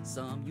above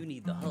some, you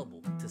need the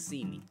Hubble to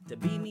see me. To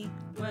be me,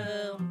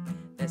 well,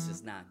 that's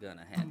just not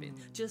gonna happen.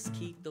 Just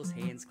keep those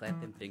hands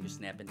clapping, fingers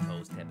snapping,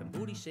 toes tapping,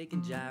 booty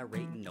shaking,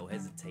 gyrating, no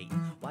hesitating.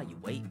 While you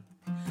wait,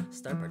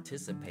 start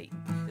participating.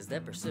 Is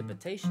that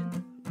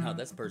precipitation? No,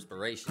 that's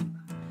perspiration.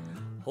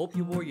 Hope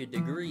you wore your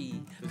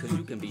degree, cause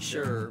you can be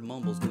sure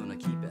Mumble's gonna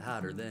keep it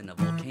hotter than a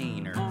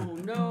volcano. Oh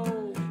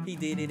no, he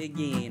did it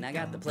again. I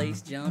got the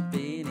place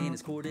jumping and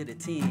it's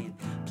 9:45.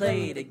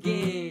 Play it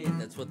again,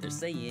 that's what they're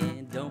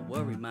saying. Don't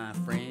worry, my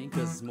friend,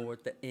 cause it's more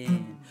at the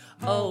end.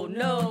 Oh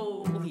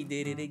no, he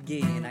did it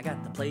again. I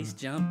got the place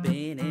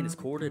jumping and it's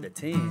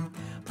 9:45.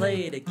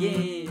 Play it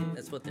again,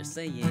 that's what they're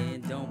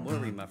saying. Don't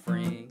worry, my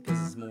friend, cause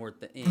it's more at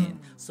the end.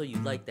 So you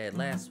like that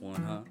last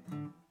one, huh?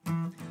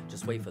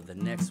 Just wait for the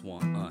next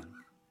one,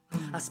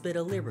 I spit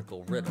a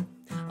lyrical riddle.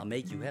 I'll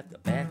make you have to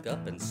back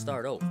up and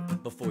start over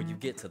before you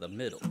get to the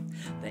middle.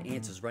 The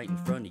answer's right in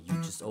front of you.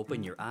 Just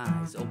open your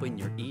eyes, open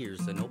your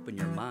ears, and open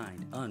your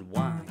mind.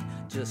 Unwind,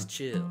 just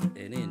chill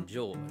and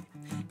enjoy.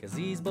 Cause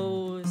these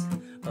boys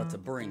about to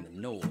bring the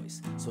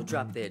noise. So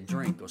drop that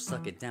drink or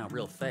suck it down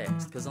real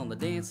fast. Cause on the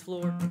dance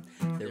floor,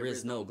 there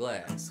is no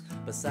glass.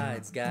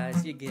 Besides,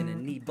 guys, you're gonna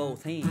need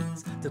both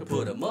hands to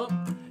put them up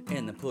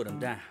and then put them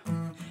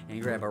down.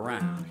 And grab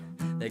around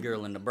that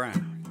girl in the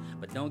brown.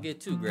 But don't get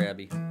too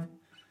grabby.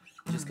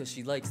 Just cause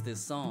she likes this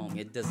song,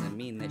 it doesn't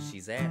mean that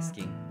she's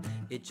asking.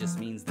 It just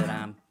means that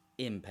I'm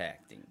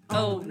impacting.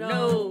 Oh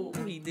no,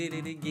 he did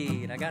it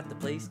again. I got the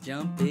place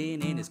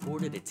jumping and it's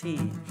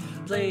 9:45.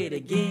 Play it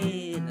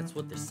again, that's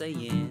what they're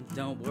saying.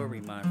 Don't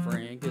worry, my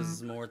friend, cause it's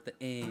it's more at the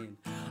end.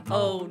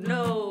 Oh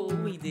no,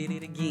 we did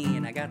it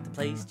again. I got the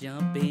place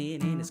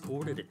jumping and it's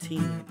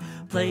 9:45.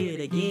 Play it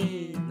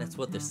again, that's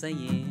what they're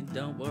saying.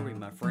 Don't worry,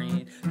 my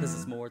friend, cause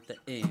it's more at the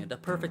end. A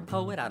perfect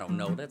poet? I don't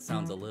know, that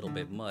sounds a little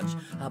bit much.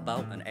 How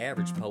about an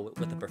average poet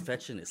with a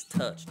perfectionist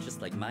touch?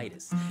 Just like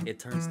Midas, it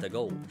turns to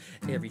gold.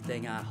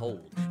 Everything I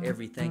hold,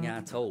 everything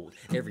I told,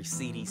 every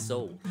CD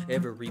sold,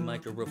 every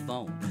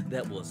microphone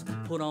that was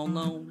put on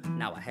loan,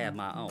 now I have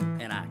my own,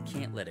 and I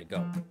can't let it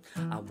go.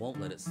 I won't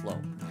let it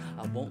slow,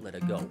 I won't let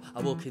it go.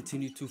 I will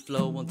continue to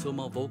flow until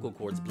my vocal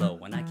cords blow,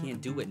 and I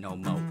can't do it no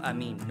more, I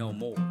mean no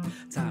more.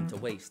 Time to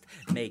waste,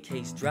 make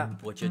haste,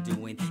 drop what you're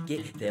doing.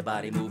 Get their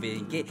body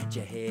moving, get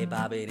your head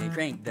bobbing, and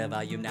crank the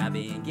volume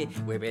knobbing. Get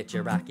where it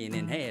you're rocking,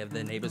 and have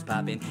the neighbors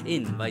popping.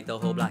 Invite the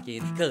whole block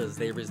in, cause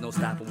there is no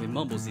stopping when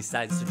Mumbles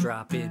decides to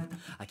drop in.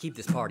 I keep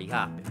this party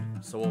hopping,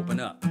 so open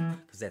up,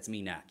 cause that's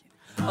me knocking.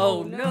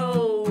 Oh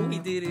no, we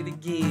did it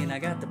again. I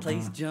got the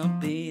place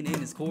jumping and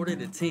it's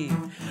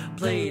 9:45.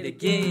 Play it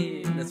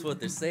again, that's what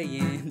they're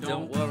saying.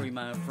 Don't worry,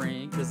 my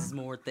friend, cause it's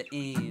more at the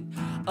end.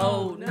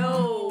 Oh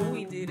no,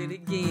 we did it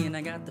again.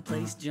 I got the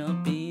place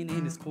jumping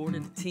and it's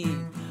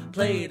 9:45.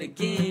 Play it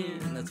again,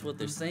 that's what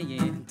they're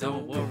saying.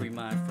 Don't worry,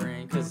 my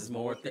friend, cause it's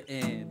more at the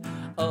end.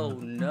 Oh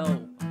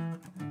no.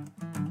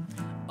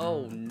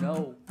 Oh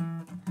no.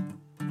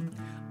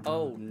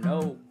 Oh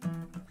no.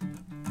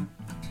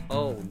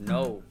 Oh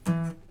no.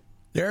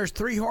 There's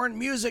Three Horn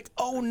Music,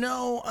 Oh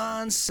No,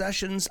 on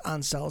Sessions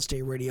on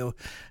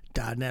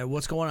SolidStateRadio.net.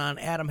 What's going on?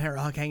 Adam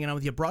Harrahawk hanging out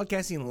with you,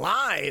 broadcasting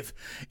live.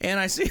 And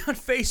I see on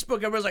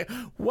Facebook, everybody's like,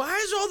 why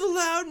is all the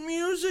loud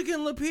music in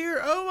Lapeer?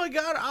 Oh my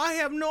God, I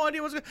have no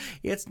idea what's going on.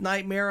 It's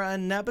Nightmare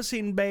on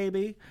Nipissing,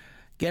 baby.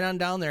 Get on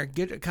down there,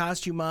 get a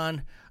costume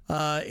on.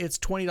 It's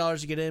 $20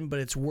 to get in, but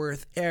it's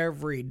worth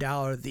every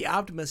dollar. The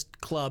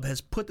Optimist Club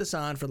has put this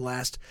on for the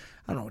last,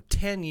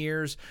 10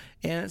 years,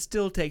 and it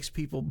still takes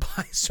people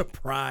by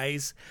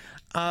surprise.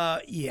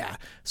 Yeah.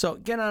 So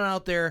get on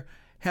out there,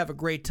 have a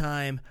great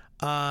time.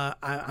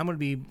 I'm going to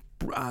be,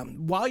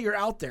 while you're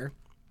out there,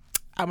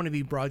 I'm going to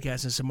be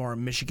broadcasting some more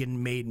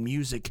Michigan-made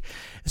music,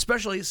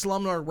 especially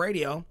Slumlord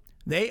Radio.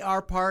 They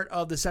are part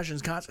of the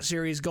Sessions concert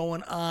series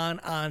going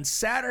on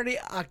Saturday,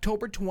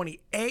 October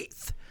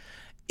 28th.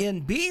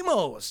 In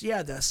BMOS,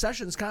 yeah, the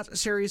Sessions concert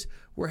series.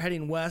 We're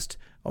heading west,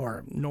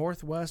 or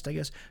northwest, I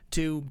guess,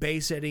 to Bay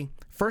City.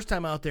 First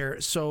time out there,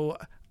 so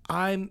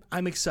I'm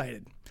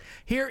excited.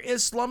 Here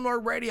is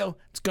Slumlord Radio.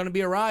 It's going to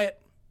be a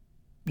riot.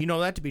 You know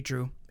that to be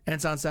true. And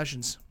it's on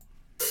Sessions.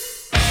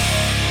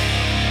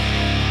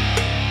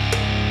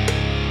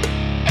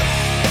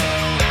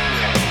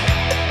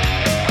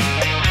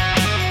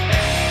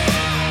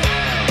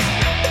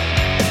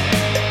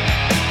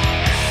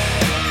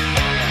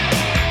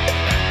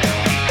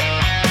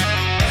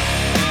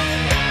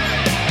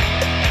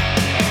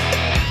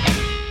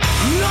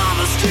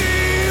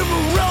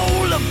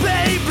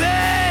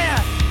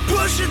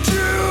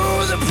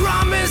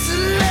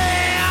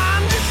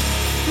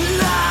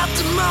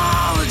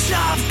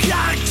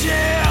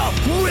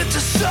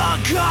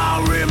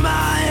 Car in my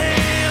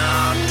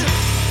hand,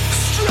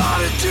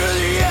 started through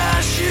the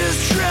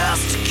ashes,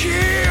 dressed to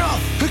kill,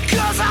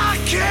 because I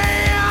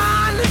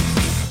can.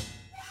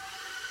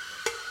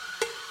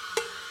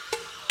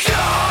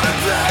 Gonna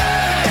be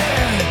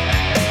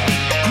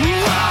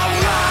a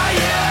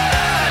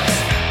riot.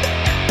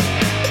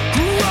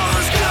 Oh,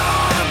 it's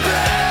gonna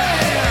be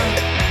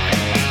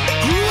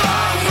a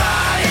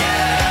riot.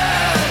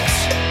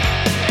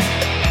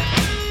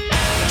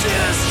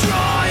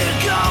 Destroy it,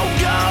 go,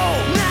 go.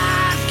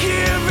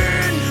 Give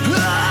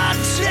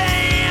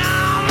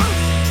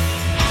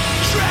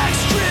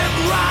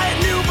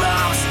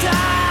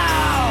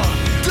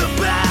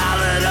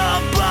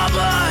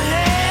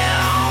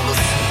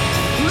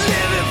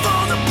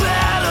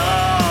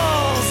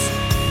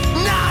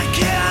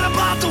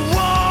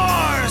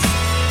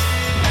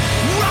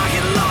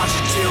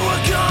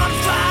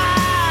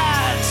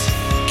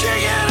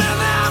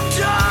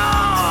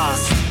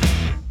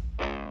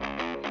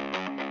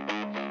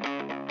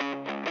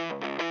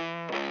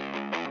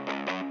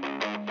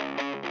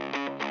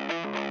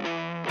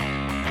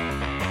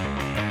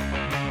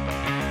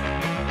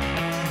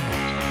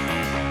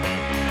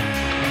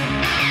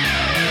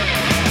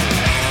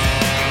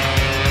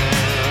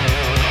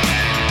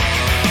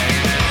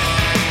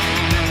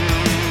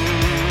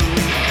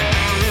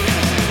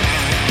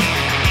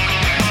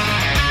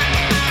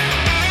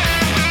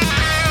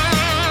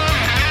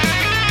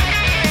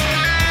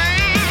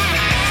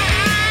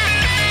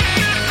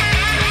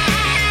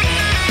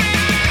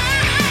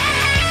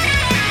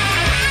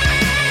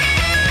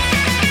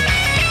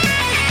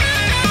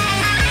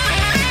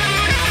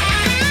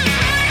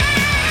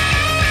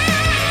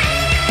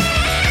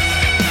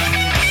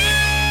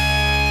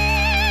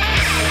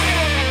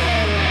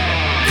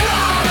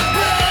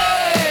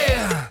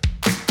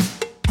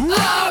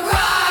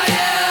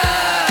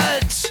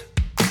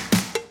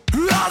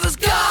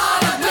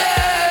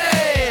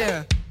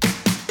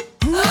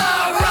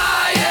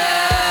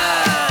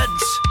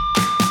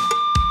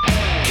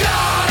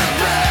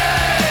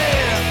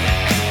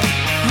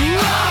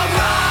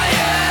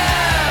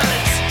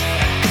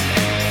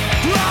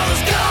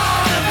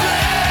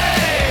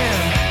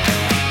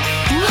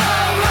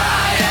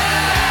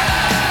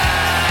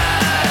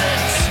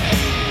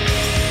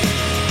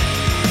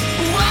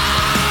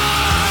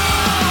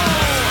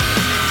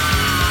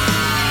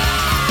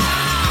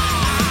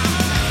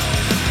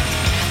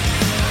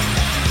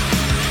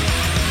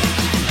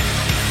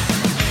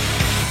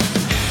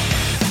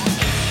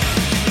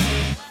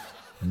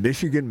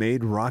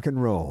Michigan-made rock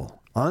and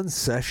roll on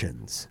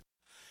Sessions.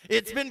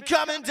 It's been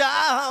coming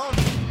down.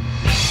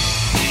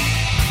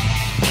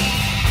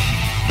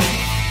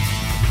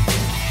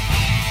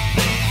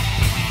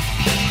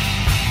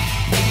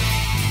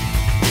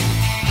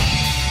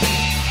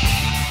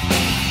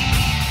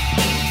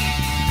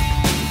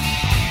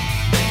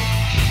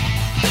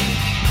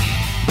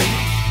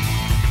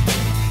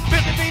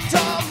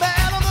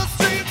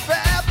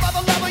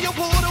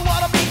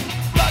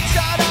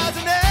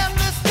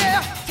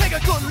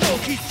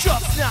 He's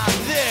just not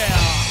there.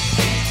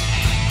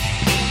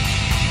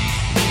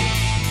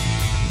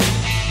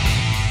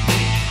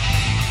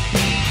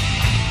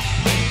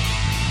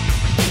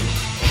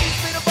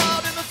 He's been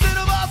involved in the sin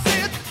of our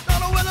sins.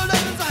 Not know where the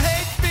lessons of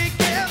hate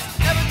begins.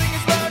 Everything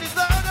he's learned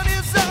on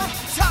his own.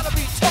 It's hard to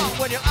be tough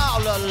when you're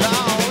all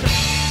alone.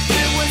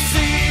 Did we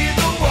see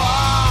the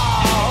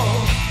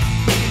wall?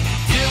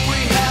 Did we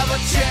have a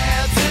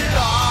chance at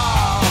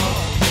all?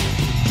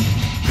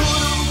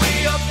 Could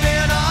we have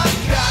been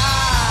unkind?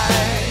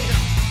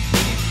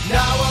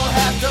 Now we'll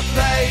have to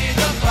pay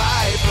the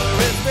piper.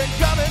 It's been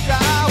coming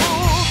down.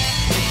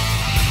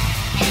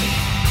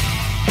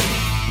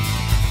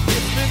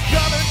 It's been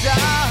coming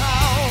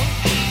down.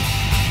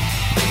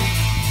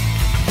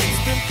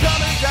 It's been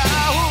coming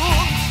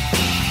down.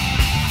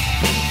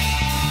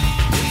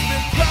 It's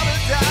been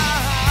coming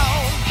down.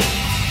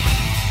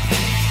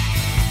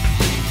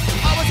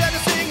 Always had to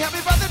sing happy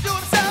birthday to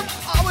himself.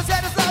 Always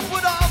had his love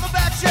put on the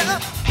back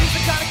shelf. He's the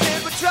kind of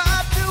kid we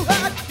tried too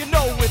hard. You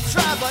know we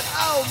tried, but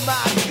oh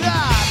my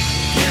God,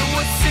 did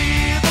we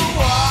see the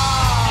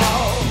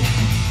wall?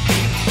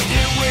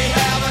 Did we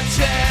have a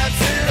chance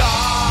at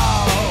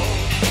all?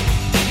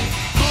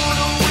 Could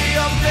we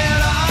have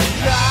been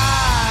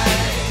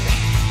unkind?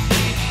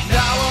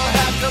 Now we'll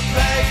have to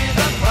pay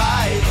the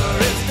piper.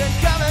 It's been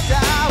coming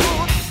down.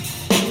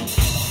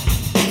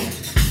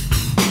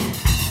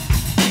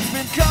 It's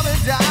been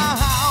coming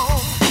down.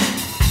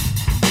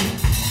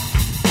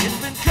 It's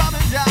been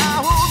coming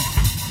down.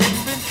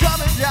 It's been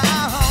coming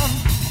down.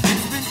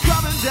 It's been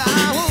coming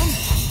down.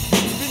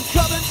 It's been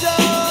coming down.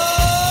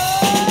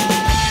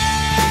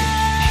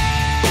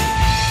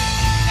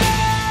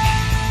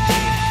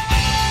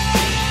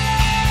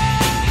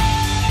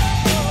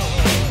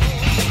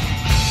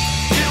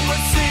 Did we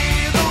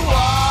see the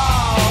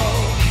wall?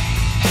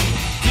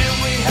 Did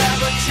we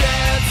have a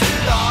chance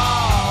at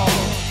all?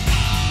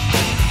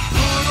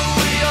 Could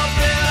we have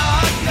been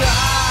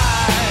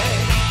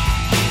unkind?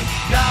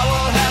 Now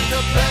we'll have to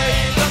pay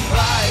the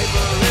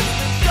piper. It's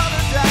been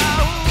coming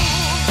down.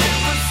 Did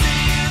we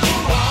see the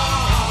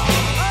wall?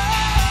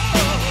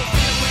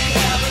 Did we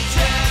have a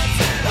chance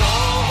at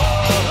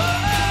all?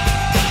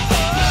 Could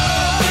we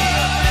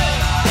have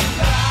been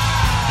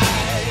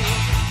unkind?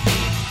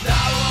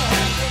 Now we'll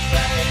have to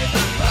pay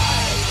the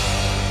piper.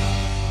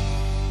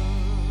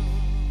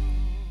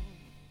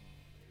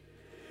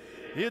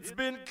 It's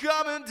been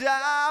coming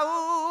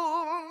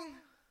down.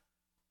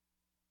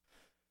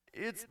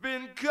 It's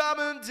been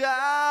coming down.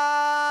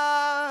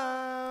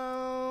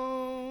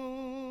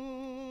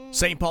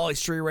 St.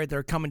 Pauli's Tree right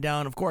there coming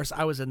down. Of course,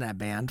 I was in that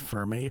band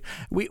for me.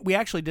 We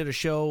actually did a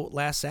show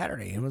last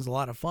Saturday. It was a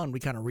lot of fun. We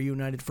kind of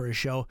reunited for a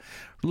show,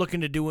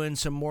 looking to doing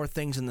some more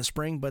things in the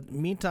spring. But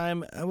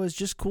meantime, it was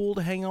just cool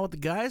to hang out with the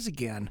guys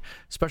again,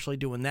 especially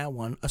doing that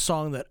one, a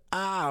song that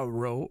I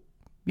wrote.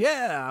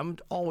 Yeah, I'm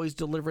always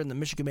delivering the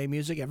Michigan-made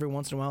music. Every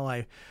once in a while,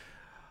 I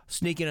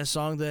sneak in a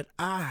song that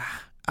I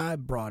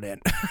brought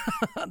in,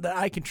 that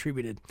I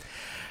contributed.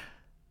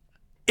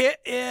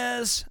 It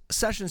is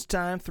Sessions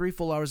time, 3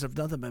 full hours of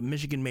nothing but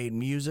Michigan-made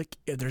music.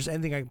 If there's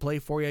anything I can play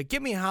for you,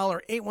 give me a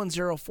holler,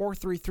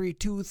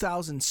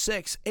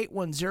 810-433-2006,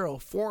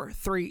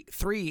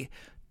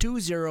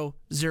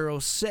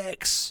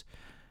 810-433-2006.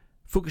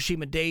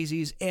 Fukushima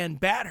Daisies and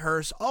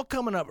Bathurst, all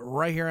coming up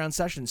right here on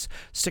Sessions.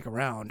 Stick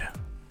around.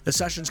 The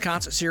Sessions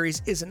Concert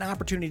Series is an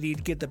opportunity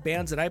to get the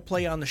bands that I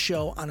play on the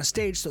show on a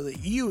stage so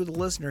that you, the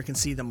listener, can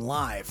see them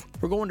live.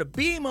 We're going to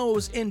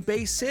BMO's in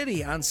Bay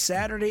City on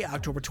Saturday,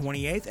 October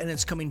 28th, and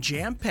it's coming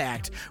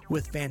jam-packed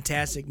with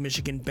fantastic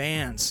Michigan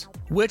bands.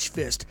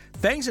 Witchfist,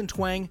 Fangs and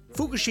Twang,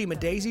 Fukushima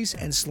Daisies,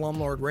 and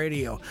Slumlord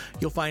Radio.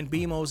 You'll find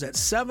BMO's at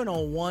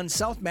 701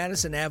 South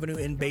Madison Avenue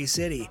in Bay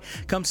City.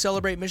 Come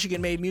celebrate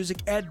Michigan-made music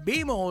at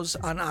BMO's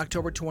on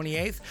October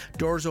 28th.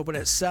 Doors open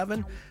at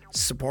 7.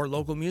 Support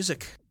local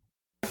music.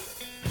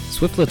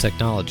 Swiftlet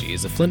Technology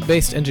is a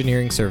Flint-based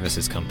engineering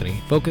services company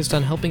focused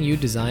on helping you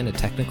design a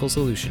technical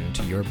solution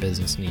to your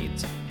business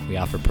needs. We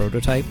offer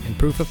prototype and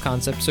proof of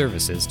concept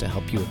services to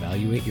help you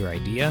evaluate your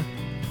idea,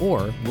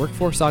 or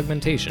workforce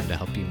augmentation to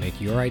help you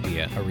make your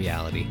idea a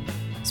reality.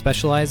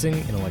 Specializing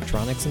in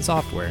electronics and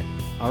software,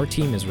 our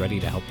team is ready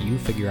to help you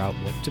figure out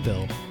what to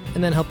build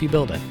and then help you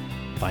build it.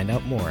 Find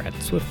out more at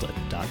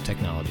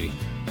swiftlet.technology.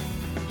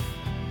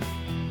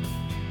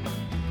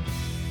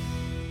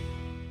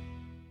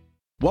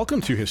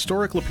 Welcome to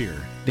historic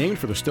Lapeer. Named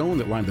for the stone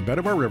that lined the bed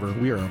of our river,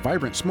 we are a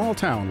vibrant small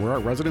town where our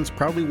residents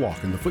proudly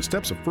walk in the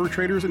footsteps of fur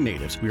traders and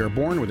natives. We are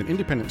born with an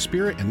independent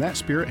spirit, and that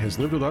spirit has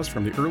lived with us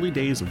from the early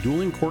days of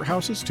dueling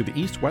courthouses to the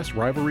east-west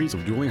rivalries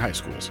of dueling high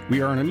schools.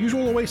 We are an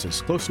unusual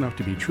oasis, close enough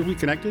to be truly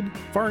connected,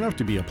 far enough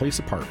to be a place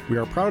apart. We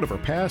are proud of our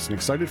past and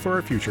excited for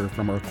our future,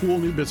 from our cool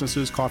new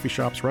businesses, coffee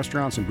shops,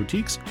 restaurants, and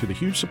boutiques, to the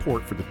huge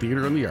support for the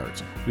theater and the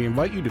arts. We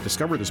invite you to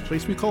discover this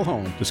place we call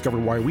home, discover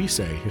why we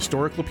say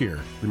historic Lapeer,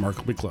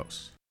 remarkably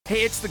close.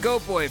 Hey, it's the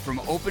Goat Boy from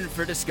Open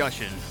for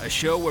Discussion, a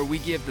show where we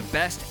give the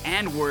best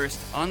and worst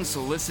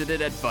unsolicited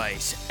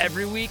advice.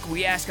 Every week,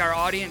 we ask our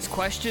audience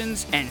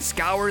questions and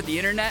scour the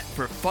internet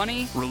for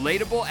funny,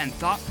 relatable, and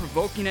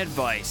thought-provoking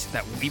advice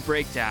that we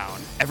break down.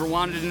 Ever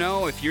wanted to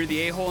know if you're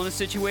the a-hole in a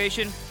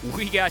situation?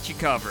 We got you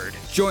covered.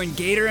 Join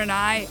Gator and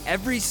I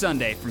every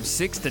Sunday from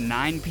 6 to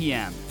 9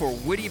 p.m. for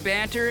witty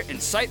banter,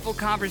 insightful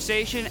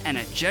conversation, and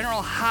a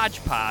general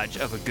hodgepodge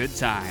of a good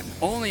time.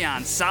 Only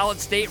on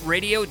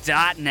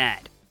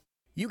SolidStateRadio.net.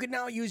 You can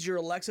now use your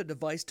Alexa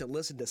device to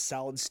listen to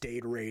Solid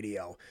State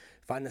Radio.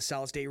 Find the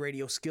Solid State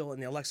Radio skill in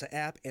the Alexa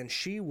app, and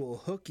she will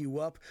hook you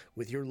up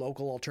with your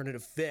local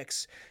alternative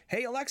fix.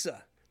 Hey,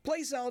 Alexa,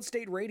 play Solid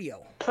State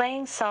Radio.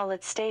 Playing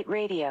Solid State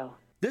Radio.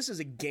 This is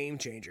a game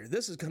changer.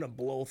 This is going to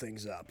blow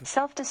things up.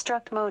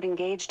 Self-destruct mode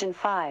engaged in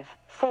 5,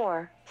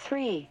 4,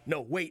 3.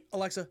 No, wait,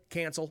 Alexa,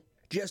 cancel.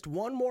 Just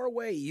one more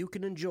way you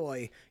can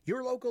enjoy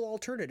your local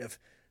alternative,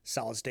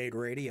 Solid State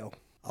Radio.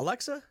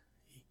 Alexa,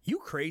 you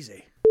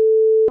crazy.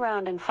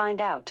 Around and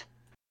find out.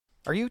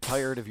 Are you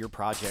tired of your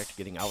project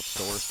getting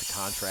outsourced to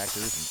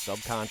contractors and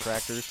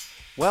subcontractors?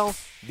 Well,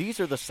 these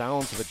are the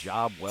sounds of a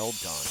job well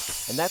done,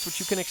 and that's what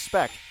you can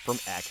expect from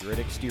Accurate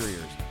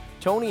Exteriors.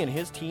 Tony and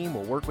his team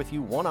will work with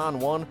you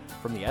one-on-one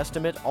from the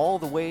estimate all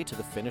the way to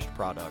the finished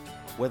product.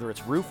 Whether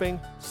it's roofing,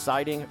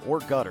 siding, or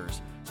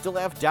gutters, still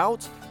have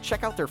doubts?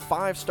 Check out their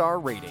 5-star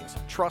ratings.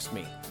 Trust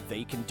me,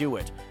 they can do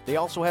it. They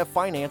also have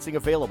financing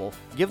available.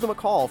 Give them a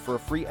call for a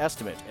free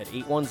estimate at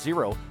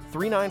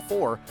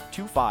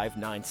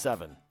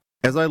 810-394-2597.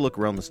 As I look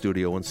around the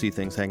studio and see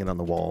things hanging on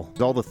the wall,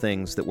 all the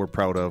things that we're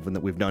proud of and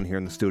that we've done here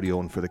in the studio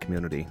and for the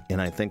community,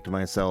 and I think to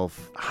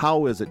myself,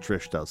 how is it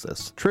Trish does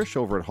this? Trish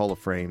over at Hall of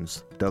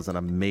Frames does an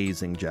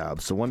amazing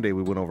job. So one day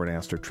we went over and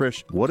asked her,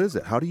 Trish, what is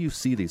it? How do you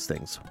see these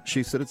things?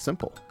 She said it's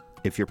simple.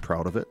 If you're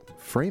proud of it,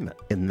 frame it.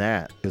 And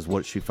that is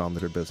what she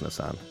founded her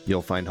business on.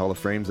 You'll find Hall of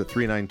Frames at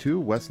 392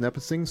 West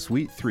Nepessing,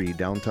 Suite 3,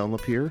 downtown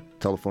Lapeer.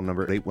 Telephone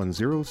number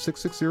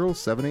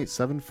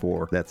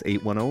 810-660-7874. That's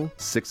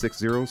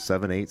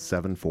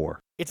 810-660-7874.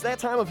 It's that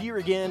time of year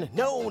again.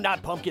 No,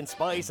 not pumpkin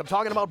spice. I'm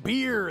talking about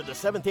beer. The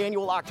 7th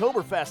annual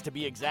Oktoberfest, to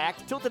be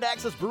exact. Tilted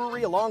Axis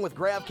Brewery, along with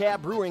Grab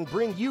Cab Brewing,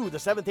 bring you the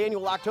 7th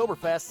annual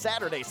Oktoberfest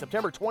Saturday,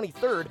 September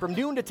 23rd, from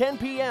noon to 10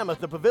 p.m. at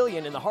the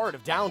Pavilion in the heart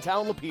of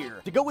downtown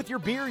Lapeer. To go with your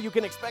beer, you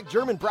can expect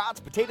German brats,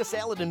 potato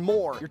salad, and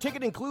more. Your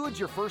ticket includes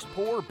your first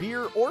pour,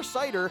 beer, or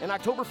cider, an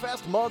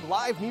Oktoberfest mug,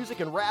 live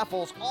music, and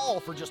raffles, all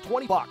for just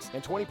 $20.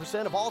 And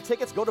 20% of all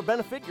tickets go to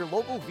benefit your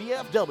local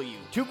VFW.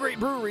 2 great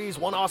breweries,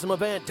 1 awesome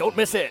event. Don't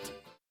miss it.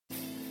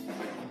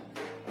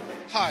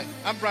 Hi,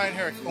 I'm Brian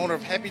Herrick, owner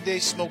of Happy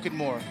Days Smoke and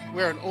More.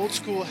 We're an old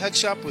school head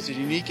shop with a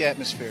unique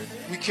atmosphere.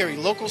 We carry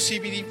local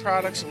CBD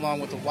products along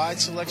with a wide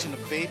selection of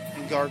vape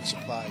and garden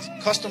supplies,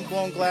 custom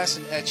blown glass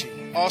and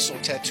etching, also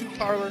tattoo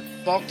parlor,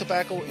 bulk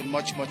tobacco, and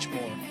much, much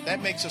more.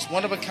 That makes us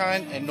one of a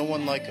kind and no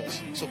one like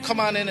us. So come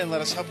on in and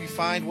let us help you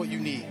find what you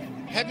need.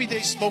 Happy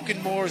Days Smoke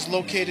and More is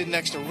located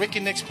next to Rick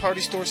and Nick's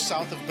Party Store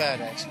south of Bad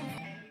Axe.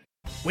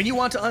 When you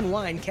want to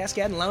unwind,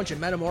 Cascade Lounge in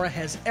Metamora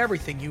has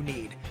everything you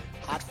need.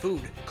 Hot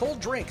food, cold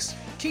drinks,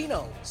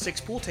 keno, 6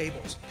 pool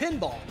tables,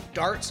 pinball,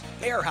 darts,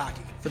 air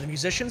hockey. For the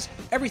musicians,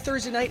 every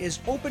Thursday night is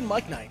open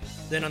mic night.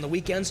 Then on the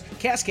weekends,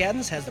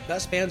 Cascadens has the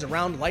best bands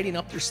around lighting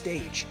up their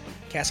stage.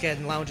 Cascade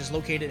Lounge is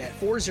located at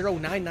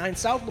 4099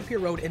 South Lapeer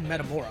Road in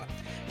Metamora.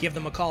 Give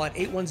them a call at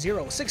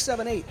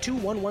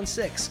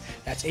 810-678-2116.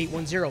 That's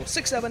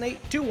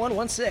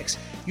 810-678-2116.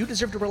 You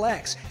deserve to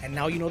relax, and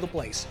now you know the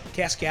place,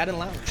 Cascade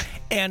Lounge.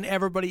 And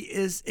everybody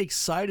is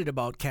excited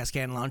about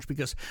Cascade Lounge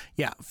because,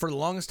 yeah, for the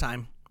longest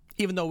time,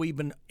 even though we've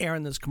been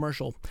airing this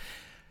commercial,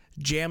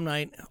 Jam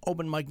Night,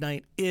 Open Mic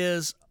Night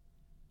is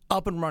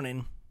up and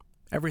running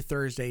every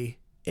Thursday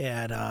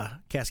at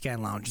Cascade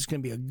Lounge. It's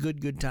going to be a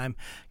good time.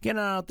 Get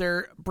out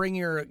there, bring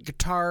your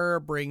guitar,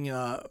 bring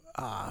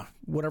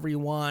whatever you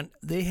want.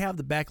 They have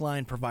the back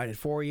line provided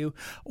for you.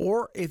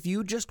 Or if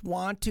you just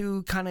want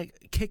to kind of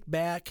kick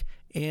back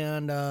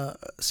and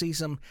see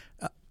some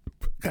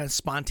kind of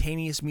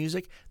spontaneous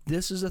music,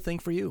 this is a thing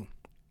for you.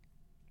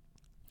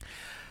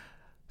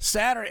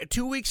 Saturday,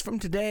 2 weeks from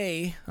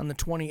today, on the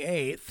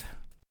 28th,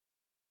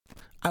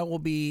 I will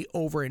be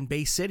over in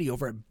Bay City,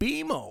 over at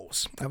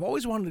BMO's. I've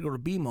always wanted to go to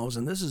BMO's,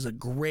 and this is a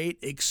great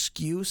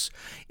excuse.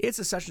 It's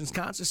a Sessions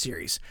concert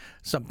series.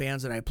 Some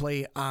bands that I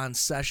play on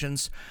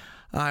Sessions.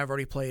 I've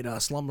already played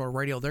Slumlord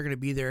Radio. They're going to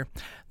be there.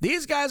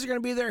 These guys are going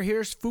to be there.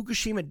 Here's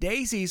Fukushima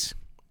Daisies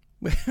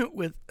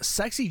with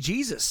Sexy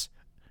Jesus.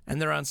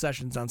 And they're on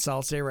Sessions on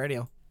Solid State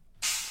Radio.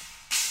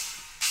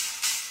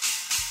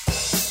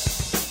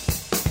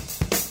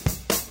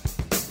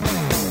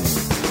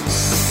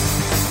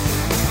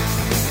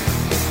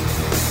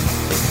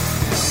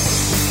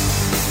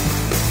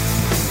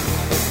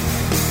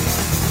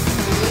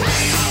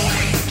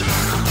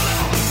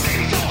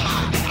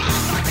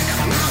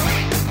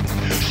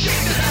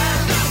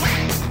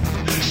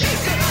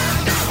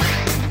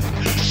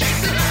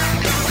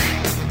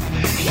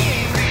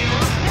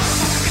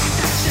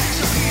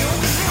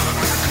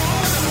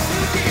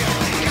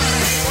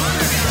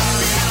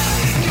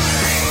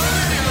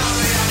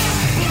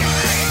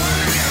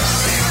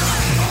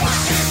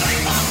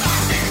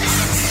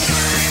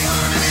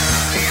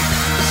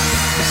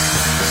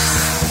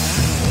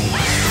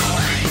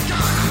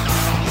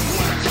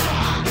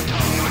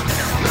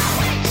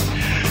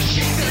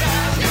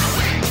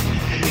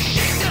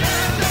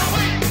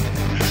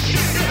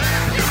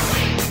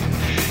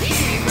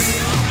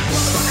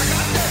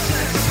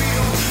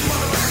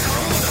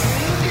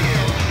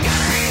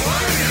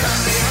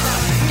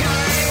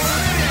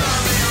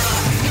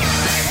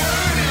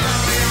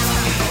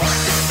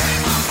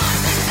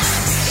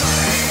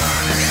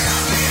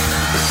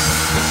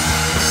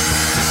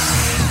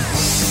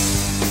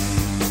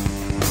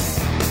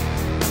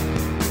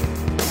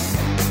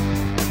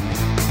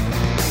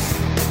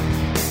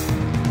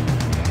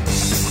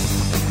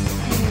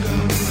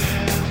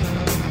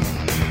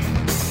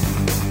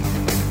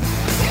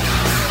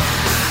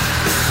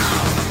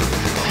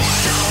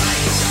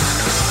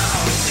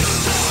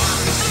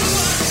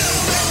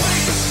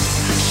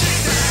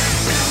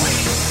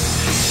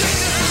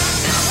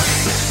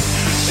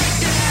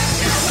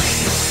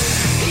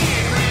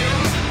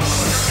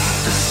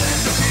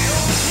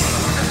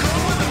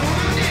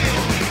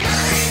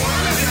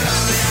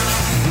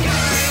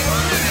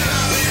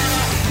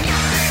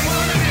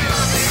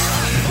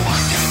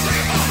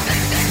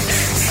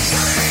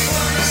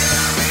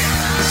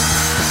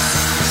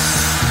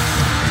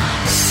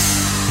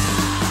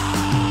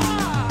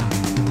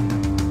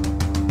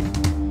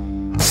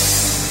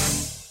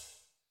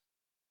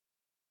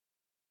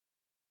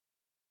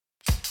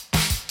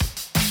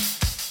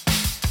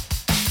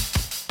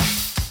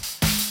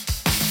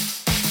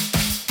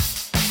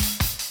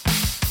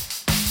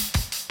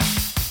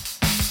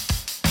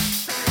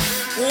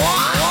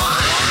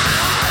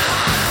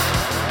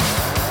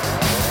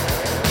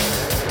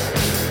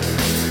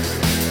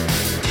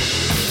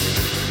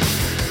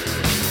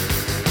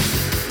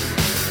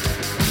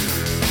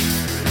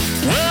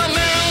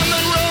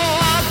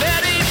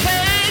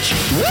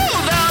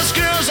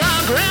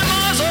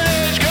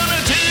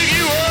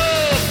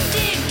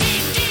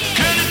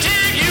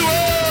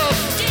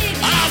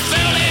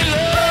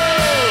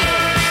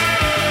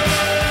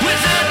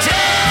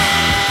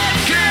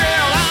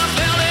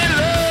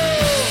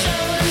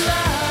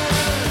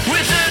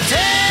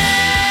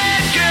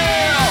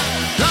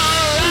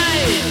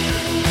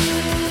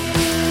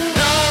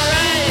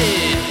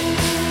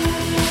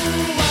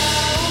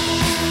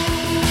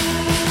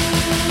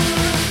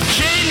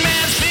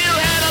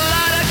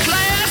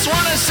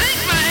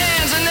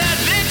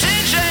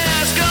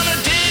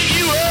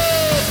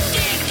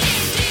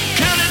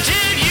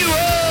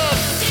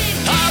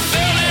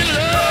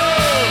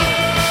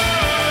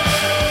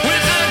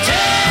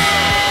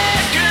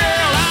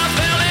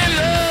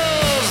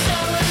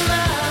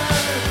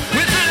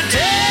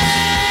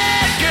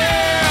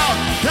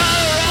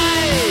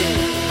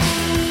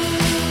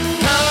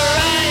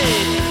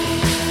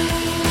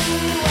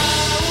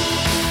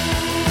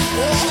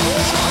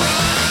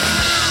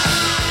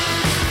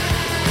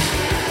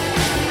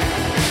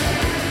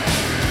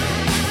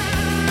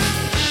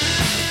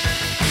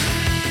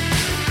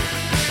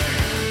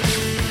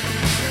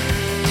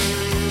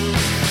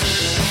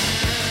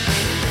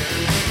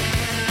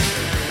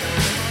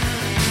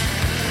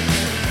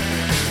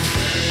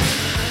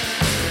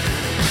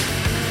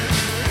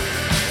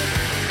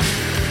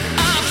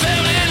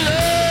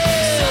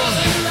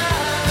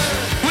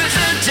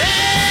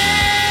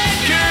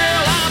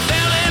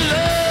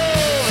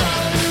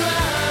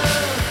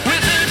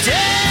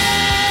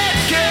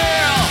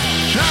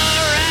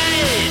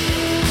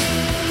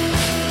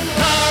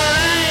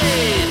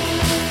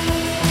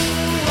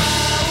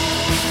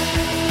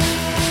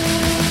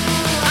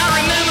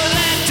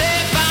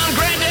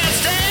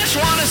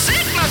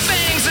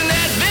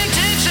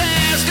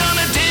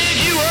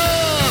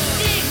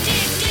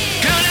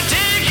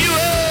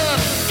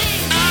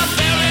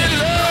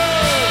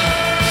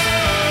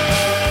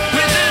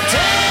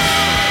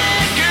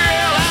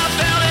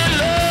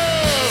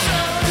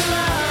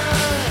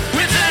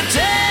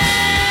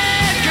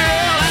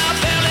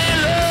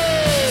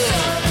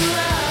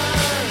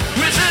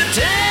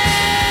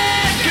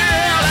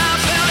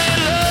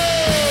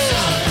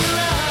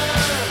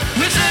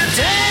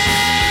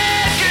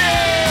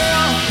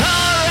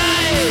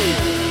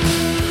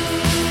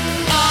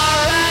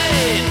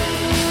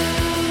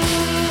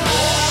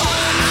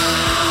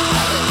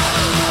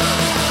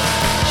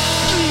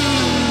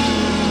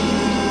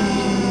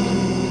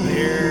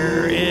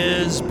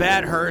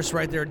 Ed Hurst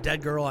right there,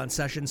 Dead Girl on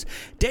Sessions.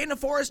 Dana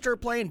Forrester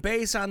playing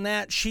bass on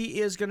that. She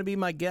is going to be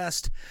my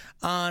guest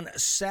on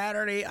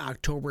Saturday,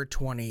 October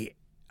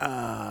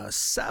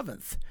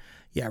 27th.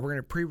 Yeah, we're going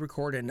to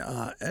pre-record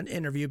an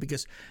interview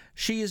because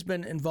she has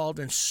been involved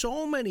in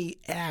so many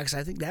acts.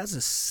 I think that's the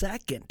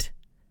second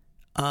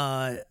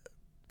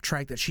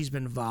track that she's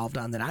been involved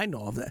on that I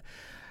know of. That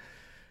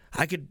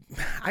I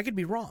could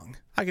be wrong.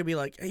 I could be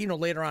like,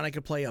 later on I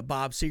could play a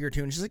Bob Seger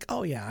tune. She's like,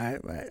 oh yeah,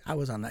 I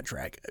was on that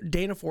track.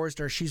 Dana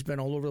Forrester, she's been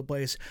all over the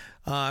place.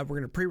 We're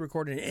going to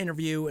pre-record an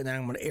interview, and then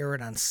I'm going to air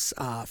it on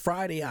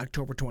Friday,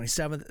 October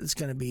 27th. It's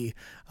going to be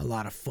a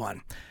lot of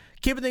fun.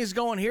 Keeping things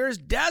going, here's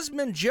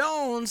Desmond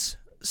Jones,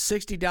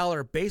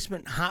 $60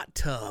 Basement Hot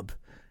Tub.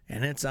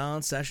 And it's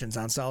on Sessions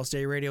on Solid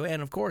State Radio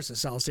and, of course, the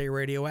Solid State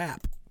Radio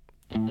app.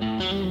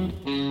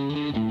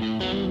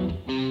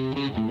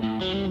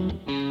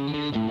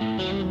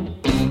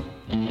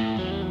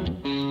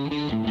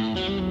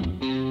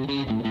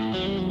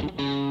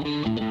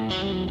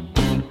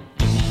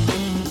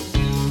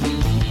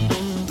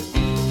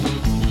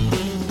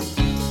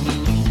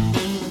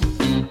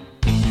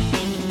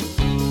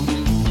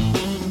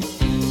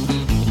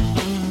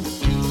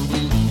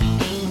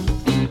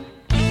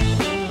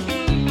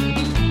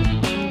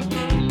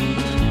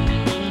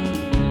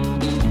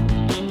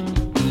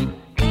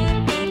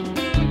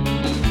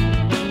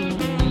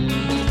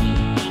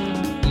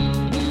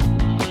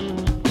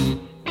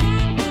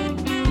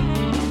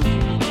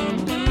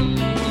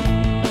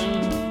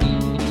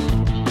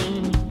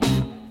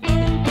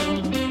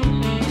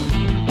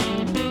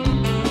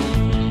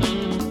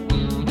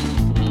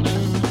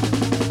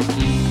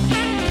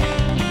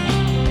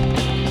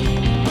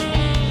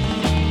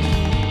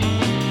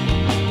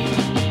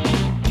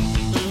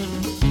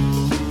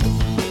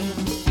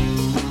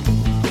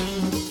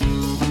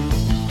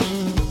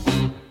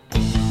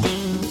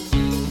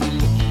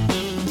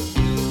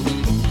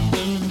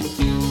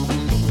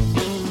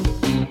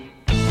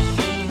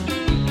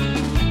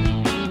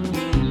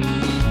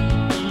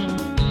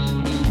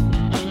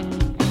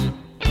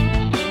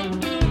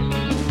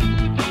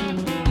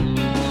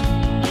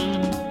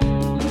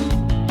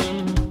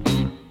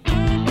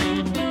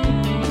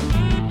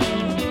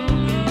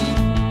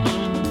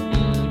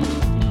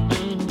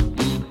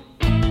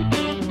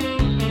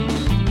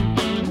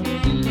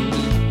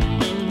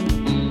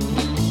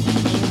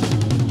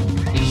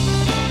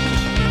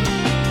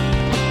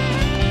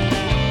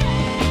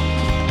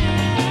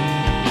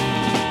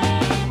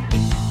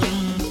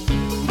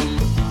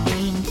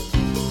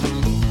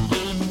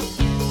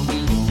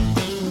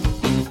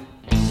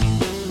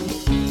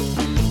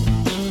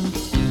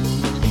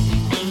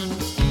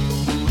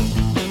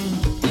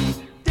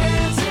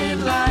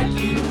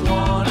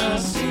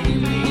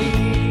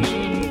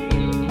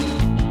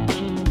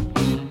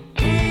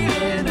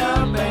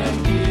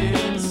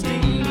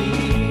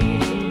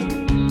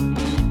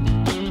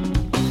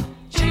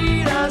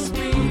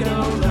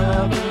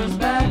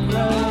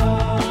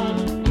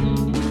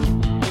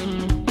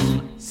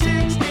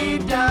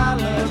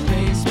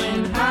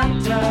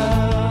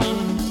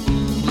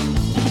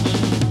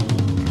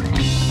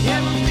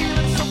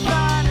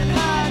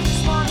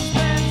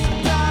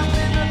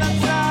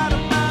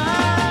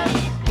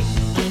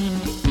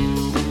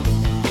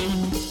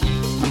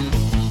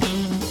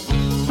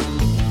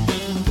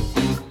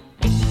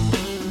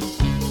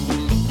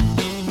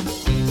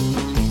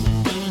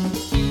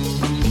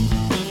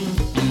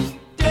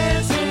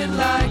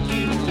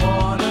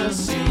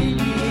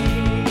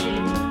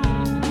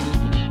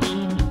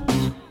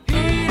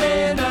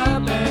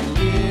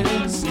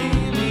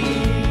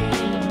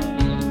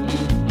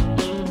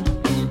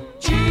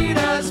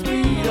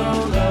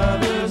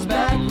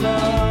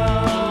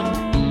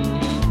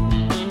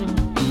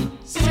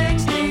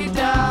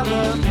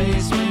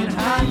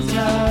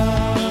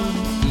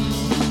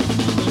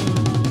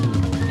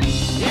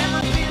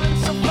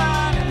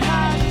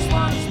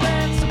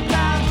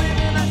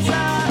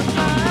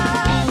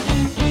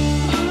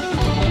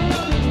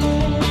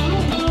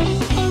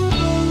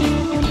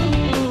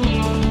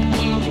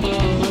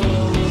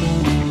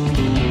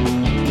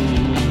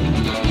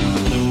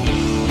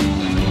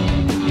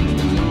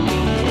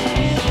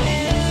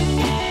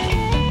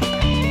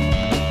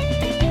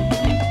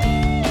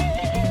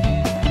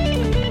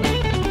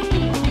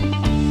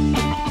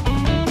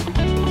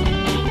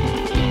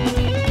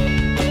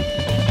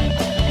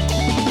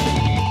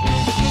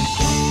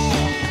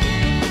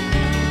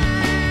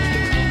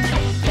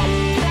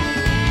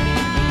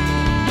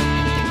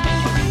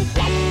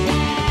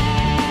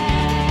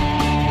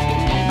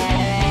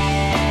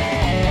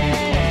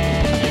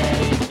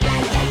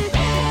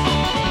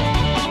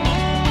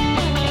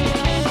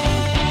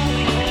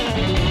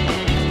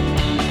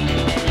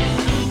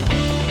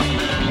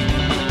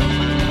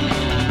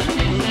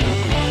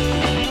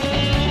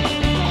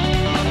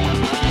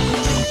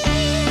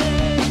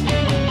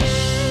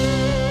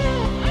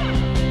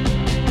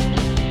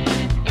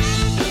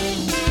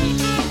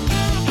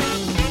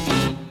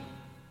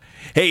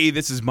 Hey,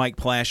 this is Mike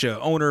Plasha,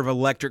 owner of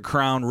Electric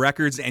Crown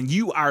Records, and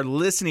you are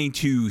listening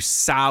to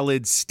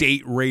Solid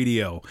State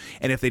Radio.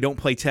 And if they don't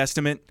play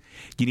Testament,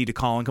 you need to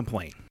call and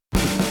complain.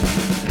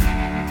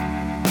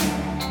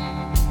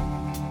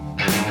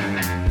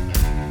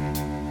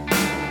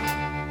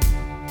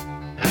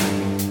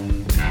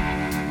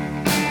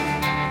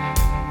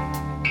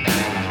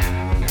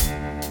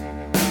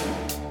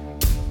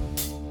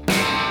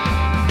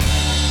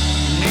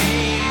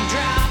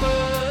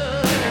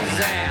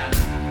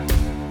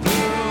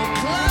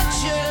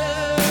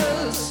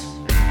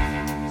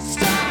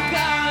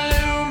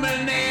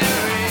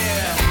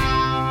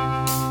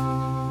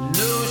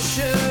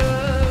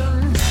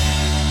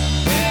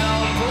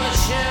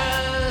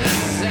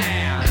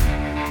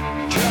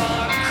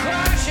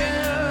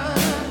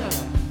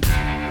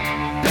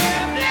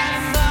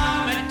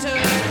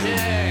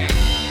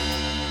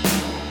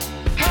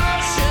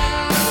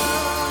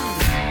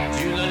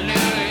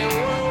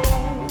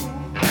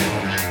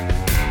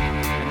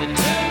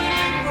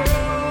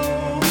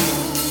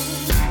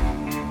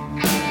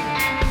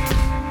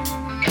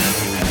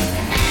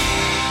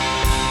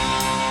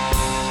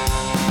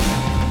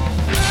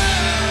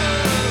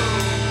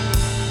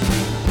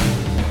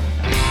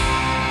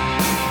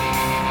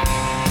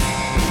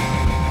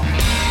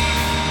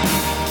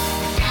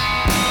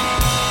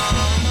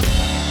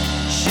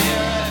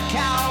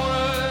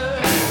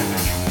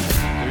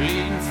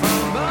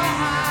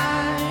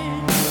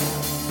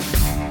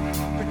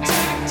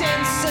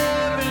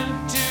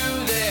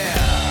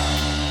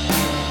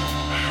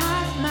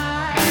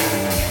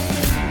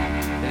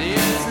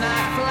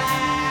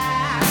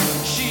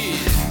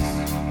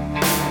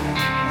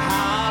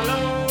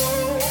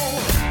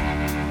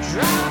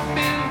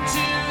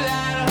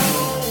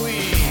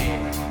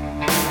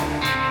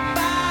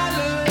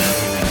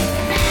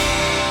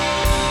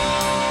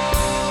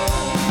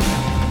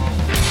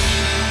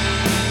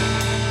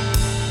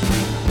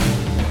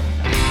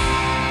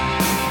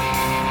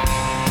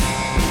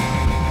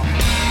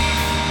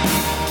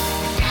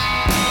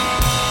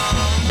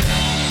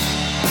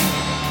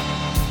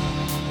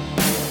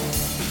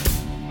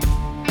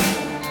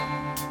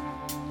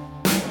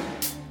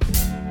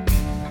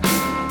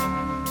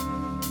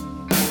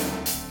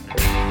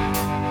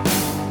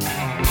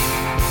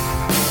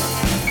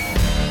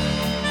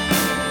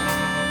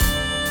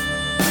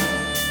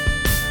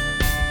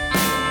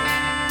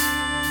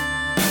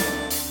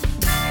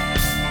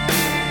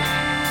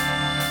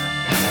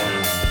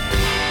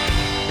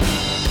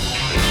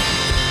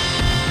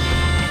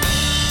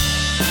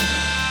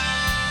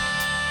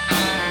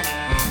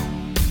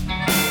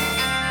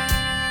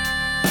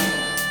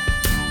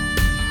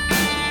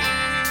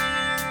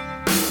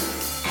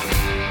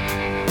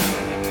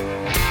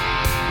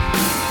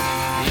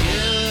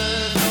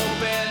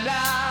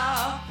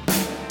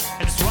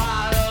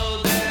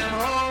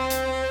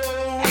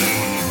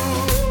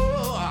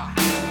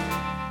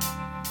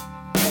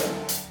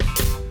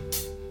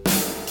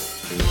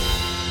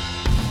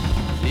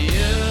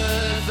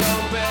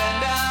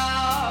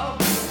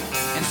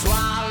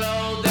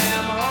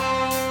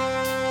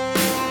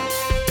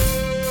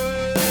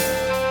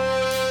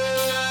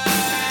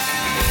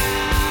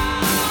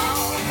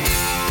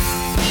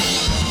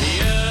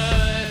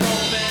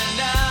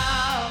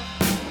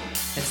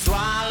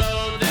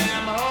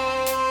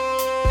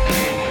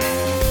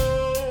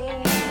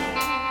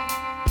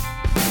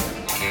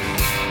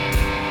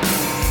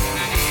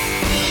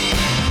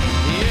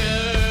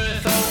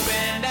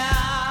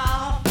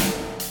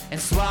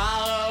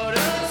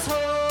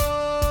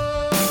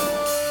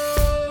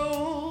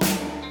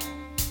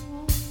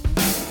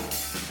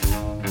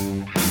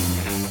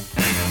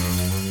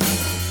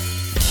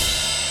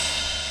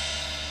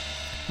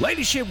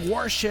 Ladyship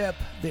Warship,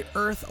 the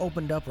earth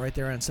opened up right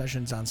there on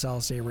Sessions on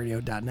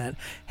SolidStateRadio.net.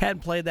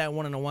 Hadn't played that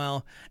one in a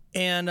while,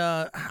 and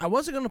I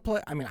wasn't going to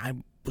play. I mean, I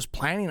was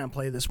planning on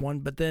playing this one,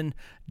 but then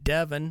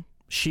Devin,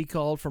 she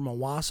called from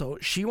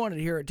Owasso. She wanted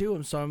to hear it too,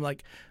 and so I'm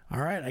like,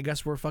 all right, I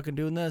guess we're fucking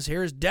doing this.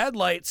 Here's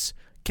Deadlights,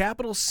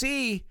 capital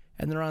C,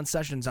 and they're on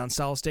Sessions on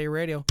Solid State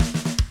Radio.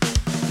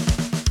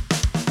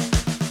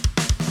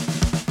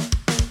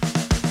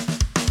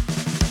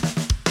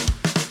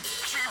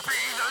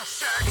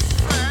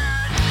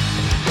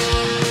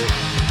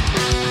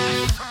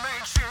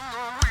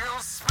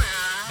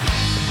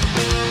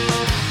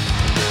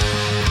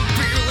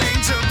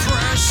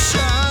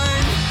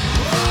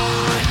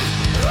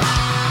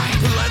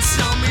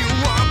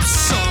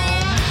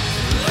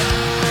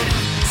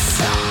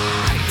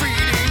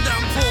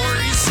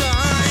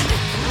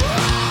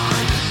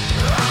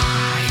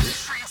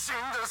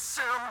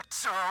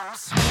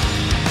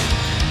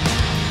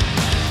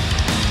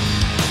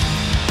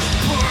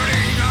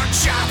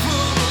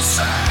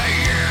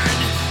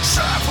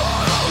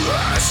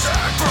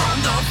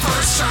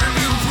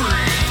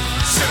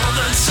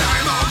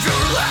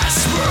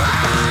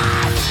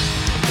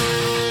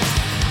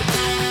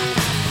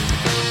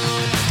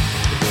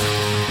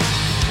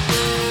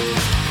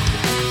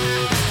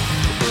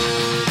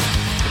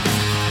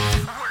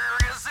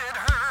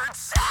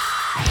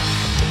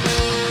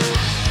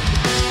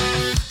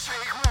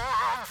 Take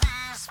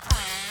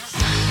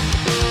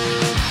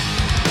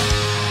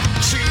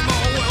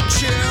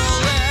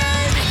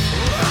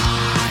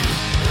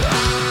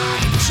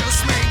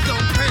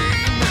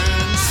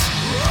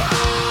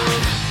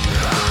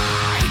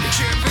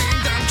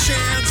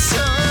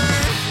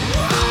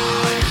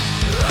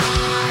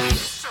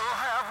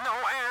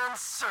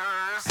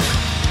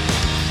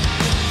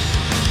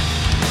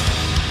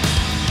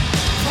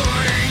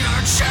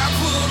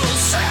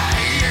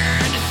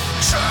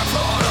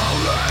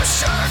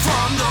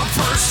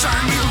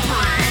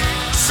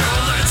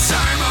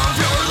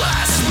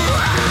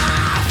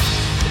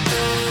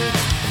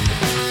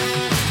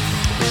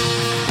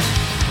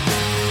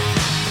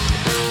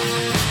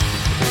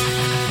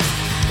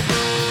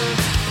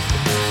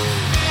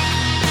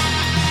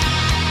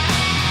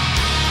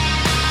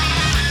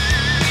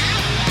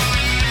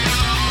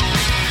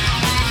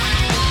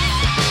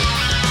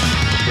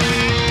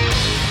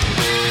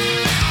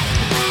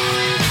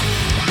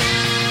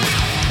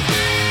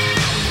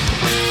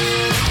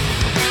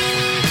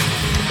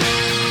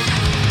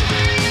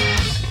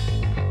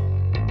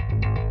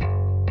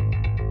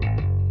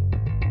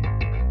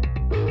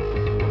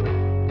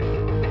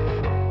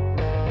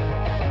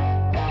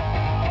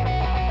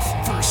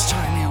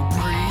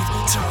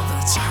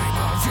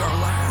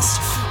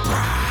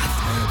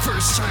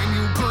First time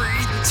you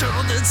breathe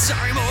till the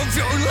time of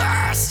your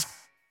last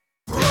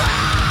breath.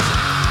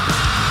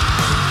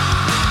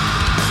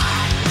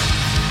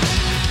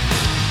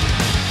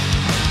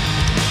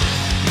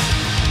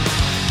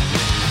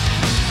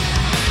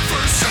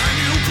 First time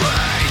you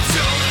breathe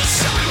till the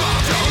time of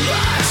your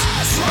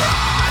last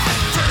breath.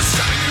 First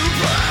time you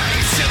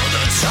breathe till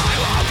the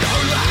time of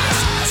your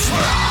last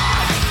breath.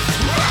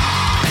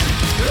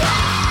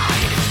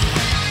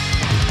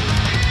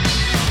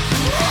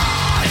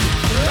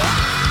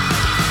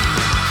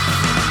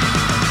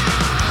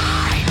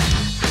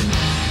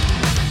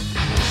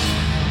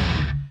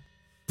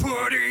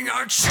 Putting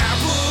our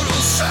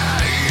capital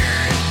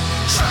saying,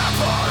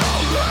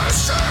 capital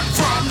lesson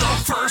from the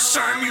first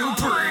time you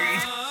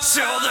breathe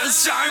till the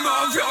time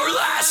of your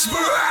last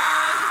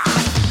breath.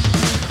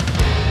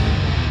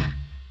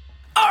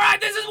 All right,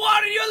 this is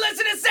Juan, and you're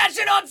listening to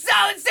Session on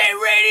Solid State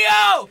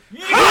Radio.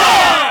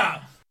 Yeah!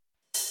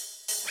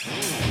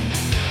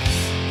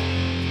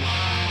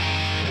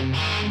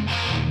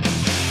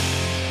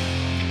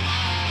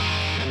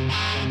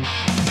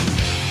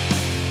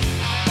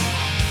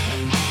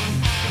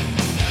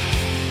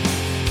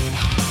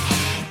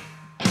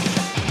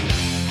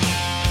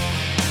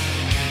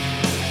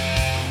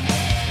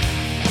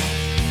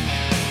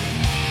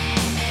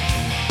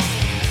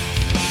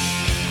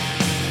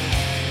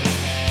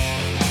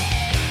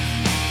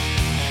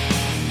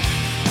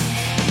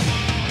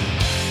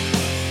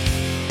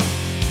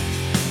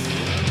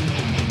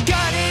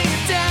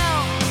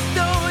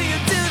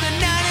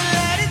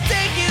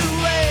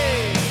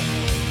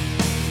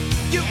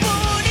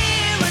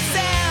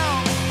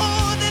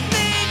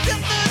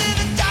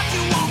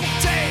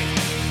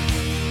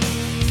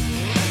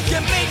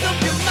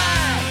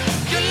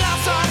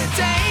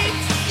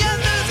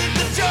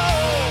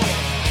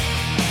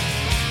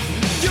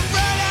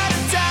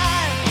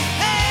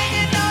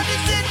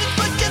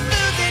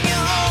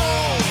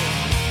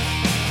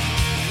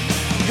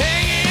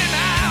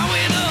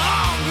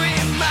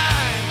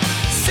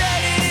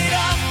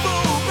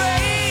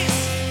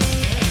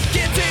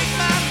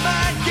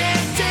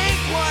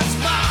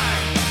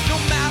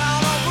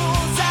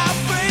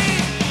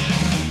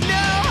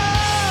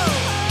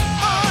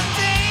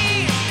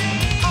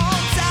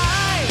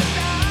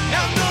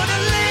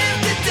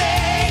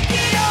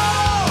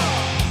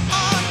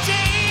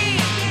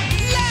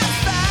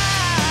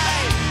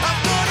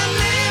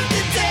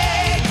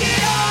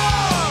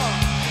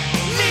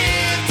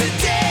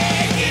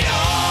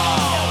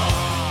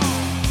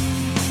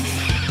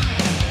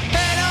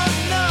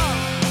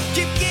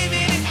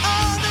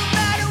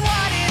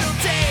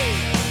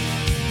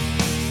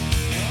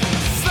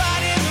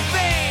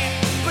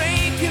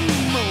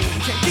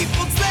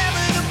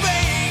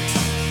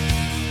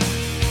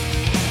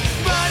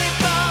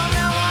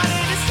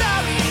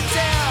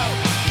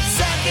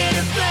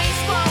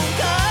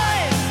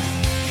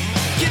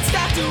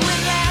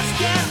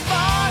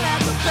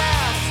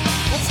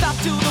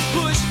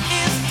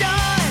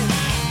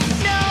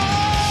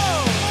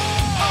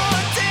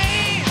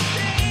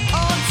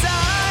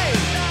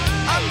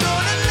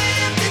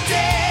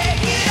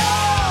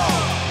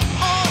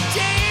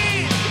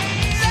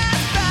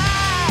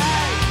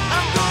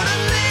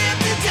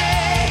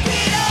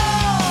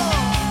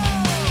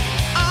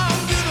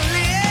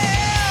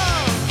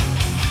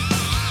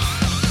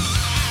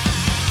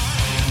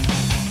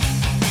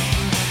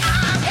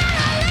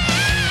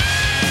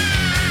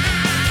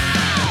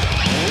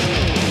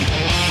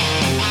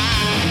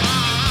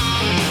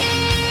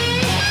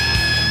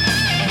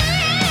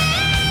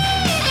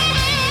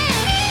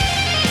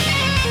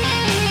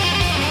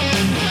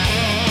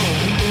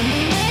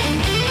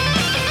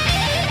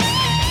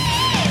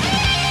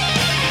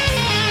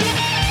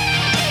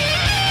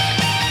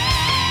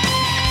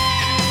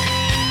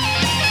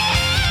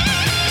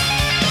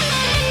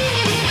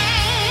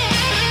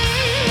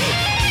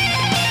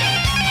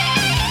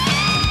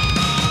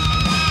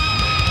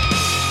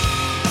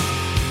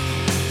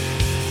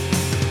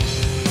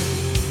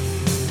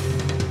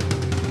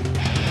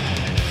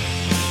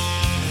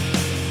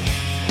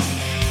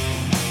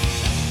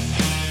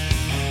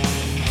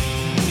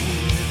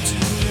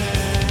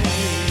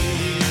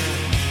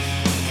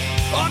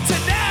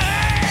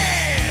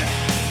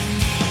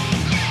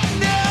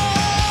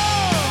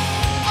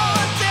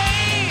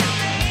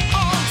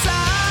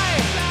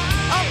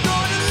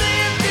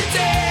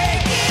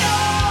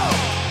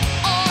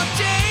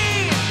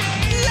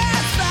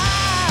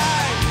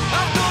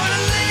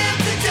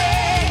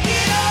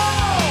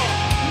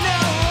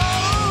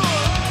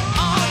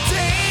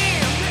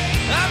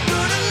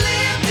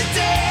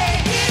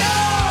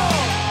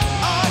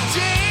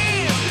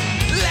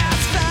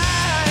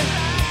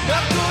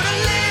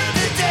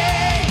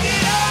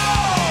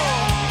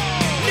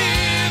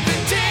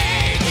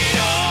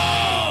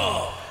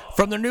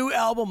 From their new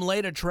album,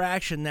 Late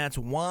Attraction, that's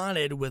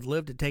Wanted with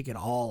Live to Take It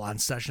All on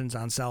Sessions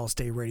on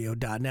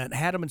SolidStateRadio.net.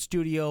 Had them in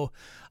studio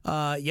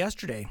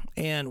yesterday,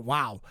 and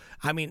wow.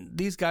 I mean,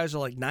 these guys are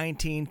like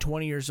 19,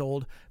 20 years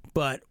old,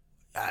 but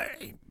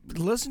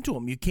listen to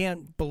them. You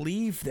can't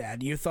believe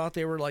that. You thought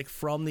they were like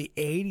from the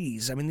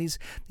 80s. I mean,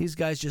 these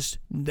guys just,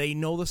 they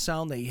know the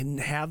sound. They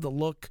have the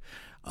look.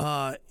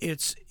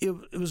 It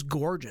was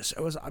gorgeous.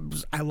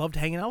 I loved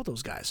hanging out with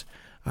those guys.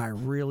 I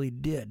really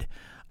did.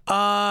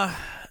 I've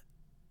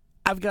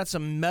got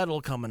some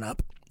metal coming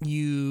up.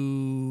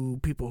 You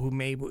people who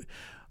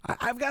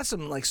I've got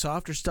some like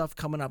softer stuff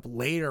coming up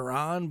later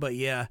on, but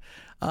yeah,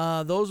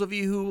 those of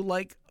you who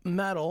like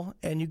metal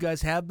and you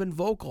guys have been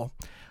vocal,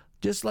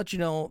 just let you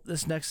know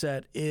this next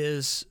set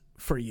is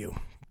for you.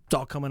 It's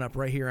all coming up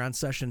right here on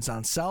Sessions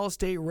on Solid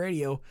State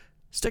Radio.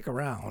 Stick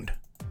around.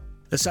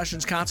 The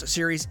Sessions Concert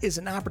Series is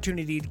an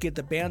opportunity to get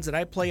the bands that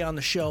I play on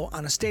the show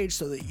on a stage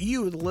so that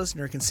you, the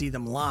listener, can see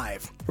them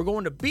live. We're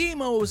going to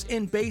BMO's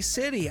in Bay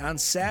City on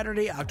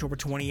Saturday, October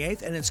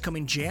 28th, and it's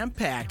coming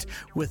jam-packed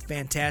with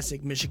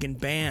fantastic Michigan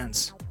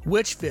bands.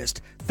 Witch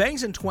Fist,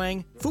 Fangs and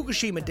Twang,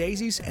 Fukushima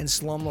Daisies, and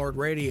Slumlord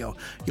Radio.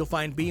 You'll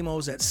find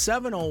BMO's at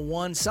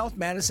 701 South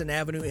Madison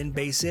Avenue in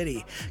Bay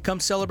City. Come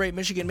celebrate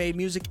Michigan-made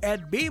music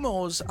at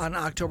BMO's on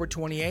October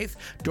 28th.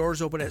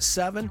 Doors open at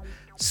 7.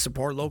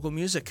 Support local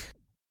music.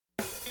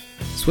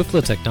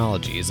 Swiftlet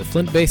Technology is a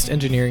Flint-based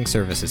engineering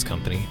services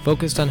company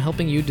focused on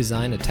helping you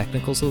design a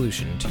technical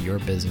solution to your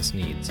business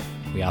needs.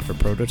 We offer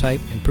prototype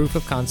and proof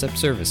of concept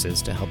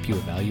services to help you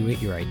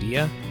evaluate your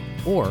idea,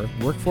 or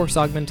workforce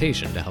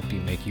augmentation to help you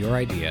make your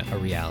idea a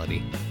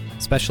reality.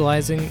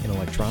 Specializing in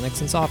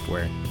electronics and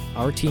software,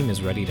 our team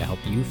is ready to help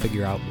you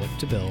figure out what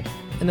to build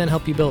and then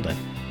help you build it.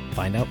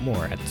 Find out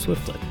more at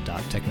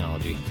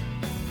swiftlet.technology.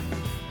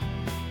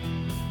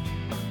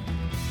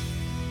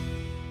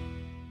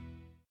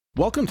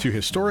 Welcome to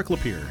historic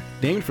Lapeer.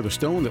 Named for the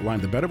stone that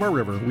lined the bed of our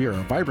river, we are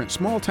a vibrant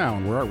small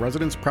town where our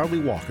residents proudly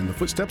walk in the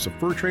footsteps of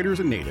fur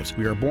traders and natives.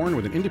 We are born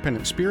with an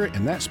independent spirit,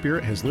 and that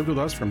spirit has lived with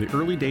us from the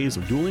early days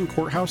of dueling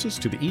courthouses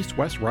to the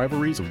east-west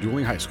rivalries of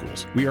dueling high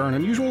schools. We are an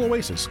unusual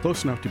oasis,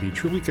 close enough to be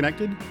truly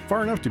connected,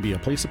 far enough to be a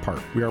place apart.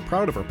 We are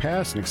proud of our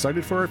past and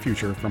excited for our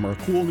future, from our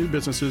cool new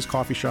businesses,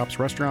 coffee shops,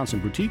 restaurants,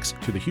 and boutiques,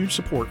 to the huge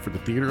support for the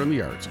theater and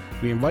the arts.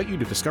 We invite you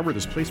to discover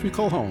this place we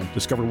call home,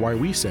 discover why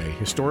we say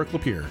historic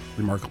Lapeer,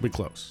 remarkably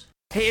close.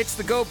 Hey, it's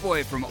the Goat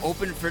Boy from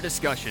Open for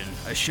Discussion,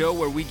 a show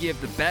where we give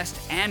the best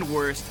and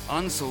worst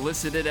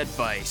unsolicited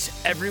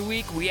advice. Every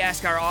week, we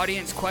ask our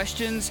audience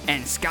questions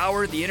and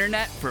scour the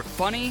internet for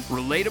funny,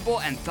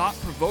 relatable, and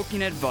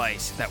thought-provoking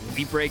advice that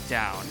we break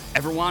down.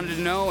 Ever wanted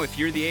to know if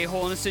you're the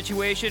a-hole in a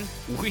situation?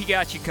 We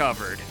got you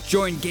covered.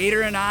 Join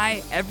Gator and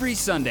I every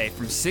Sunday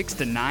from 6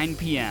 to 9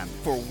 p.m.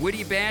 for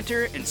witty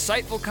banter,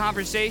 insightful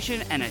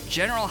conversation, and a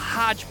general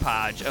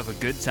hodgepodge of a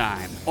good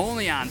time.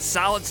 Only on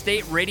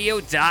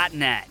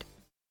SolidStateRadio.net.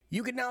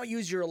 You can now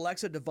use your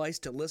Alexa device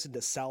to listen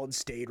to Solid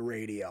State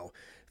Radio.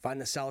 Find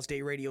the Solid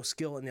State Radio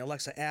skill in the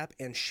Alexa app,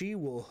 and she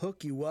will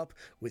hook you up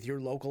with your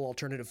local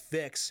alternative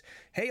fix.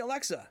 Hey,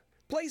 Alexa,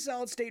 play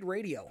Solid State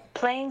Radio.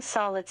 Playing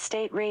Solid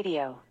State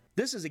Radio.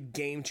 This is a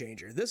game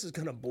changer. This is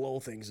going to blow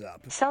things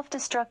up.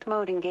 Self-destruct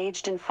mode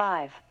engaged in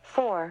 5,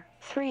 4,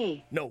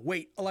 3. No,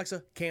 wait,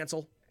 Alexa,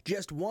 cancel.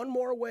 Just one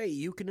more way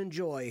you can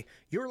enjoy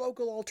your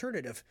local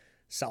alternative,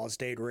 Solid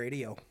State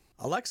Radio.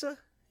 Alexa,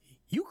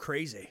 you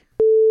crazy.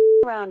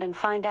 Around and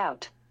find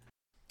out.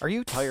 Are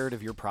you tired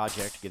of your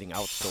project getting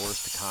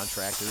outsourced to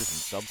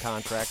contractors and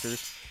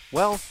subcontractors?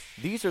 Well,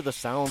 these are the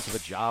sounds of a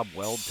job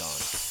well done,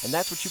 and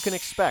that's what you can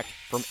expect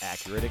from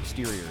Accurate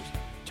Exteriors.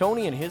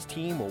 Tony and his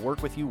team will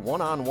work with you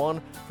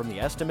one-on-one from the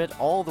estimate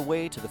all the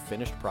way to the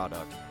finished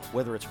product.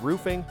 Whether it's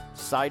roofing,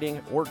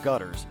 siding, or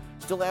gutters,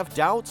 still have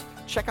doubts?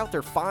 Check out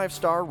their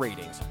 5-star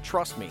ratings.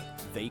 Trust me,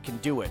 they can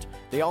do it.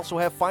 They also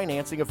have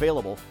financing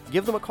available.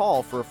 Give them a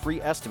call for a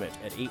free estimate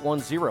at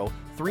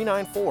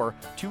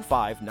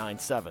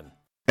 810-394-2597.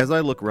 As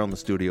I look around the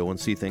studio and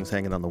see things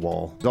hanging on the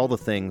wall, all the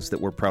things that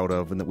we're proud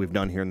of and that we've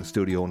done here in the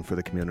studio and for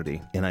the community,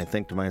 and I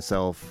think to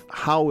myself,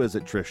 how is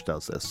it Trish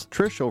does this?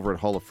 Trish over at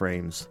Hall of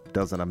Frames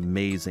does an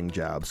amazing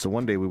job. So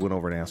one day we went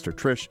over and asked her,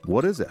 Trish,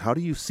 what is it? How do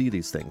you see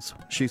these things?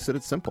 She said,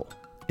 it's simple.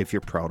 If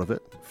you're proud of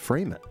it,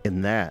 frame it.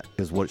 And that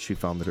is what she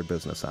founded her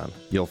business on.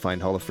 You'll find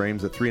Hall of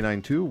Frames at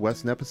 392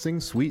 West Nipissing,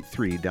 Suite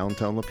 3,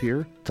 downtown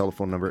Lapeer.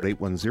 Telephone number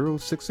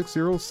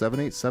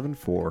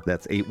 810-660-7874.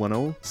 That's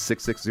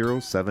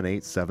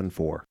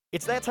 810-660-7874.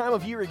 It's that time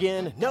of year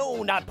again.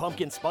 No, not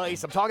pumpkin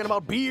spice. I'm talking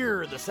about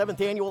beer. The 7th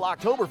annual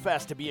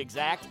Oktoberfest, to be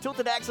exact.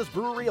 Tilted Axis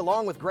Brewery,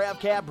 along with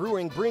GravCab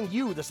Brewing, bring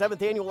you the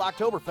 7th annual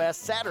Oktoberfest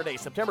Saturday,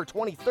 September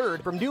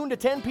 23rd, from noon to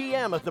 10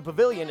 p.m. at the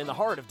Pavilion in the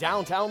heart of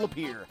downtown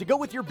Lapeer. To go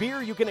with your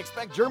beer, you can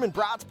expect German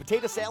brats,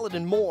 potato salad,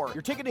 and more.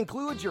 Your ticket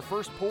includes your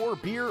first pour,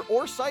 beer,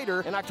 or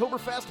cider, an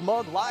Oktoberfest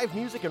mug, live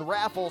music, and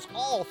raffles,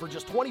 all for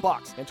just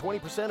 $20. And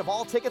 20% of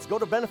all tickets go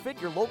to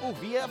benefit your local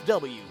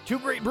VFW. 2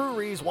 great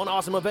breweries, 1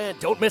 awesome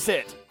event. Don't miss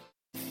it.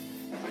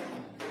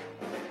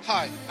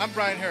 Hi, I'm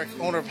Brian Herrick,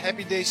 owner of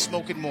Happy Days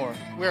Smoke and More.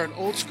 We're an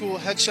old school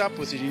head shop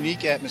with a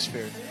unique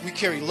atmosphere. We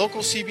carry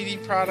local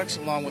CBD products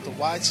along with a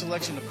wide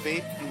selection of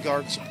vape and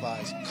garden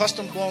supplies,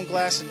 custom blown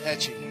glass and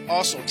etching,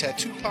 also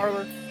tattoo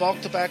parlor,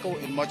 bulk tobacco,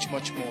 and much,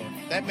 much more.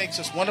 That makes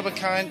us one of a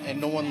kind and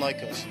no one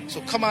like us.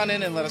 So come on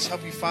in and let us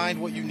help you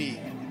find what you need.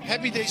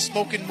 Happy Day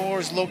Smoking More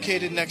is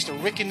located next to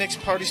Rick and Nick's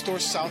Party Store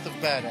south of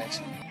Bad Axe.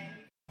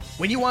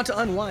 When you want to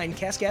unwind,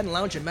 Cascadon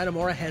Lounge in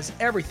Metamora has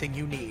everything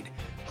you need.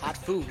 Hot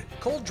food,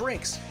 cold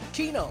drinks,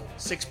 keno,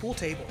 6 pool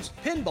tables,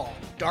 pinball,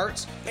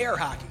 darts, air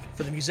hockey.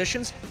 For the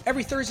musicians,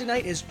 every Thursday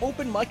night is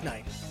open mic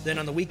night. Then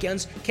on the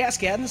weekends,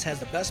 Cascadon's has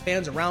the best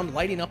bands around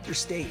lighting up their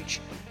stage.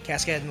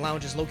 Cascadon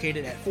Lounge is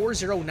located at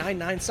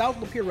 4099 South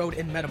Lapeer Road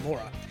in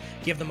Metamora.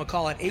 Give them a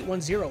call at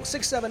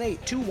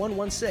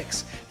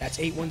 810-678-2116. That's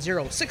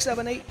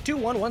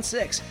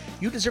 810-678-2116.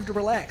 You deserve to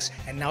relax,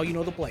 and now you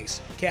know the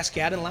place.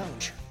 Cascadon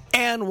Lounge.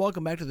 And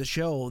welcome back to the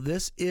show.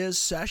 This is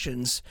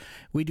Sessions.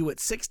 We do it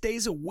 6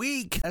 days a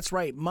week. That's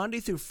right,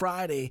 Monday through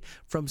Friday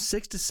from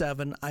 6 to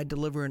 7. I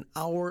deliver an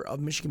hour of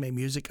Michigan-made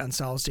music on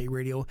Solid State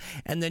Radio,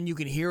 and then you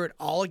can hear it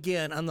all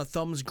again on the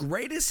Thumb's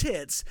Greatest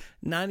Hits,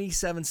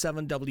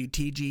 97.7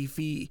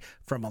 WTGV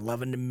from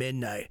 11 to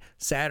midnight.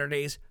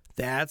 Saturdays,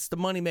 that's the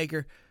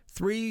moneymaker.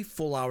 3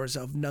 full hours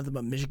of nothing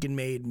but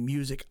Michigan-made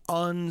music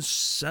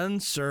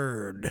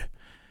uncensored.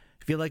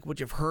 If you like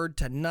what you've heard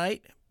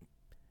tonight,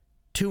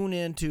 tune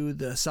into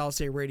the Solid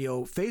State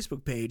Radio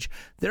Facebook page.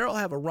 There I'll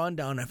have a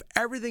rundown of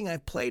everything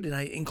I've played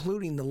tonight,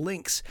 including the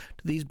links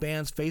to these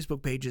bands'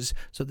 Facebook pages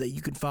so that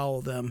you can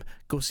follow them,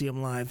 go see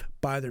them live,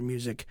 buy their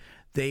music.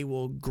 They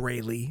will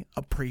greatly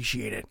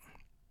appreciate it.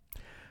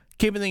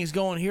 Keeping things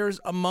going, here's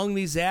Among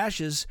These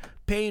Ashes,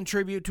 paying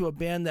tribute to a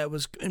band that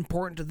was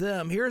important to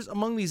them. Here's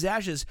Among These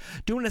Ashes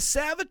doing a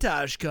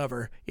Sabotage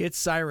cover. It's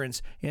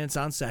Sirens, and it's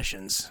on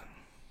Sessions.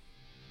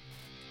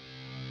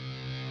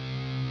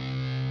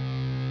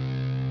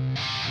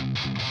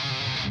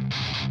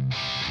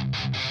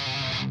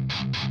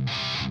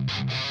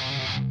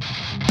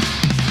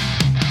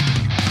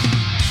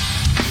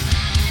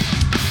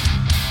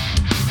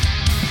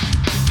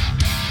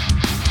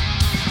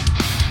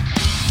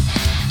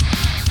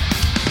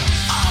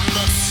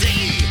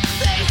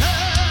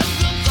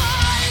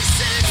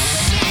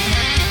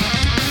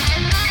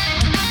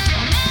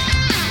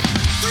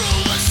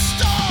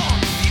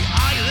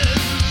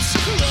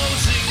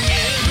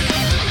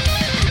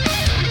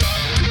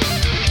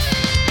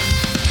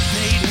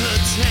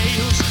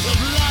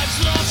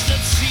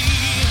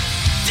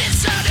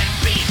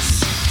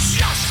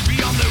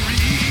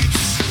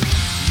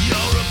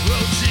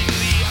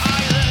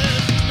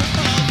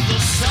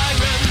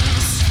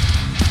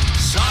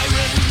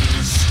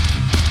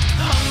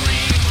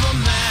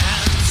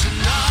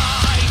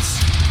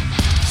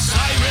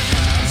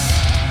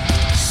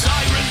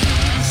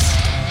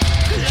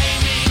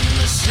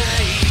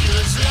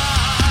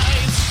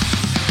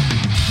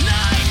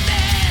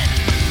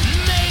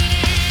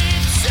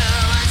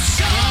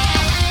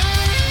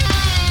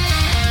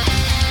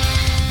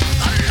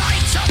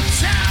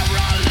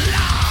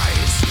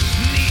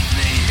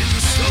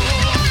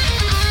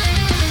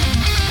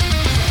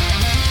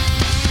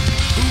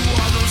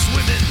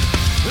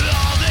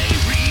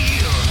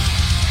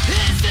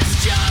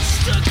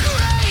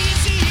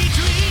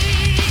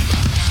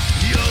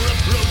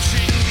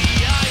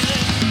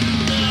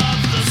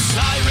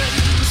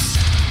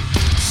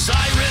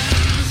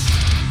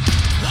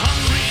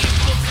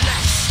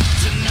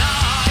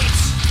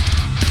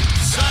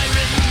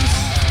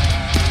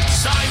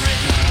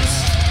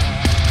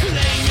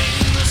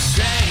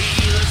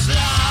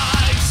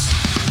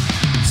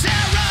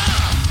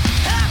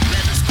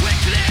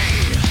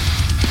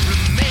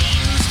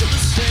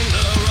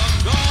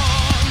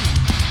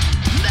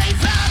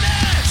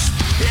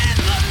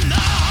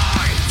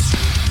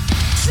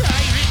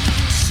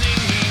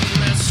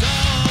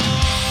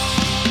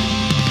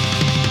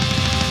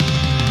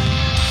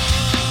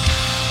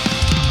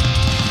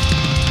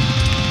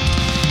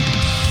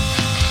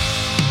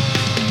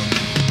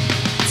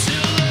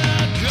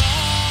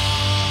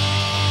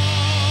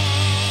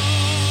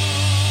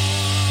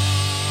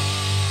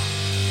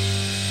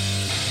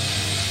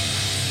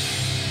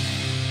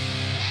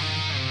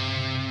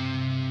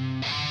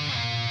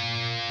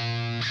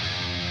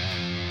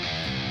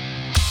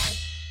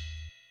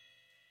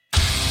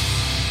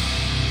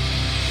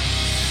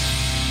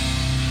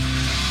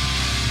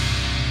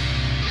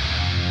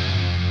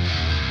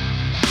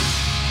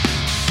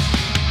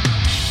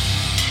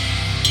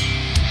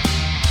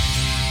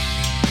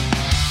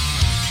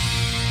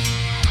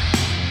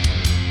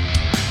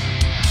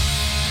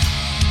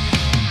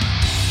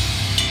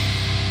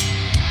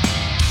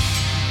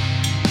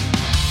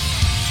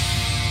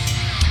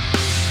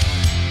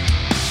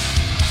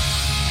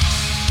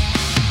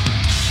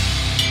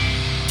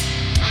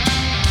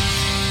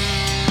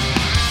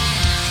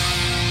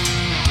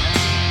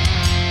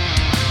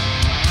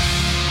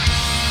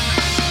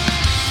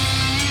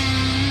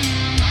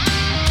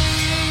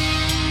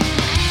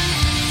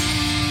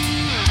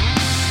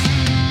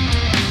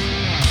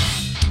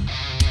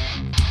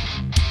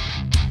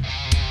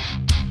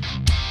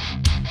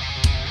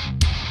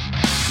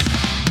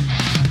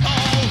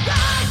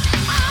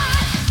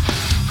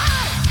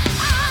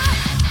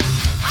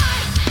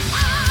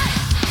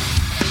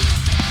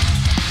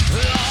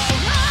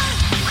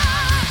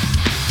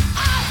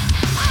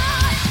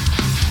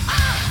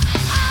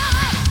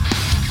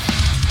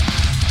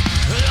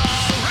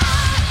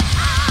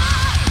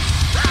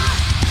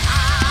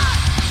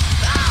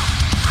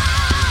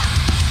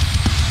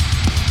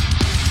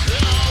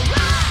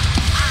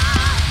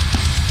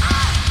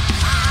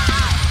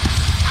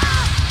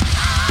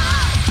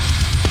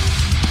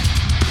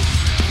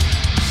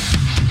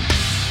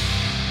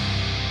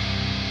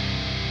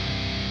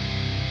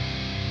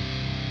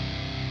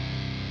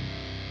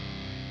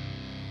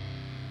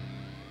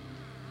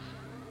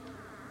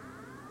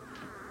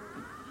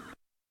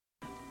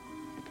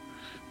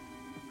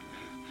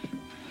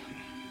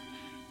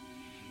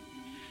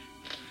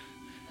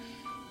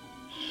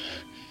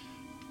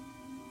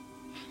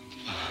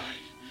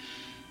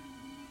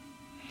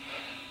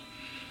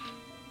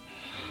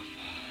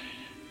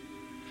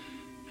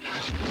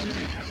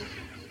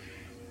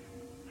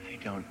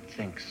 don't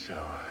think so.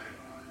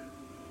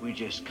 We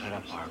just cut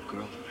up our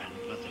girlfriend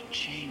with a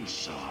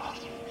chainsaw.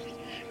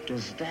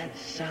 Does that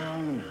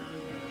sound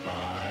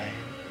fine?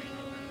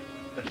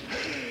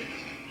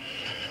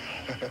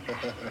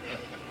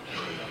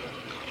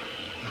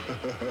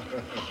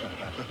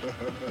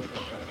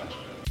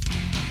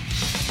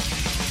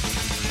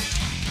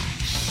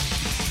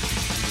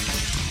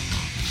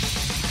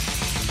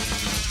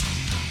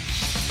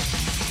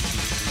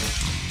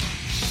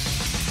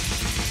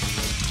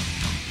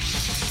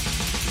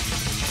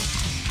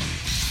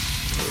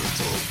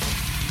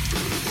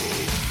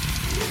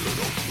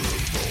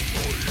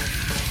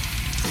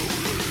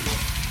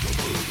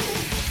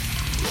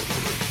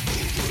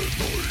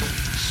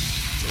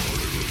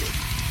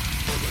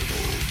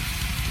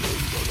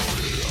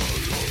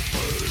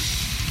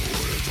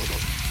 We're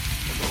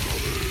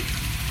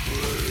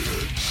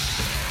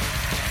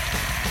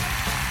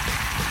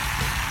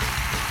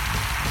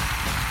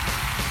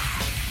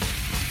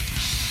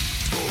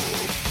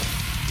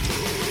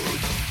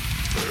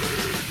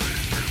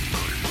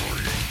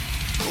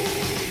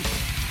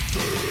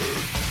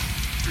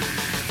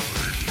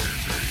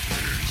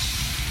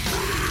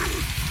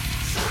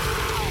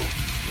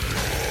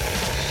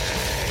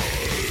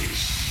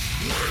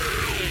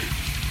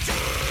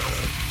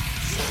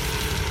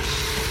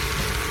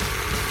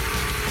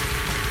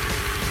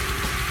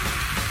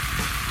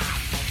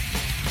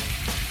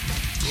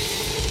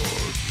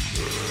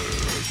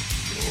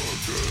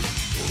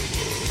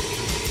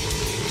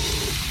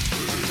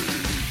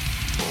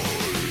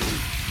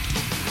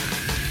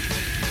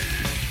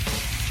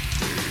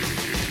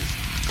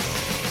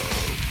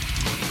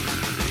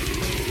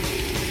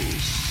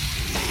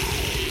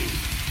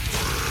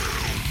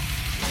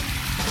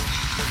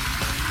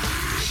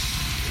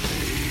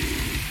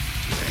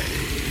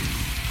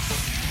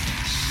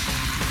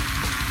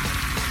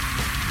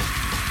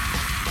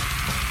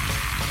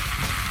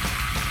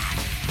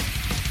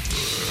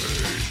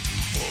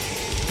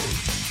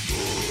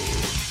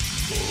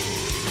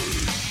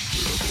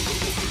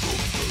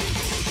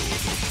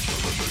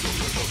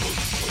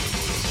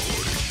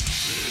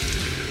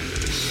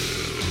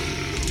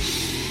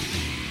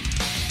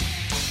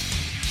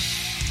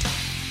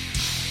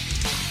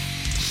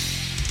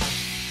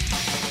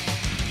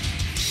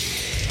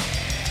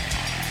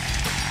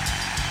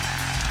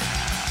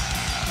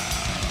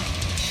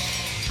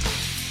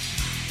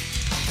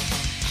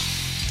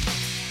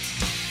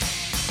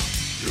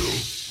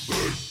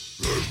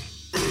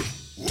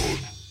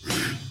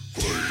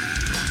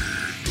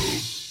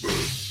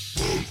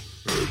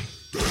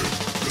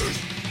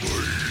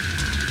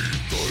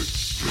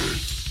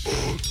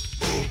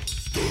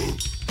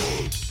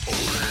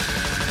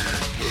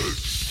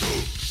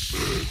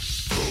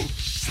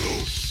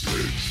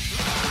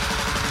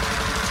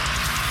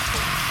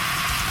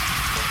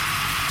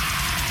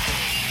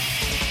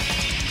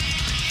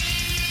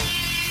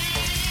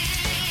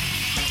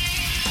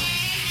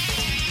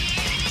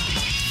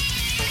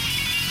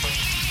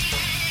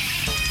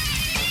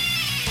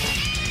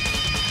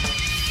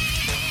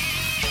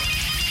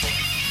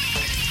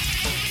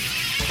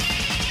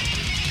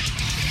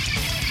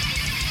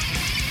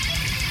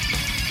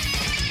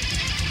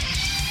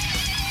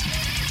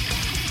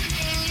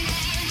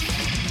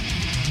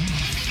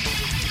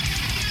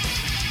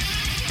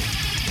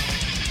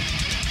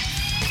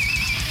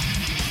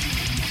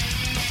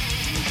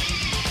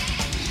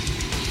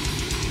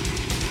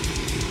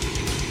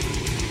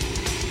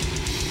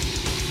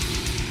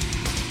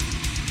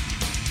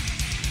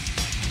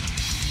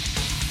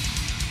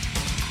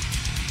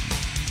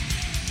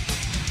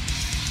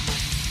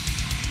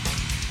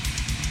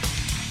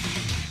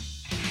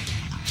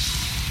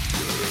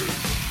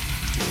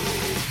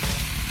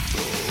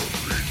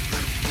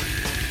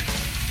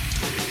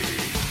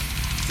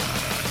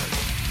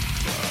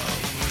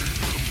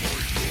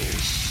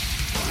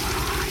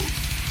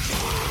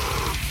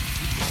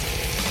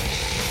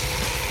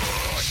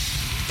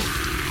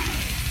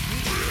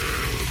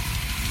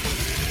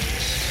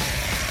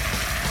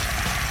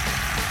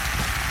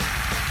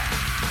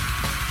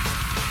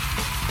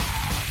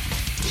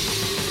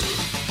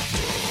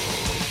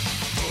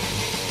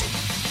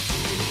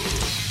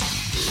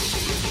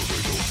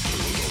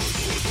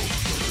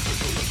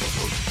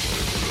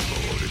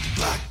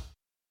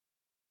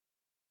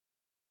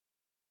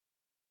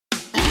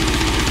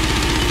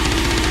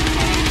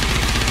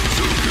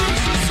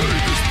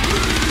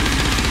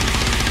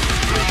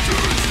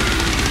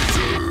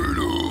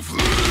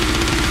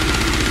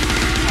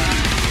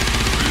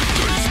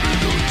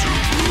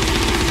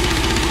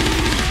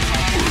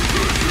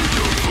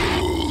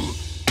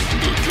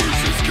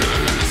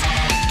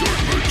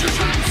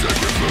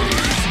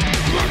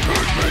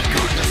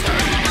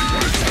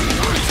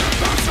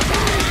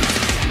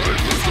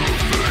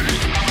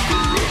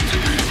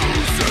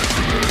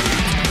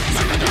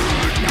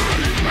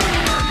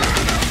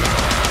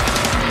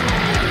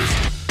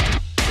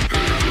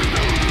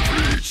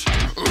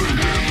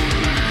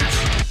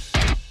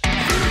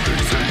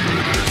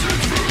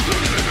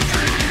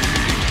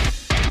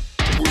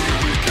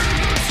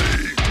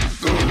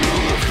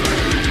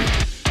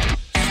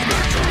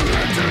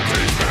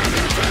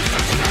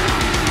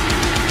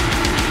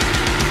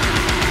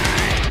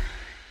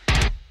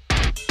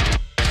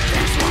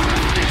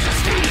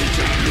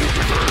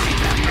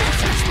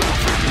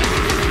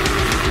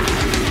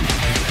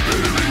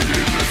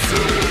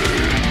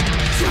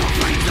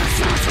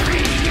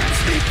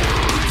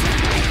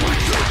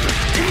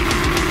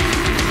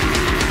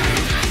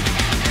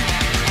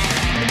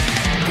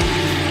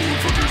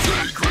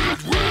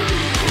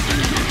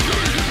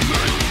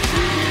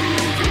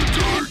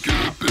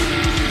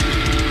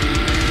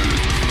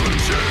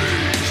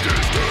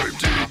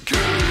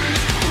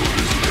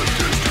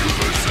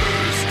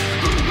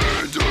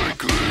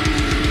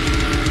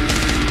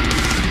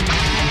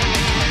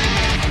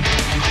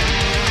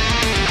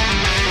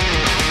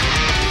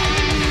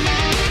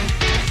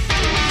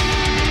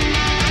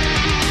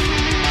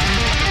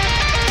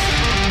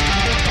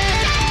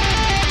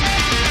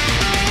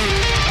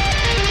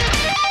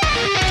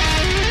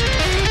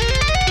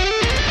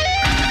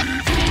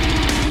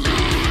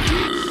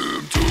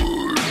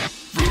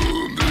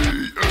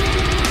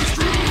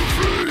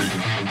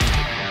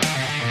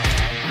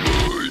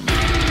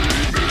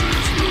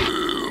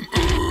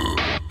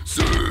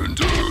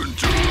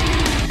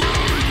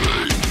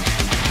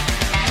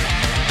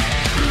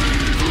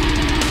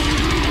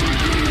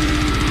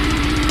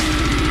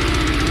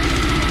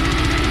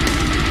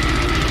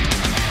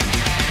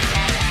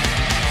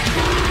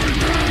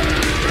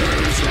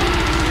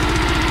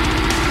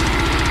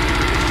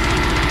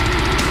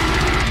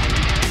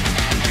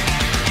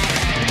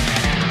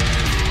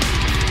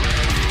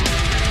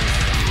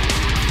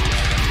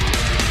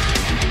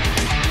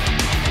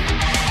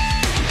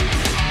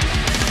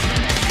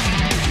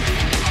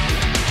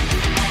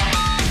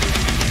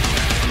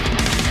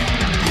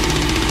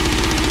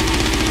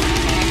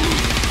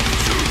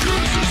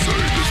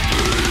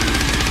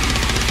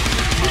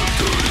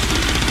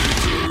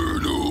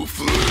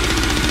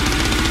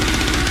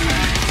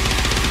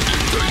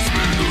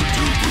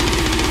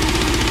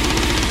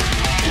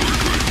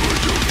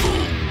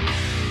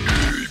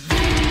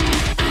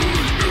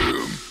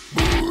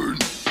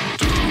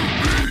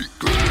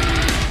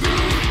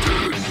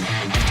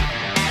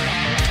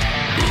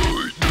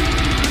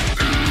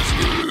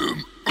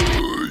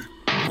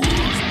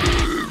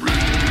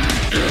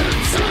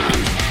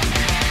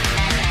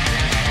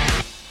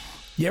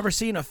You ever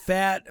seen a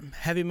fat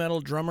heavy metal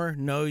drummer?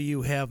 No,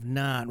 you have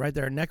not. Right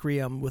there,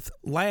 Necrium with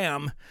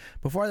Lamb.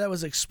 Before that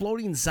was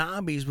Exploding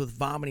Zombies with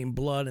Vomiting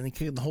Blood, and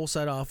kicking the whole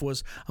set off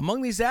was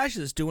Among These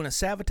Ashes doing a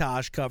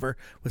Sabotage cover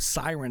with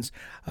Sirens.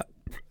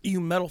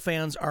 You metal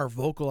fans are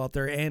vocal out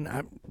there, and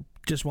I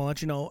just want to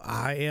let you know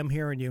I am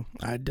hearing you.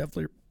 I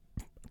definitely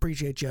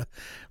appreciate you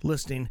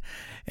listening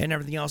and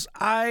everything else.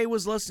 I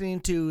was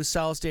listening to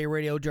Solid State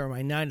Radio during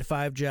my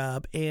 9-to-5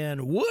 job,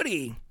 and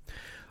Woody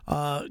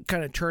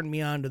kind of turned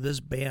me on to this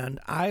band.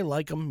 I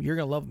like them. You're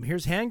going to love them.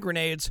 Here's Hand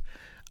Grenades.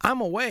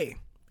 I'm Away,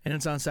 and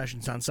it's on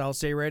Sessions on Solid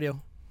State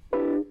Radio.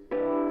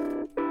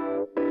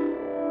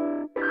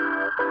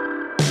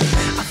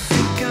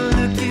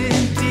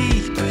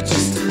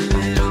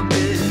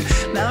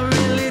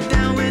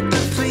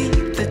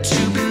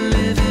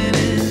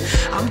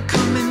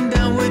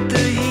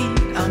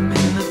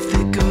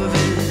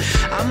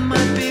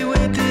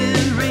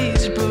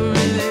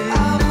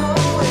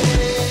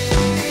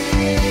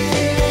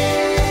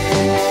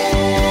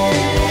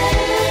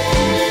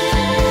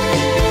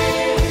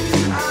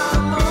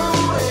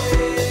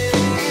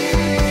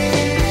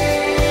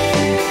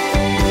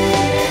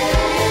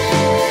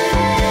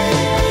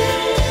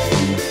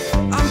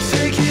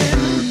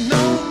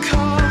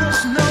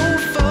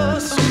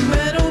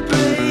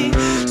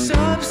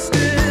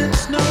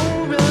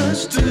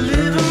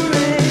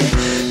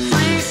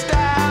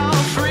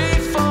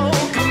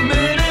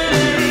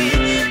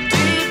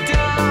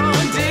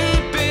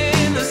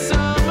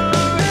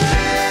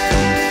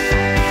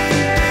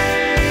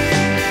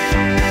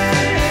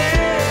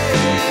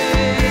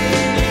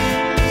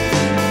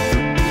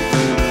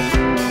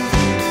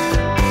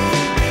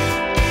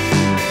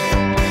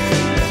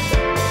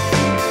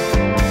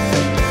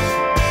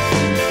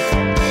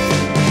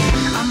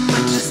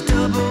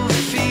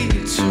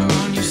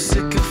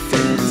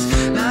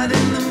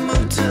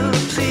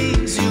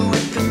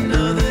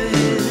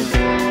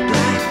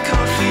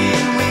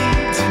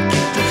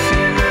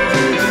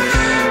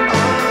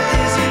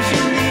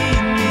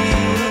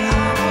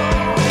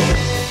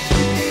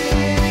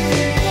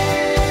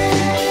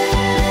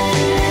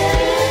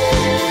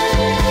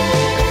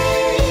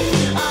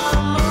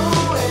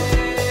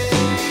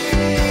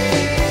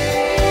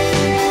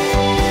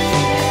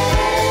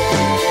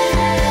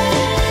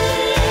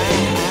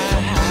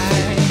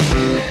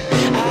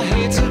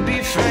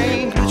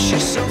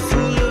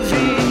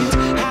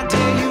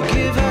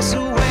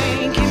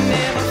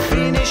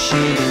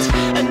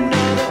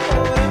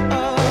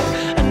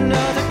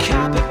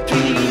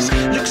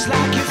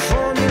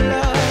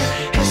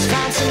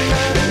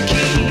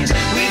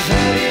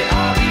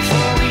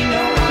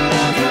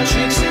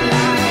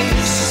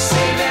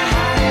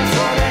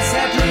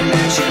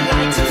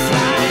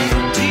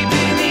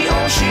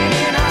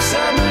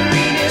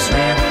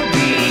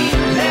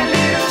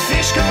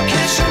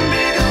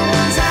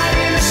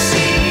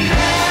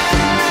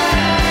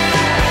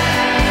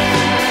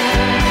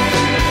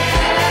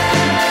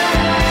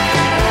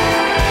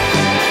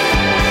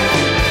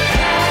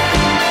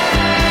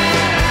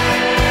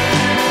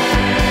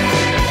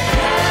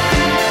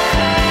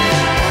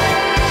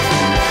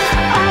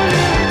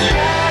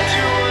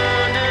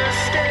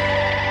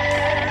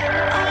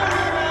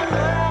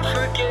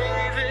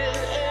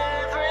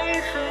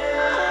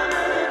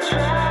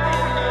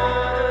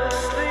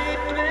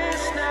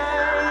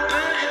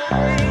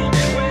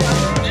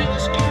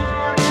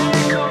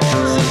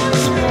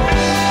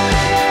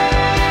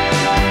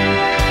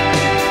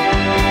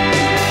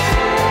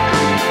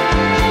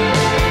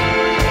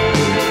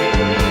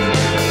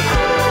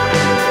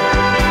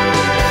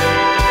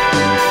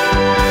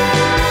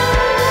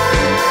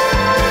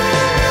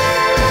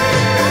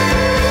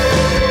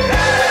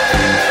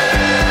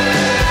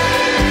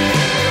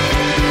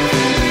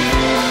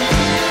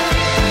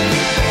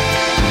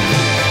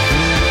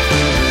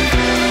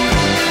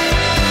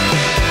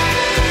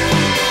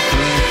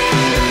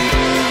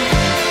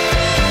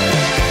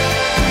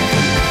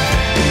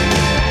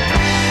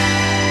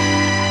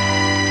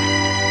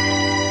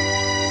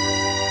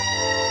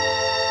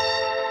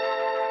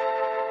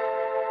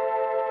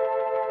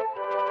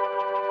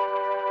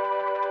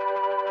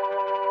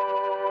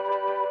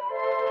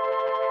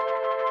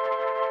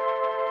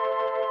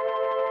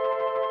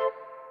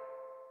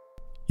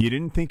 You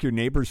didn't think your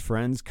neighbor's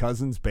friend's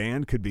cousin's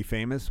band could be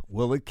famous?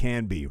 Well, it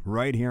can be,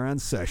 right here on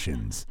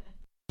Sessions.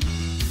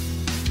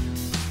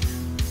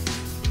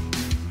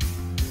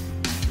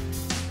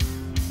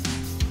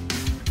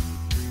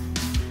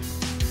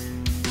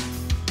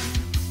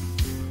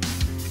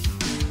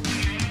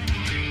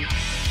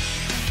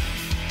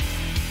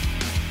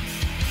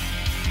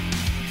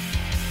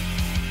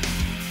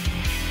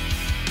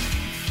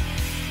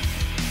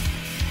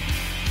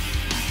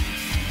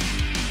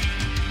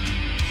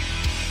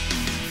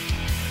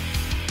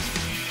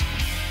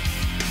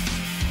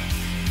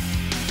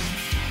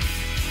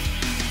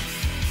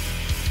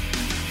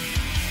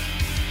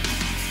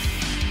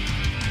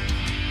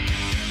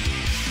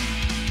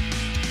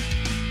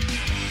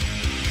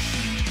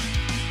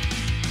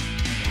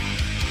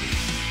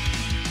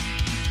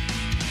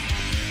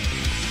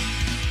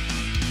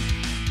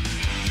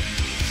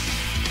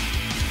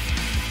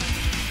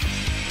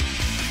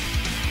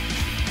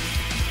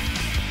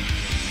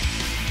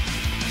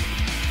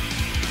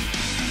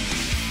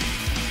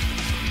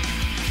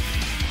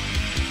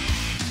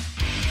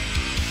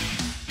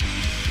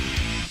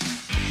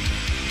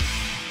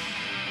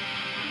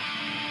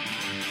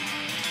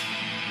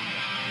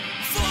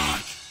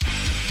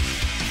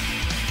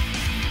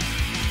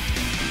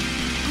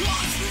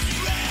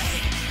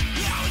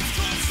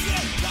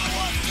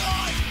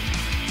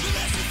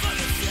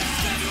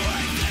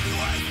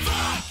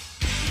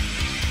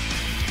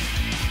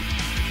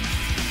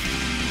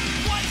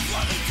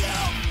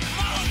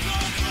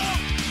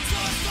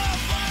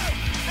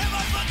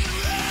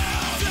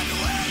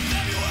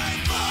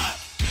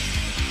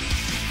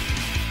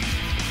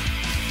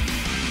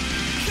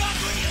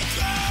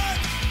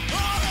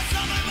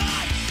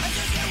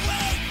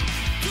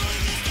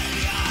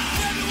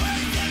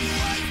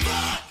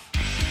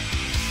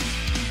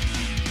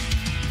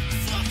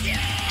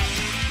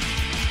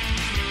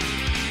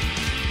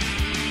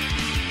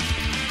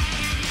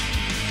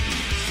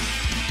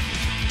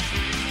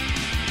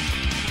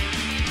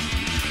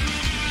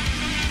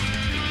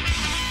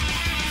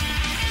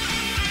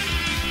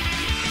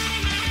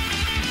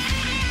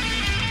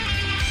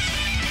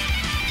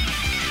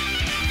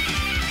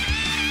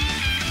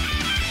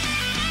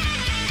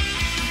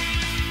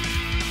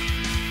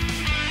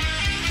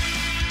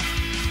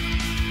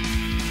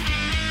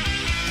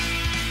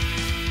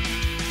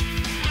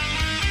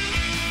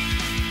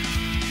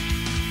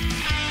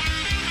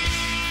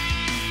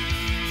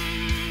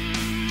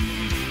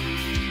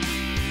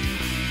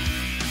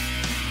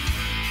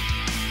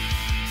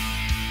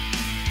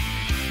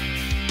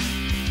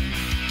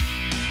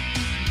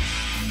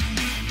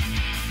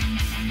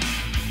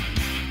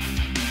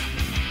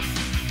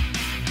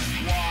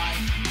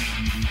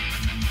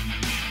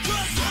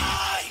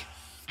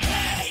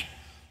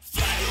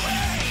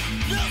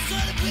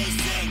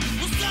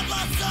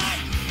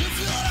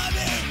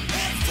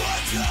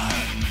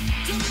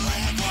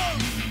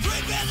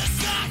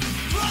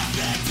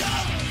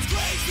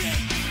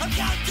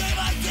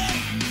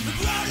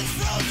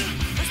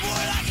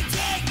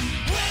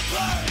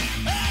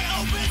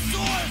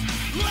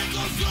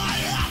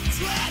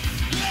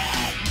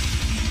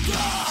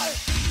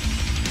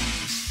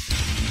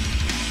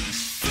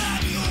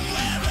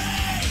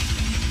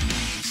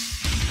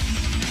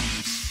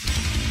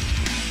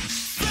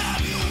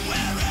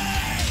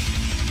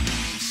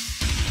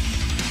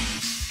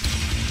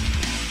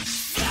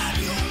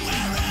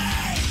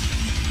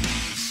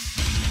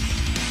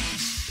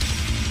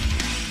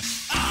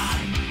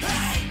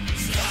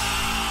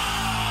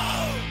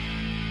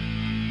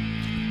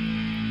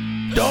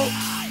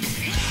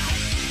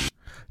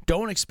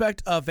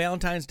 expect a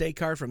Valentine's Day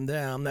card from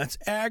them. That's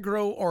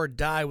Aggro or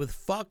Die with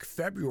Fuck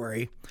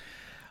February.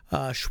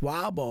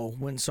 Schwabo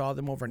went and saw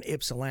them over in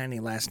Ypsilanti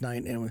last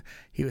night, and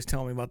he was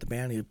telling me about the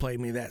band. He played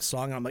me that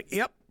song, and I'm like,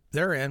 yep,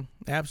 they're in.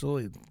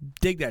 Absolutely.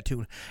 Dig that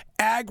tune.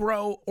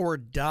 Aggro or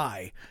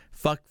Die.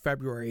 Fuck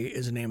February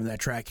is the name of that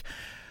track.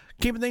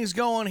 Keeping things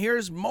going,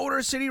 here's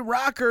Motor City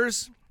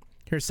Rockers.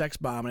 Here's Sex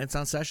Bomb, and it's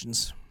on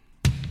Sessions.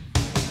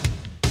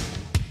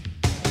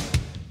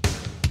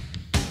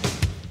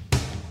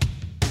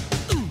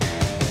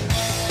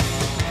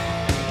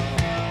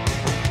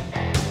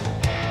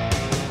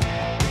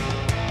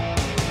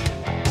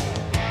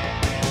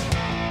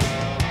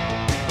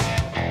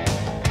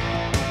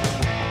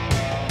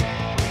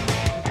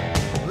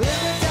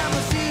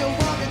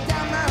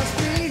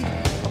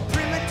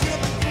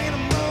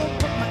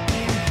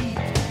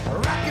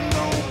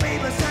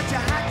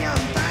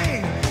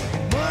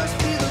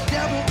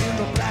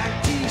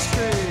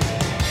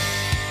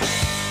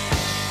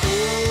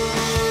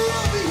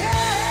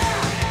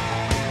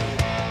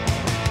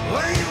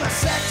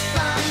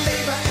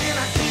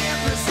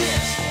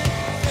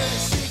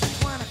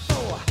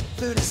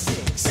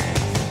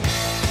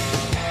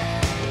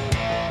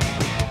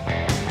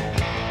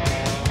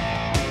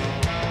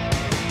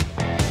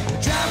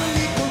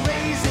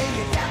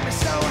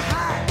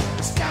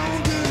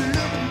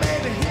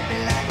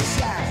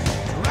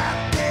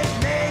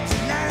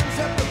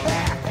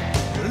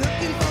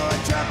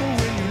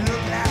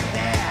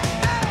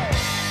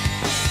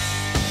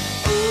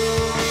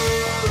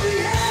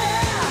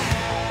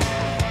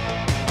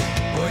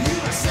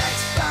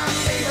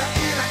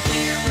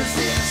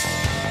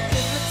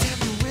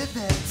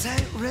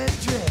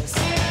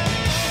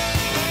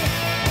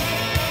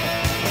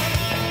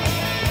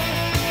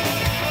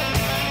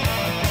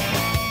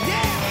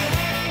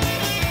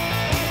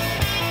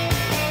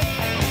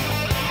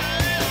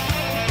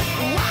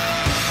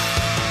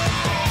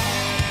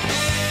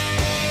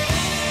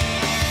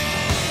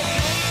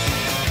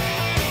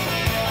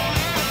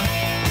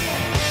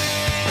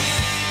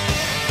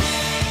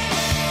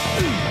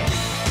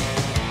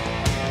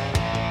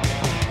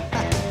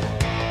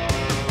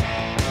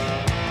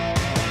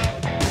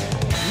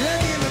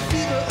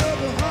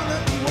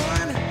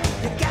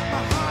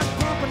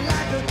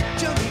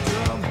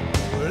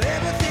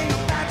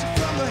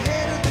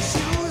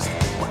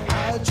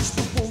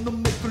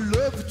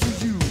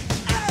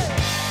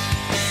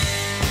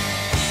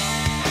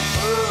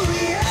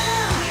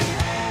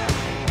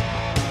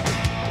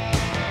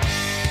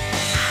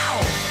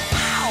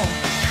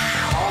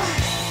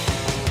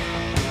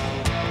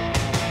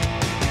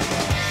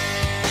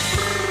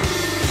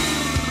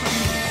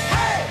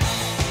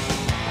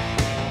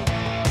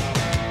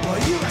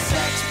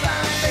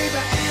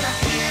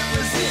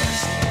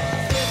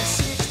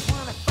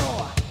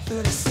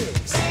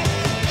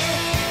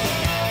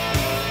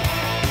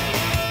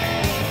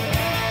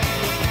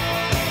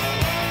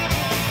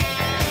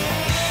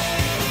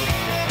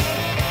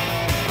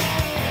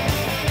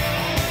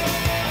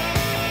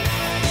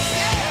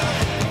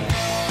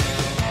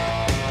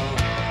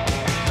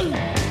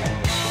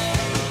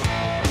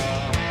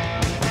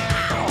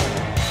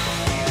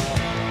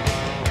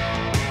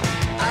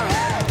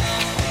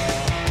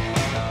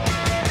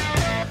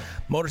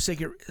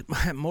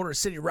 Motor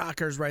City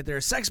Rockers right there.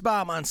 Sex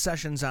Bomb on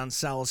Sessions on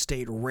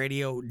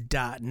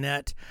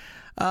SolidStateRadio.net.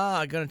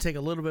 I'm going to take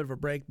a little bit of a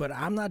break, but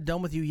I'm not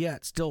done with you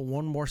yet. Still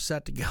one more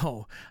set to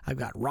go. I've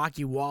got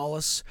Rocky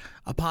Wallace,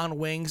 Upon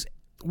Wings,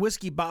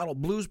 Whiskey Bottle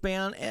Blues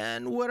Band,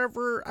 and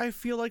whatever I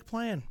feel like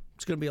playing.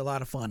 It's going to be a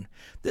lot of fun.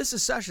 This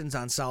is Sessions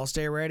on Solid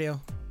State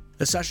Radio.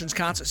 The Sessions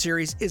Concert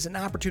Series is an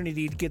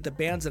opportunity to get the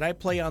bands that I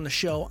play on the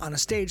show on a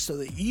stage so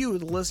that you,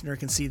 the listener,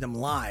 can see them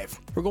live.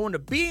 We're going to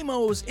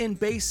BMO's in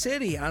Bay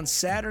City on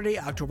Saturday,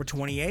 October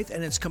 28th,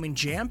 and it's coming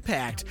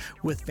jam-packed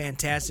with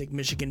fantastic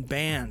Michigan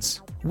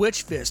bands.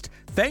 Witchfist,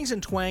 Fangs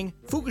and Twang,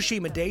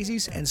 Fukushima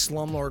Daisies, and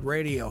Slumlord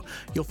Radio.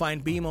 You'll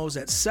find BMO's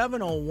at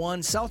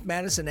 701 South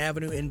Madison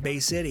Avenue in Bay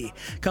City.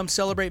 Come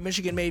celebrate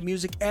Michigan-made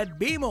music at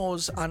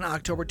BMO's on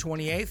October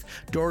 28th.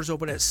 Doors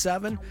open at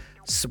 7.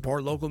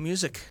 Support local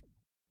music.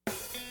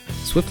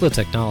 Swiftlet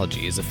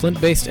Technology is a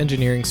Flint-based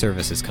engineering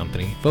services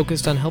company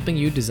focused on helping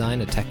you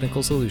design a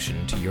technical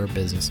solution to your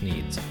business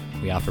needs.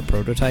 We offer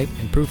prototype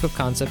and proof of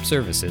concept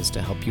services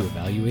to help you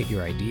evaluate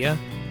your idea,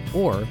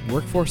 or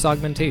workforce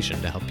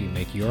augmentation to help you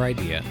make your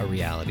idea a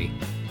reality.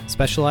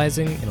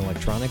 Specializing in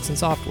electronics and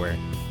software,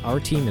 our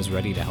team is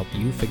ready to help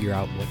you figure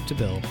out what to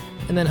build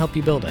and then help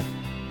you build it.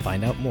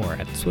 Find out more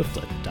at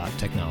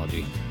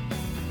swiftlet.technology.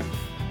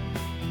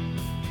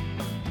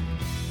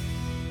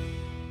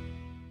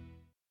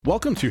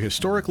 Welcome to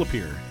historic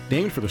Lapeer.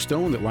 Named for the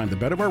stone that lined the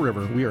bed of our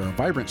river, we are a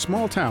vibrant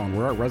small town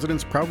where our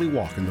residents proudly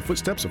walk in the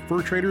footsteps of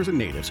fur traders and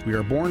natives. We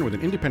are born with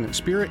an independent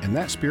spirit, and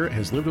that spirit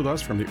has lived with us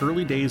from the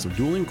early days of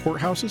dueling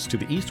courthouses to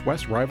the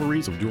east-west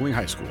rivalries of dueling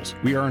high schools.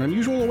 We are an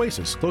unusual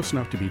oasis, close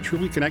enough to be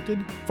truly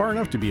connected, far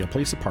enough to be a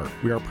place apart.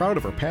 We are proud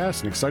of our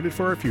past and excited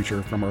for our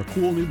future, from our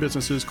cool new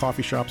businesses,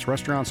 coffee shops,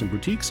 restaurants, and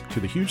boutiques, to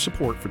the huge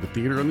support for the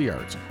theater and the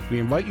arts. We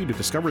invite you to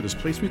discover this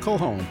place we call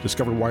home,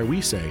 discover why we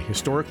say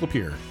historic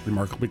Lapeer,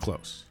 remarkably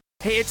close.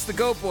 Hey, it's the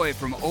Goat Boy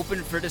from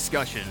Open for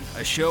Discussion,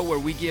 a show where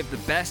we give the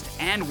best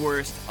and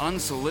worst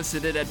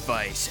unsolicited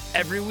advice.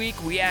 Every week,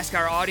 we ask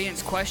our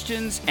audience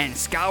questions and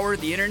scour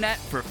the internet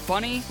for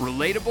funny,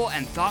 relatable,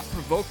 and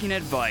thought-provoking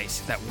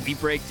advice that we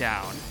break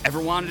down. Ever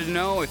wanted to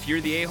know if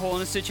you're the a-hole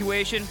in a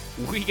situation?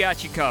 We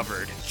got you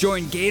covered.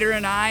 Join Gator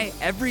and I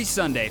every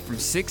Sunday from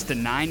 6 to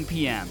 9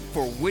 p.m.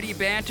 for witty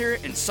banter,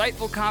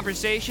 insightful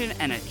conversation,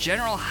 and a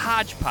general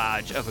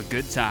hodgepodge of a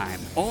good time.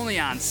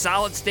 Only on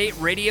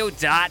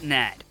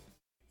SolidStateRadio.net.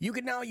 You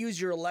can now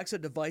use your Alexa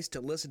device to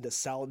listen to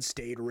Solid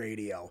State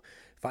Radio.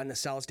 Find the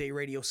Solid State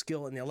Radio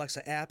skill in the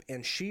Alexa app,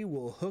 and she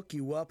will hook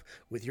you up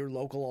with your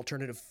local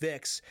alternative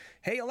fix.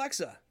 Hey,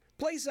 Alexa,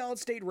 play Solid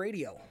State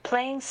Radio.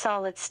 Playing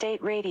Solid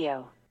State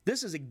Radio.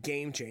 This is a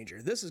game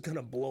changer. This is going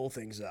to blow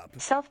things up.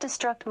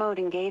 Self-destruct mode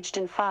engaged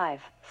in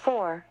 5,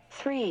 4,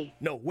 3.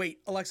 No, wait,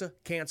 Alexa,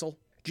 cancel.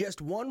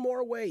 Just one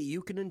more way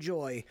you can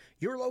enjoy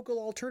your local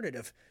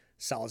alternative,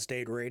 Solid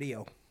State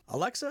Radio.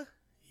 Alexa,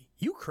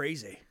 you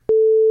crazy.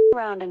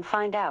 Around and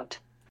find out.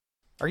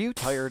 Are you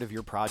tired of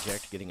your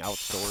project getting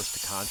outsourced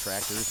to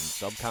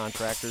contractors and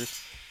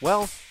subcontractors?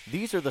 Well,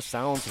 these are the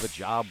sounds of a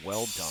job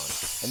well done,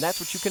 and that's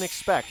what you can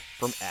expect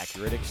from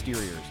Accurate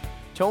Exteriors.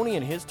 Tony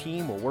and his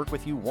team will work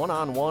with you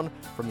one-on-one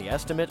from the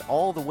estimate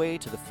all the way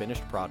to the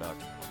finished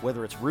product.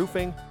 Whether it's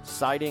roofing,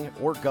 siding,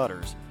 or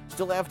gutters,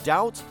 still have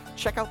doubts?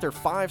 Check out their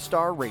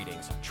 5-star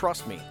ratings.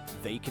 Trust me,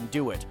 they can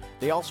do it.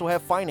 They also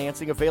have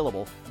financing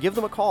available. Give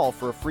them a call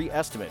for a free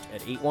estimate at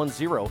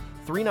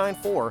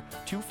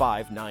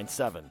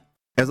 810-394-2597.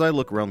 As I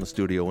look around the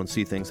studio and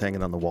see things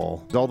hanging on the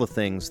wall, all the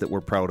things that we're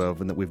proud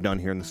of and that we've done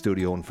here in the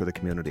studio and for the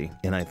community,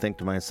 and I think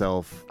to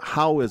myself,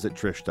 how is it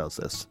Trish does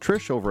this?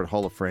 Trish over at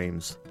Hall of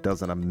Frames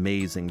does an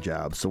amazing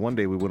job. So one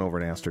day we went over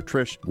and asked her,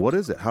 Trish, what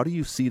is it? How do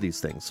you see these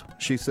things?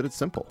 She said it's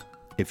simple.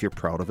 If you're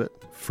proud of it,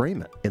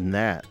 frame it. And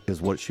that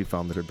is what she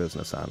founded her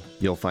business on.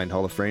 You'll find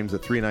Hall of Frames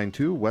at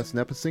 392 West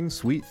Nipissing,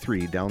 Suite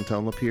 3,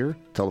 downtown Lapeer.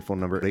 Telephone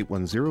number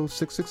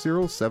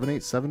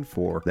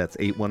 810-660-7874. That's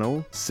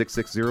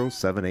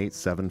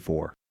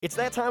 810-660-7874. It's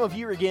that time of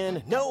year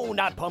again. No,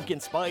 not pumpkin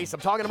spice.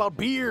 I'm talking about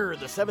beer.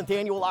 The 7th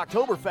annual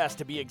Oktoberfest,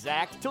 to be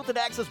exact. Tilted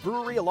Axis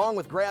Brewery, along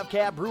with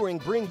GravCab Brewing,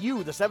 bring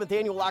you the 7th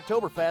annual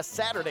Oktoberfest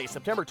Saturday,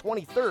 September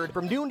 23rd,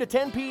 from noon to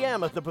 10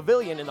 p.m. at the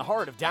Pavilion in the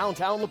heart of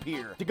downtown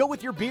Lapeer. To go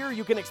with your beer,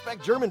 you can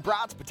expect German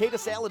brats, potato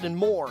salad, and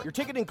more. Your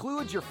ticket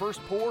includes your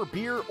first pour,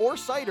 beer, or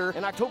cider,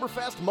 an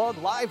Oktoberfest mug,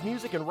 live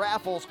music, and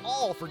raffles,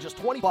 all for just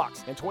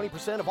 $20. And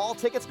 20% of all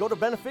tickets go to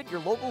benefit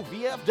your local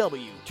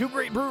VFW. 2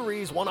 great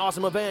breweries, 1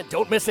 awesome event.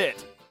 Don't miss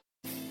it.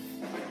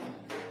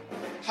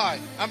 Hi,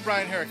 I'm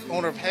Brian Herrick,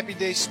 owner of Happy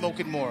Days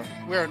Smoke and More.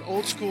 We're an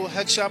old school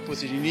head shop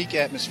with a unique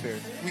atmosphere.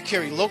 We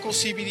carry local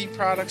CBD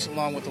products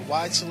along with a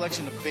wide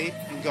selection of vape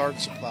and garden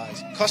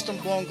supplies, custom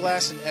blown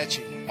glass and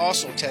etching,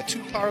 also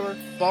tattoo parlor,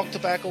 bulk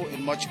tobacco,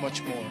 and much,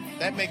 much more.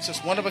 That makes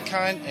us one of a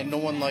kind and no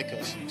one like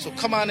us. So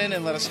come on in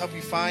and let us help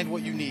you find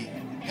what you need.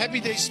 Happy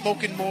Days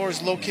Smoke and More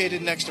is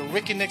located next to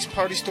Rick and Nick's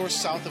Party Store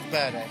south of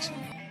Bad Axe.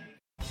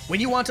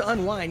 When you want to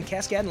unwind,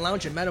 Cascadon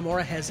Lounge in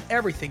Metamora has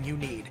everything you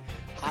need.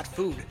 Hot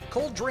food,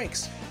 cold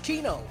drinks,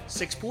 keno,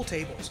 6 pool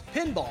tables,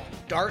 pinball,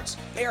 darts,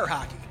 air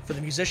hockey. For the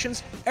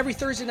musicians, every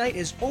Thursday night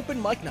is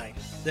open mic night.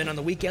 Then on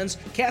the weekends,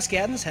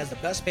 Cascadon's has the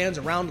best bands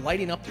around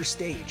lighting up their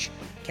stage.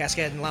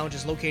 Cascadon Lounge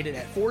is located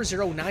at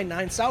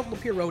 4099 South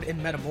Lapeer Road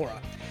in Metamora.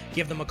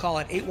 Give them a call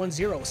at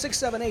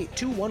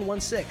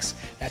 810-678-2116.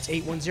 That's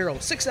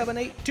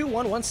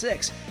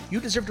 810-678-2116.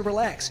 You deserve to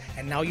relax,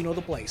 and now you know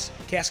the place.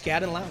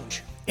 Cascadon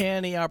Lounge.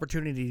 Any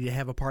opportunity to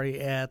have a party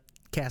at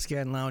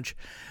Cascadon Lounge,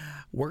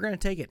 we're going to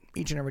take it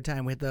each and every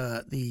time. We had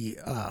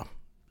the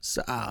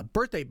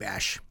birthday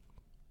bash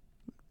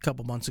a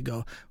couple months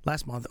ago,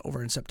 last month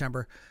over in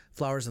September.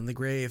 Flowers in the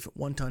Grave,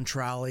 1 Ton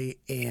Trolley,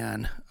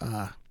 and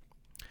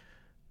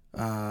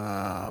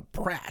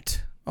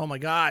Pratt. Oh my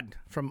God,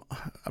 from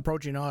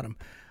Approaching Autumn.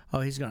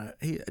 Oh,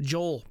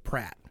 Joel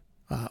Pratt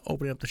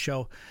opening up the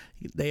show.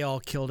 They all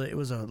killed it. It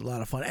was a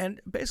lot of fun. And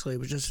basically, it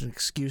was just an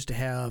excuse to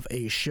have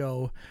a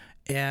show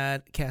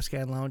at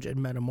Cascadon Lounge in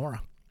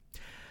Metamora.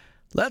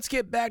 Let's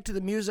get back to the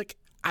music.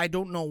 I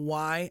don't know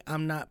why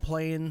I'm not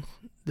playing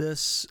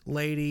this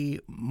lady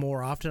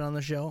more often on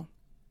the show.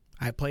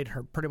 I played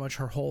her pretty much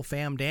her whole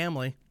fam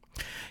damnly.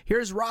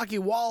 Here's Rocky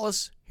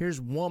Wallace.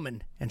 Here's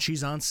Woman, and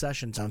she's on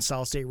Sessions on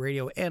Solid State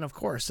Radio and, of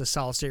course, the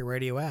Solid State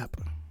Radio app.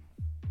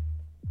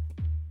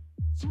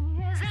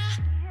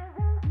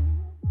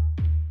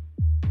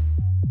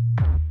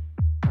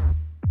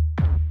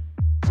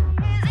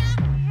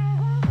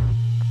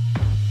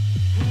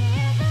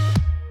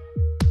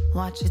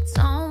 Watch your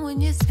tone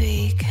when you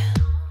speak.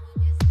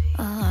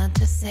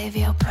 To save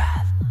your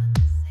breath.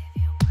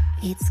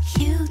 It's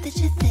cute that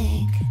you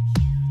think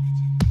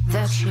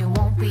that she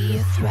won't be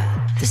a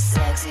threat. The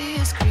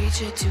sexiest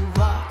creature to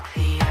walk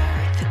the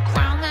earth. The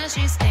ground that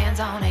she stands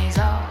on is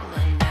all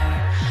in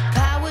her.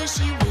 Power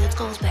she wields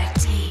goes back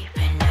deep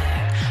in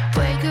her.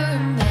 Break her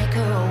and make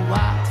her a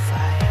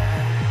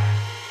wildfire.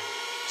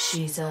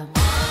 She's a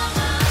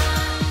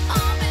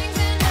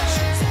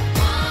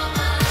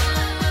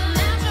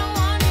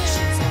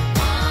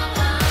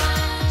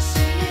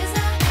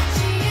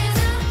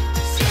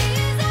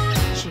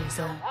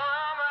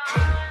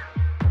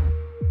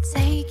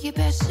take your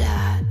best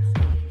shot,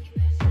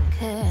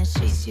 'cause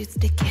she shoots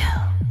to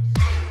kill.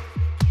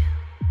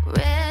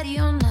 Ready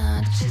or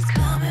not, she's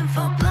coming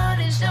for blood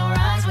and she'll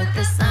rise with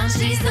the sun.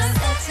 She's the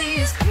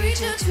sexiest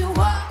creature to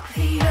walk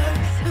the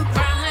earth. The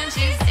ground that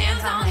she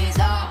stands on is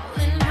all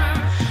in her.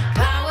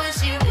 Power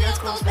she wields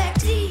goes back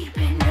deep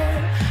in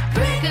her.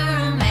 Break her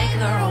and make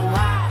her a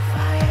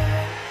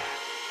wildfire.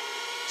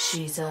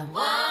 She's a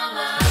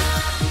woman.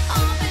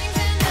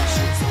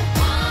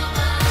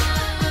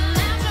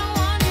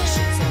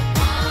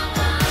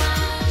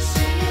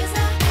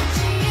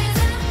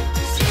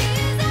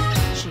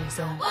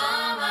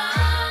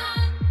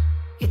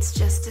 It's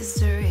just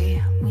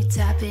history. We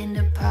tap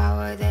into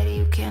power that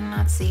you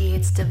cannot see.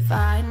 It's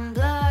divine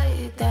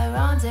blood that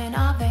runs in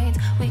our veins.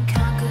 We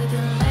conquered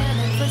the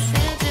land for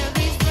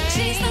centuries.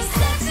 She's the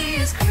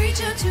sexiest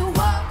creature to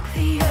walk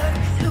the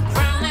earth. The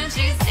ground that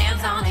she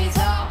stands on is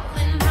all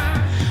in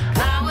her.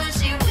 Power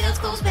she wields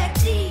goes back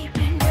deep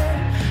in her.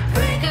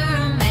 Break her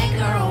and make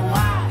her a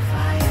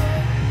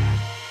wildfire.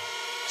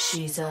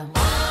 She's a woman.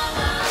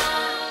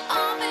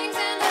 All things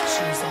in her.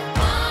 She's a woman.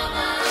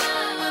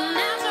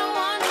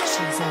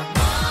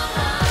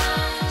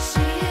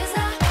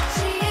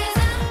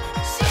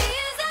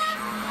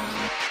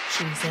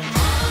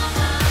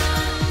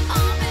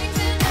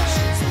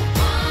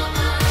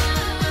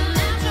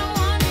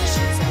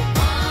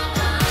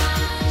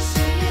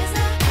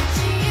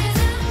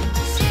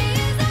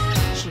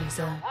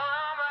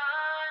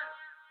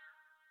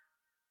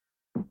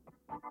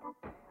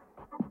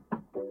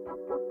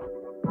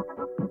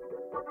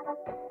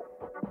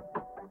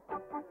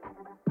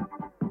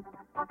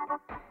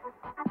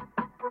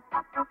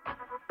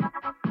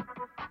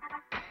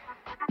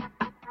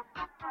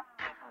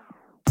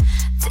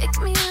 Take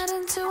me out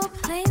into a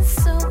place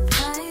so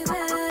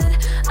private.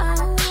 I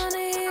wanna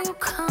hear you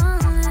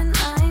calling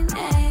my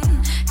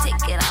name.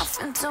 Take it off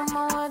until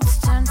my words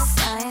turn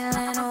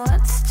silent.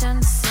 Words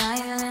turn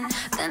silent.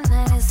 The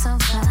night is so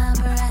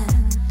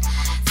vibrant.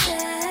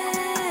 Take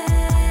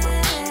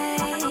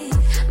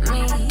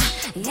me,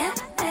 yeah.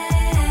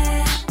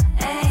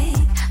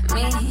 Take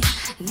me,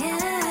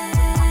 yeah.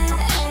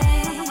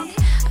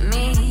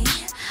 Me,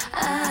 I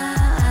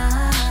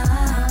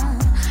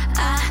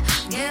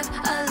give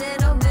a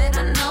little bit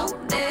of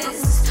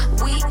notice.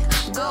 We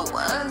go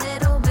a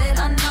little bit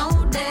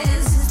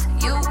unnoticed.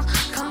 You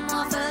come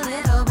off a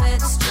little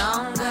bit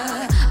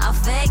stronger. I'll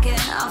fake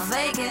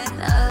it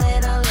a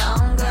little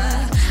longer.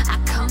 I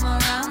come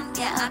around,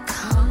 yeah, I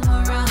come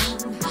around.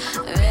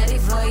 Ready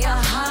for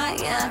your heart,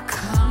 yeah, I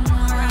come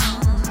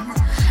around.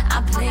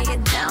 I play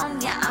it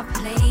down, yeah, I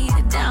play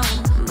it down.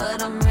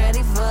 But I'm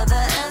ready for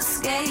the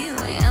escape,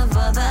 yeah,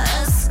 for the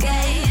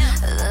escape.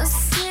 The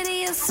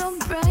city is so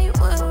bright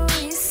where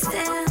we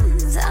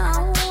stand. I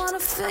wanna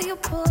feel you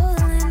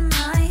pulling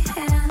my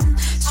hand.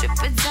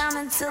 Strip it down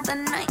until the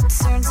night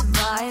turns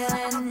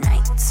violent.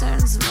 Night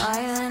turns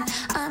violent.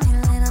 I'm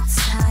your little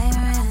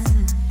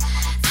tyrant.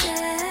 Take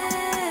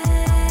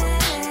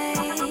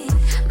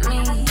me,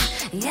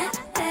 yeah.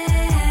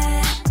 Take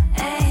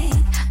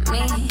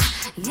me,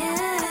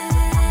 yeah.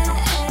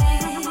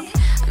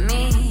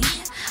 Me,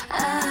 I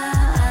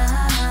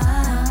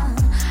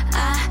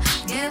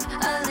give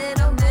a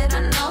little bit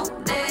of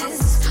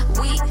notice.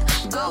 We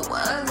go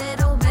a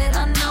little bit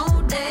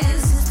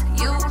unnoticed.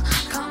 You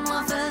come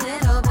off a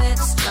little bit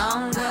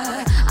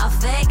stronger. I'll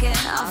fake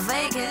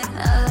it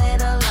a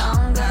little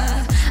longer.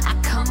 I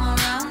come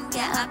around,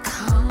 yeah, I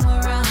come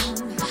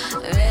around.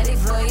 Ready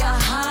for your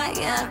heart,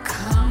 yeah, I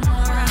come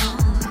around.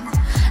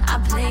 I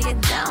play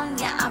it down,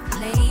 yeah, I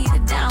play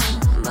it down.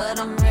 But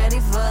I'm ready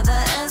for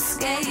the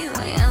escape,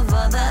 yeah,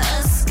 for the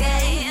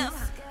escape.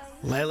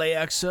 Lele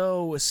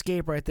XO,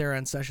 Escape right there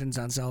on Sessions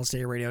on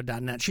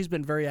SolidStateRadio.net. She's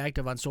been very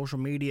active on social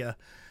media,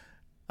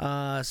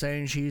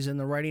 saying she's in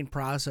the writing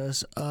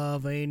process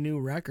of a new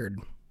record.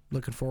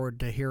 Looking forward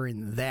to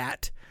hearing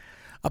that.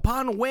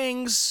 Upon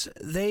Wings,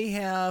 they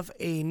have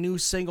a new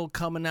single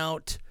coming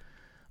out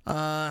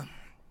a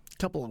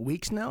couple of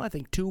weeks now, I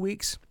think 2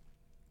 weeks.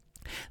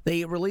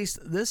 They released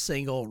this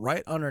single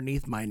right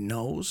underneath my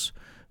nose,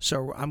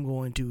 so I'm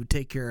going to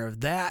take care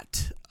of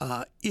that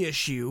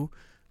issue.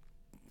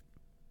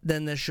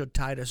 Then this should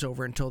tide us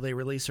over until they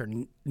release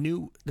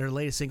their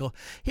latest single.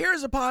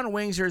 Here's Upon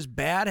Wings, here's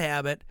Bad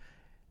Habit,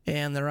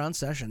 and they're on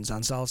Sessions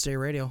on Solid State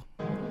Radio.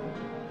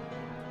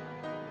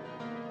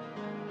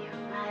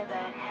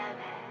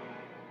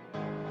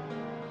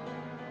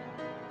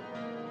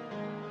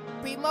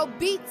 Primo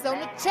Beats on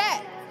the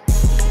track.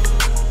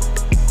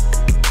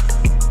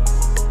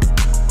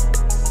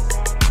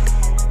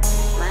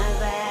 My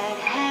bad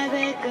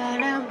habit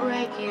gonna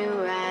break you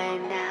right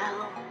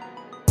now.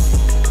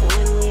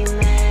 When we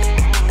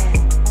met,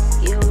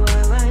 you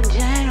were a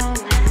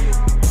gentleman,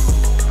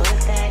 but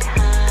that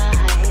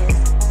high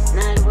is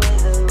not with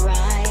the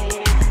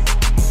right.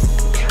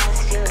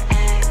 Trust your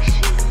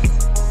actions,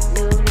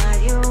 do not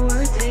your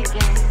words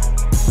again.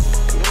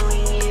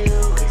 Knowing you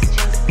is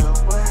just the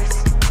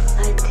worst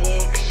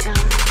addiction.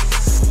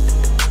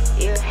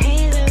 Your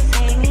halo's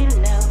hanging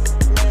low,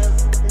 low,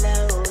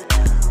 low,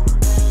 low.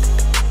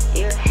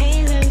 Your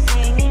halo's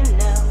hanging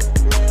low,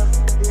 low,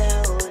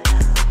 low,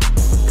 low.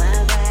 My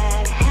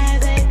bad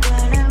habit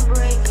gonna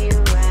break you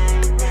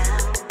right now.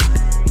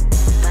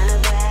 My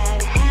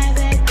bad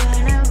habit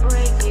gonna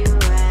break you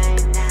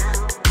right now.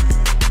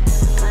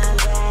 My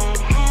bad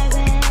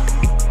habit,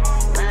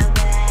 my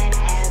bad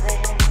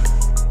habit,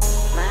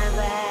 my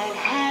bad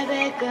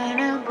habit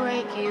gonna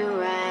break you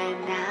right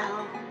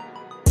now.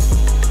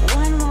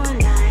 One more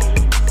night,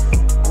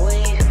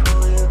 wait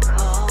for your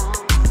call.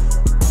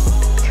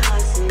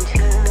 Toss and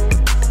turn,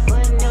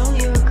 but no,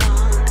 you're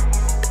gone.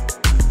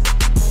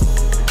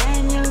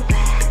 Then you're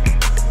back,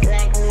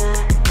 like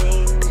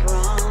nothing's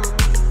wrong.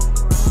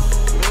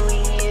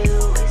 Knowing you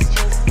is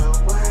just the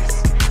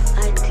worst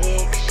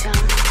addiction.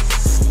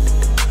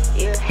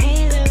 Your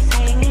halo's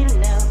hanging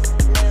low,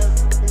 low,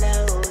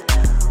 low,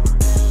 low.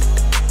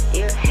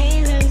 Your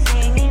halo's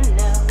hanging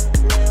low,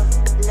 low,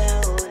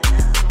 low, low.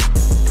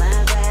 My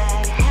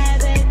bad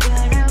habit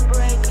gonna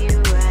break you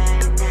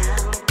right now.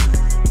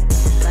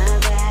 My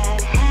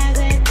bad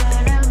habit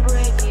gonna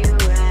break you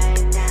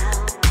right now.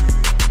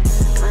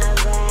 My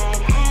bad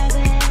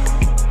habit,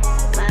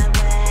 my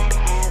bad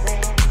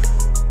habit,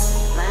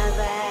 my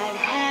bad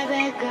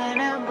habit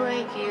gonna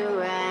break you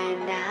right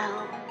now.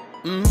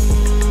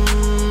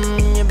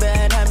 Your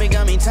bad habit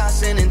got me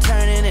tossing and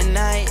turning at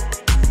night.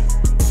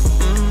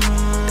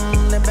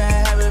 The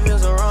bad habit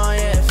feels so wrong,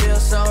 yeah, it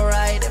feels so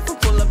right. If I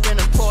pull up in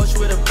a Porsche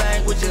with a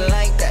bag, would you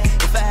like that?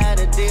 If I had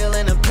a deal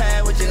in a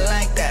pad, would you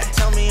like that?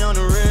 Tell me on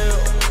the real.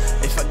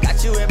 If I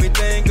got you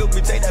everything, could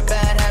we take that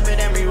bad habit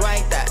and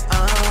rewrite that?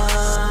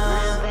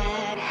 My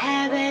bad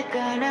habit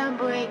gonna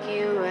break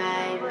you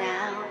right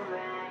now.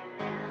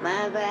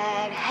 My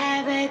bad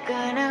habit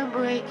gonna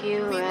break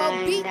you Primo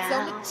right Beats now.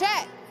 on the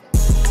track.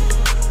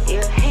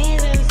 Your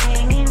halo's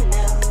hanging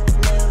low,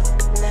 low,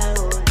 low,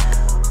 low.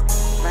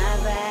 My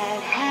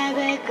bad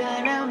habit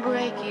gonna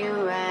break you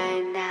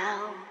right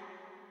now.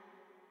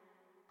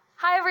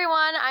 Hi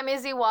everyone, I'm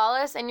Izzy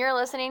Wallace, and you're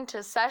listening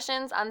to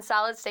Sessions on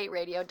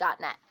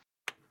SolidStateRadio.net.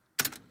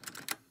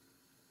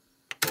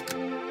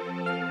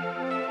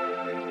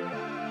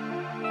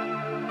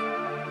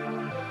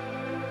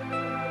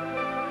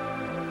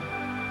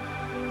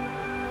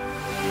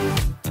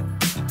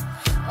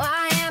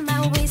 Why am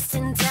I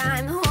wasting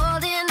time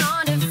holding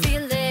on to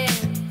feelings?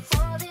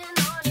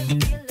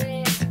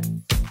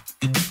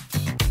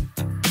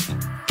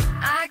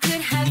 I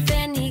could have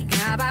any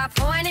guy by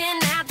pointing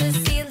at the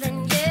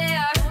ceiling,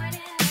 yeah.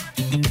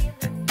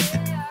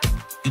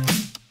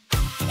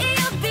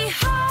 It'll be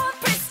hard.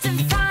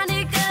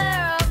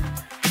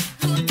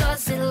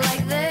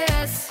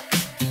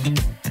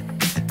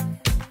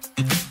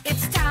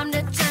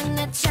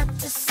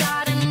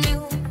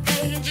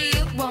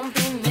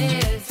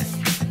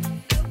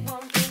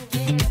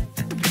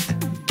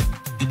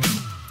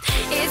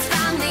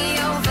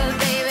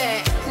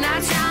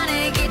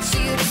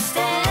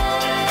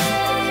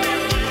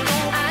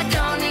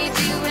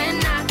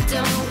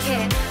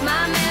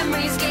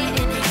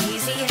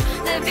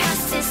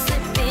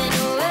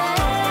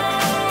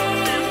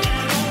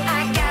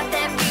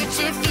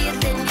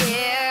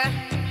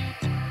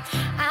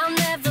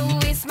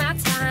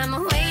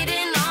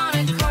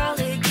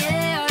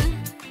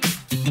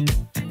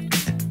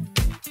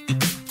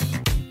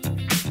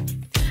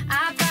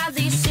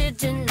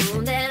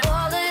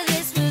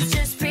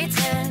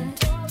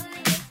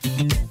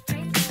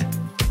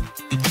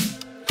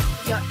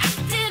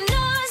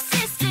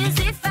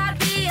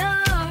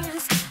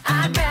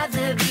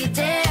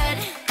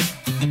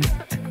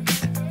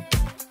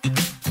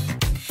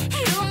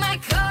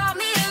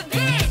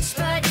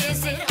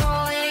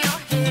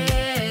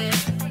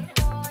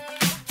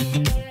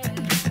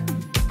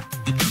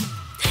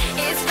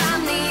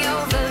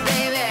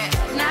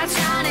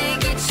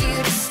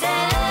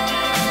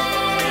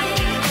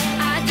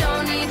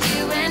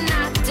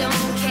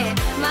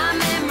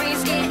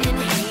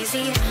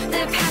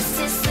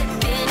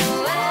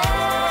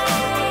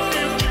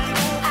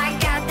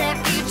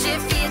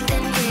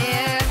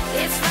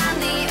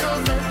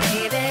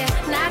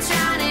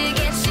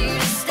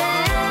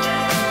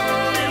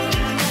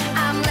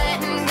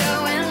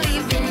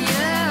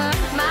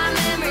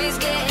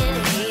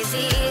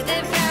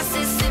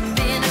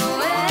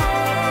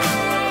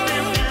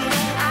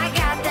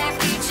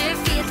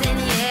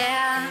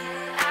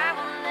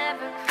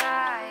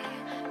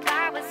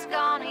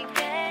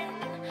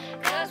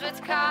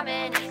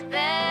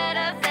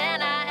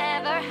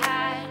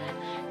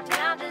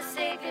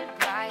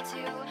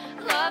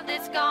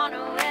 it's gone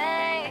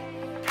away.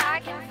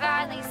 I can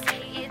finally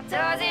see it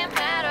doesn't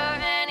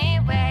matter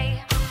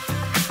anyway.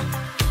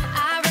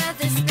 I'd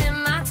rather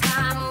spend my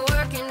time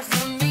working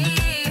for me.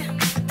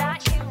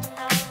 Not you,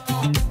 no.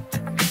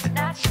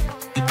 Not you,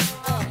 no.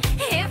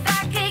 If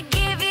I could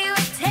give you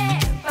a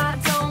tip, I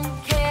don't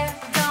care.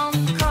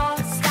 Don't call,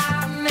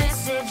 stop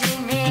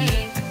messaging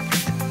me.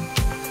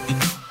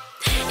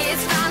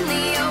 It's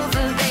finally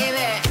over,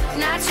 baby.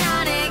 Not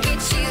trying to get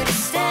you to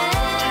stay.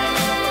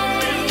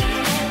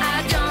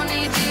 I don't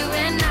need you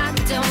and I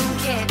don't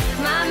care.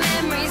 My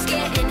memory's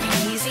getting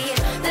hazy.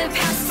 The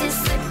past is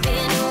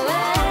slipping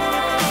away.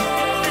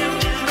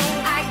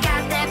 I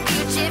got that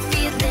future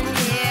feeling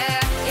here.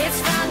 It's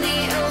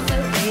finally over,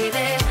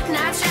 baby.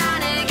 Not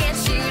trying to get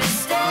you to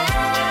stay.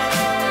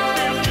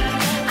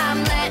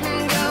 I'm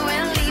letting go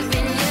and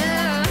leaving you.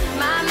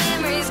 My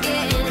memory's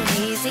getting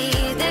hazy.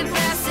 The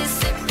past is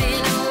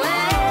slipping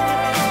away.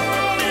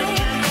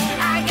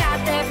 I got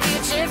that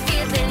future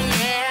feeling,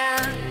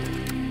 yeah.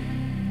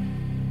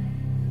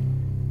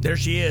 There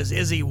she is,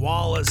 Izzy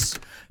Wallace.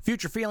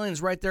 Future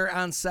Feelings right there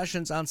on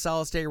Sessions on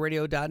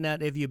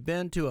SolidStateRadio.net. If you've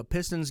been to a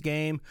Pistons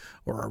game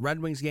or a Red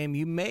Wings game,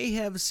 you may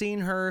have seen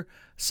her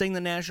sing the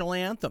national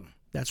anthem.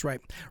 That's right.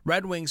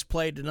 Red Wings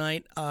played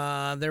tonight.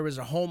 There was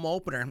a home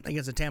opener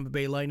against the Tampa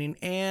Bay Lightning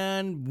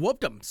and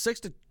whooped them.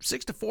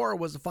 6-4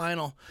 was the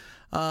final.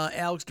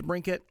 Alex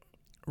DeBrincat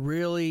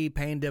really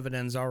paying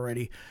dividends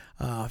already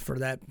for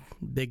that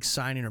big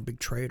signing or big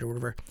trade or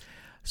whatever.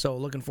 So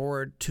looking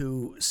forward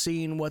to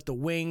seeing what the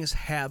Wings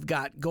have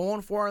got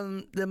going for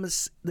them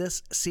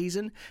this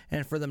season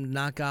and for them to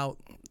knock out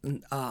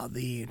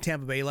the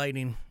Tampa Bay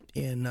Lightning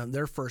in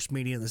their first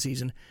meeting of the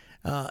season.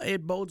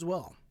 It bodes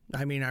well.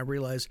 I mean, I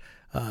realize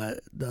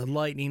the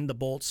Lightning, the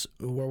Bolts,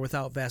 were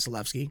without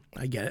Vasilevsky.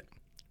 I get it.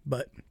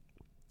 But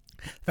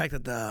the fact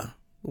that the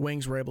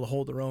Wings were able to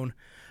hold their own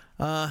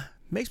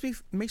makes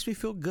me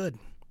feel good.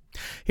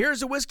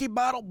 Here's the Whiskey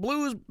Bottle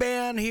Blues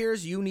Band.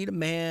 Here's You Need a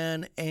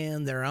Man,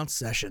 and they're on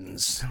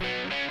Sessions.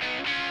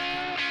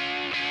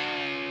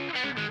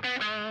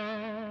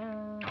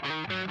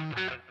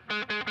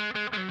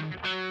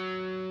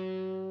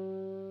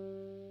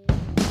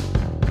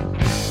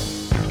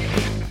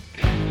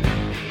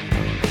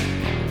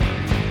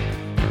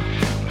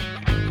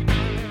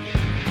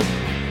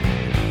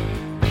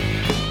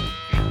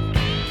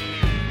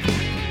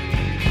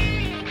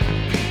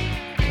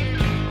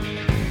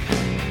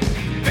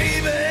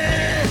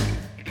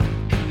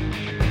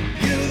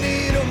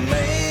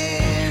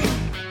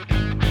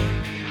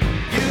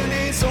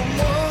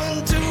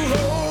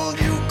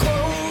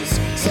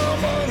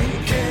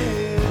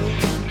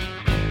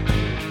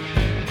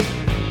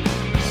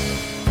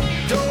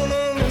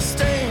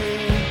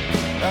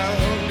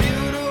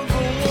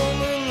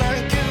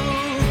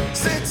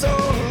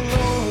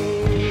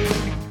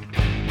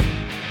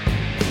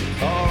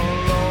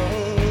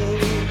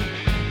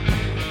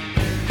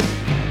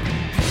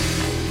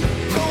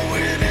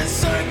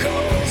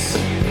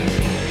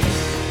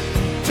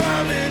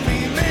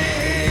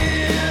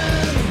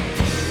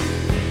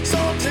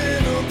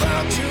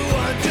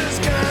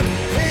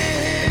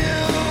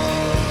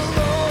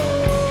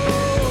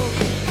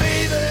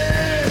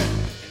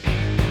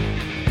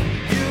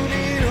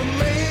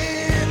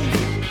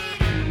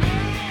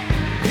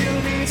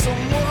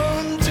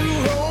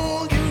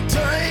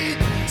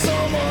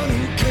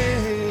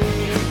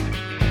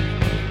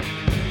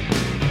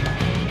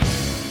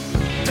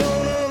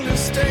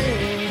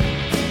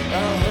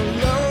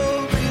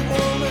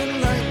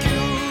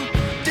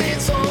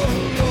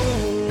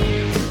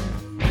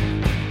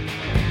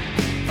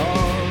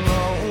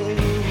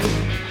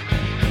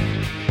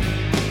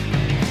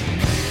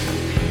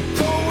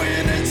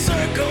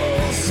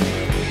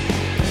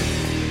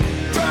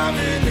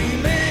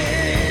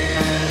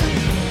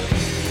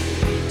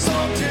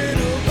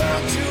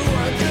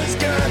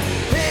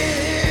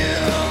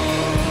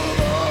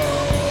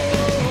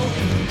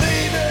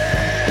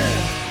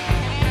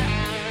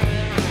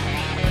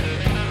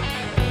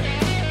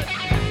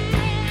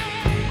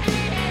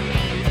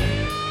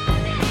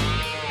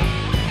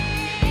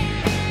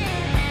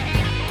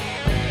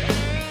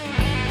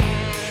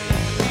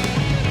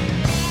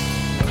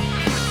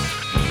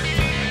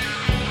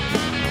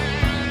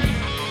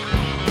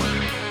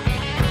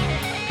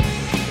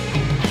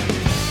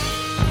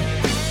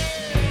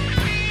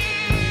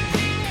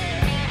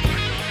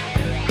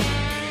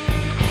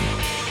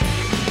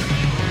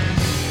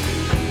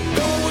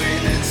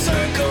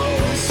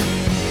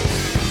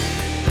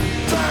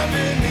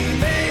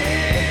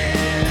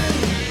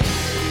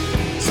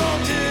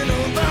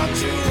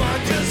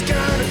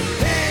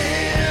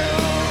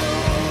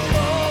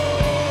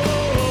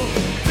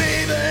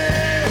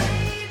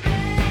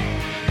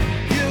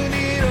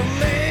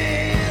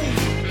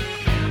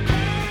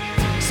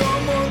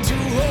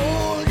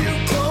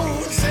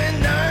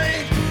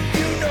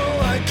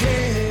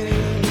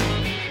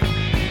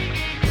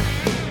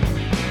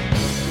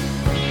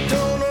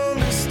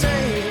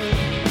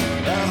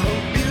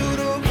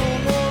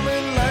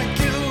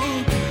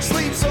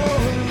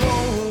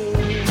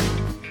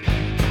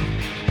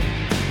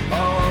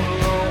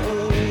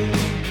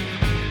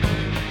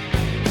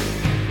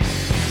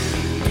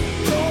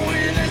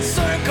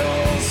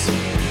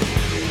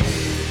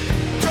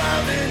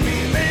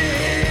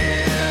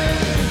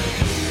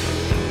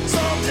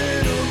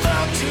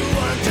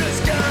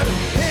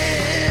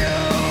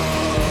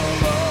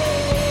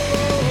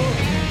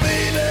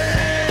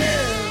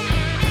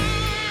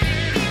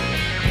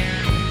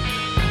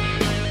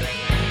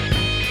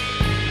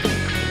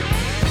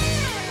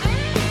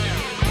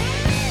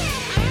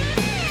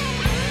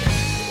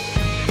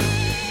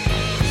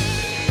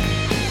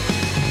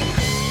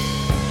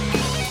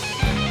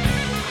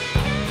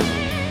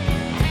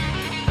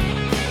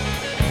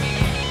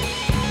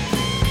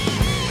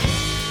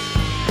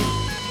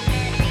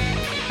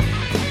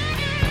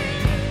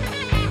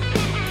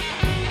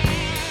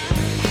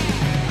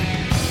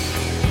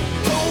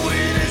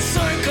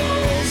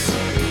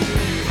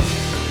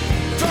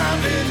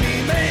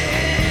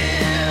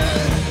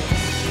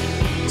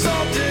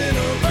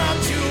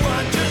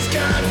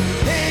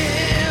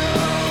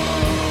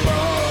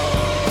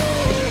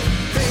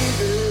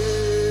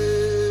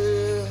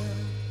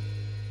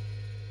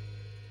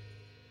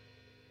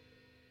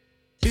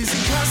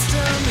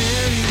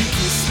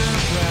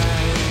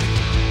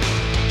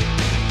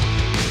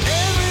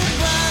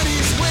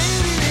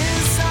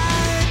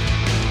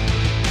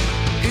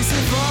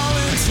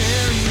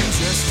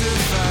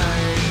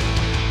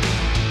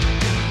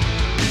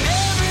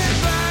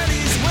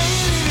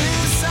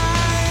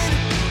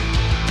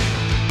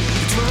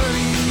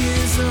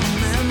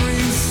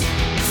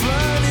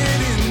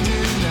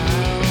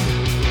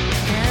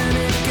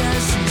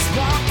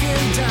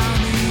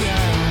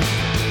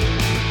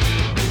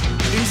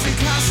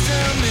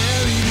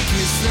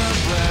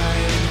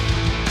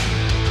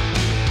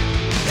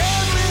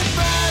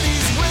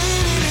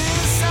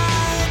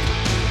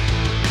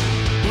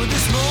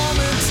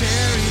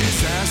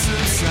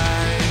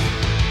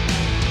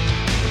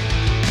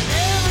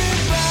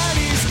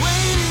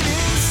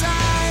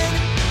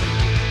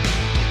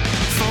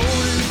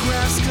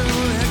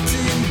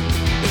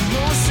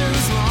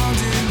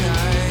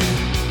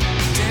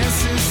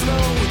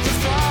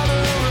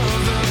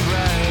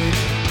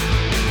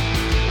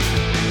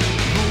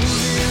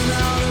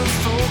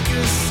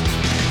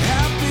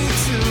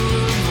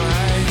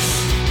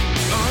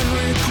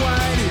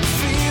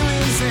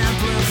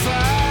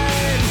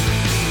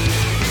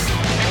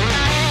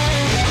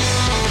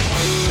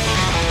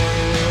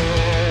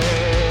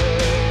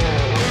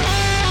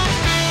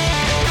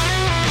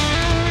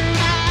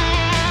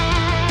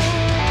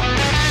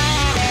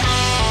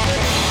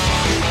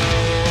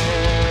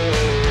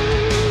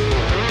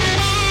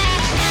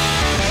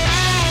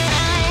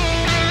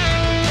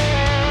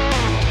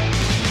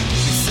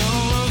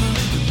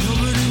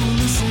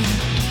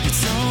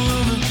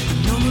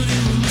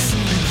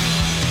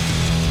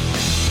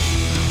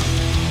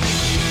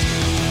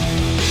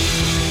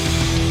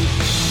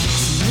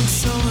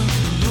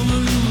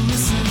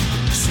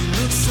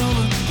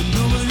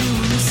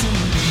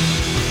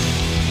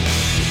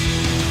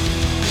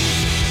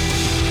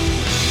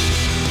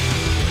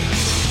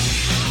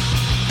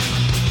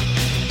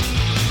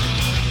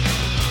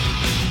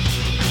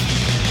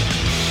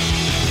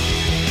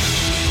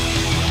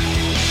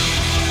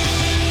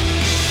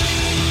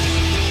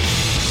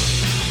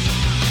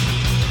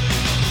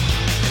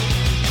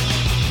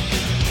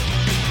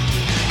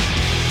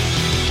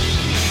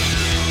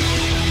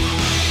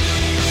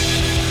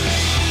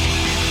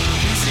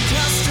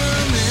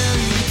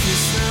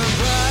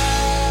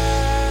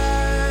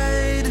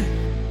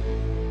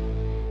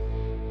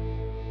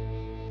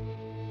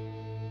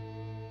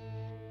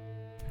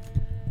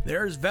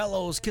 There's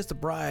Velo's Kiss the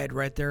Bride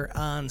right there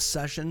on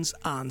Sessions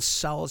on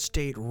Solid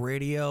State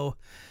Radio.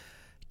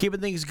 Keeping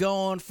things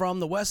going from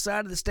the west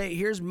side of the state,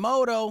 here's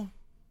Moto,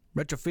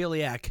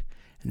 Retrophiliac,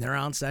 and they're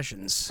on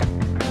Sessions.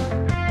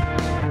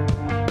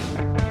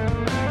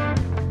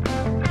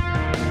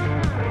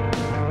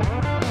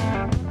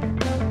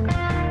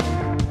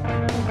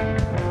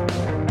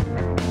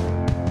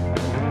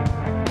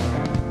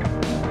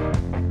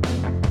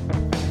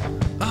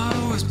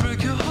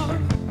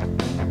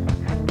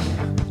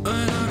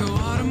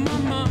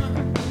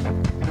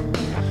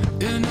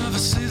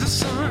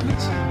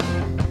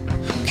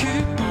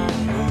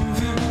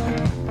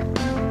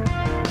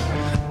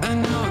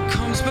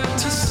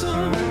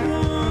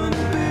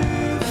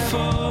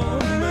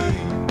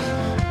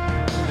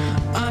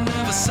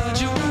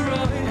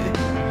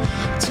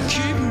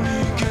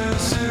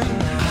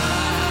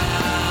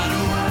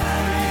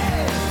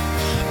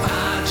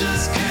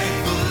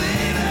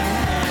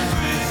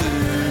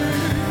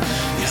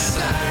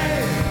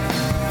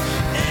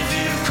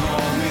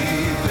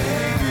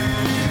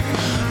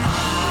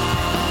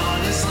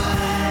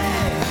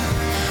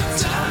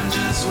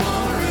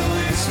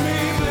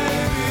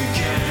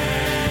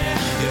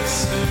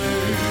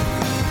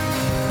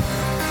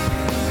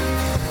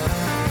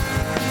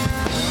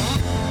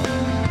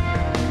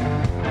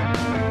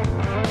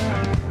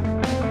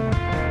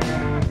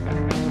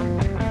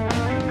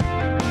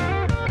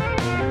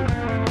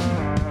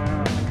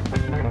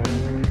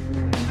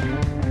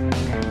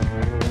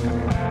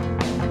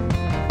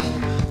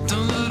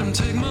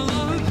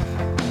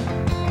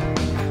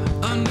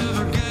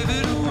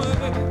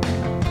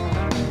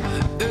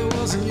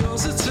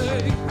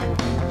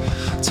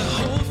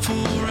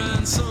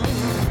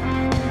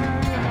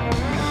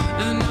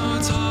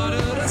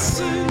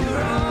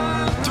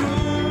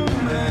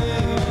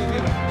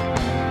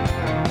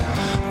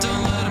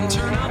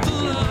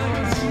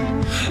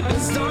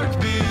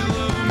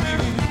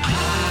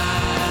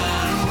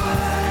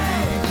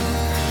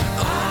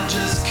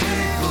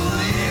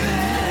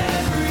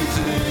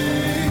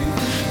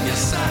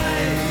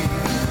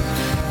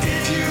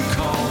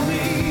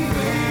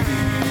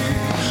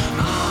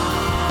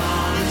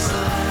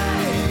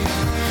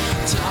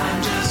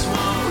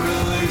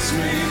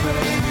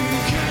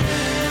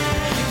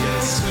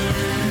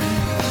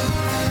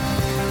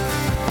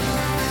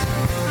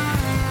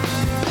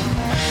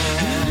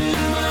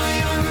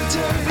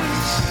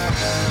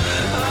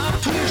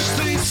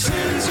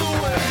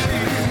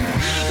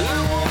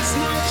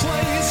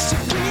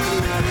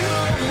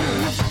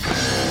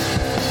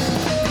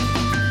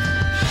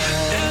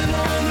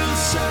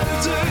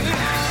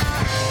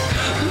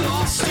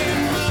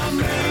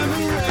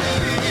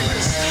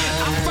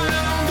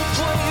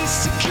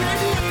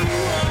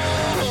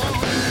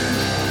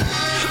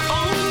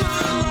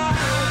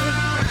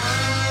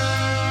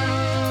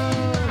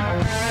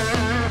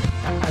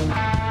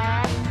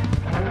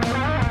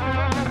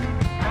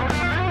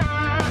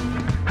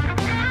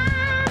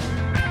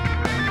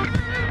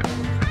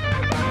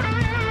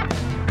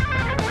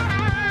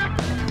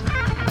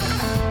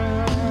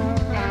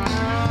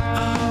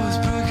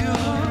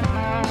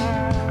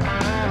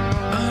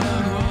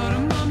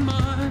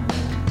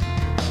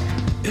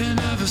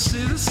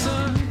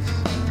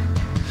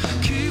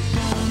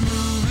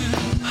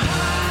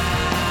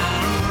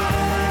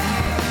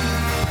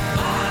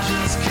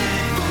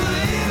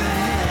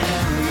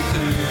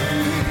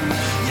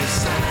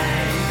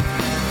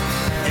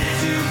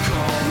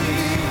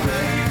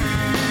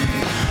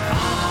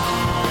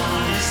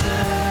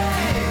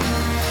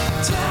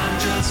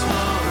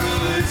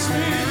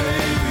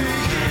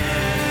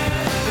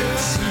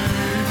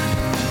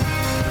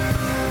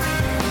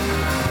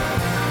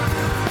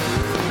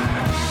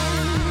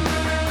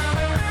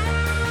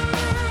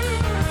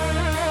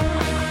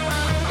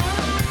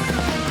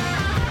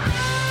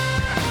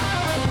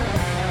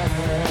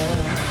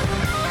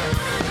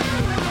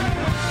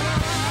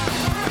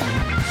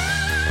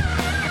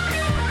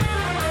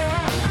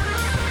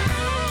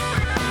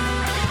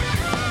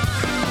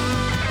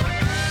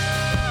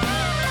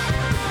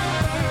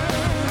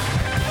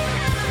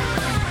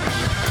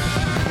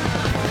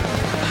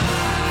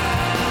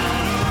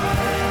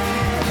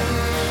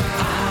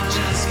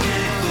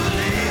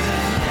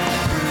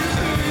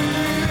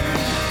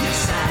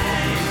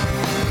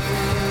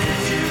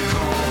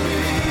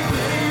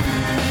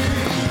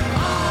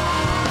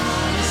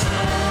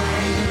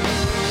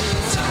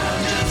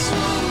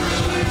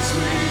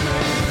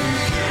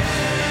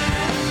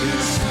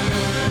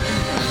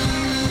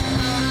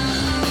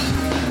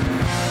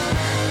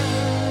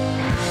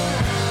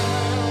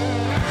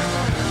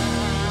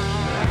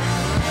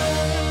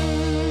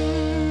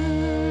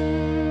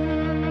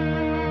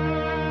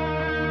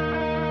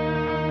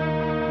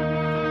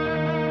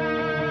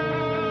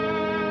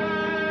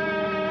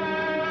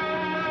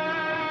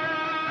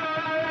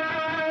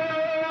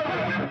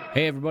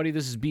 Hey everybody,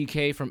 this is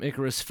BK from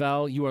Icarus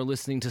Fell. You are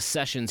listening to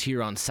Sessions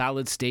here on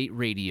Solid State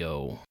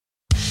Radio.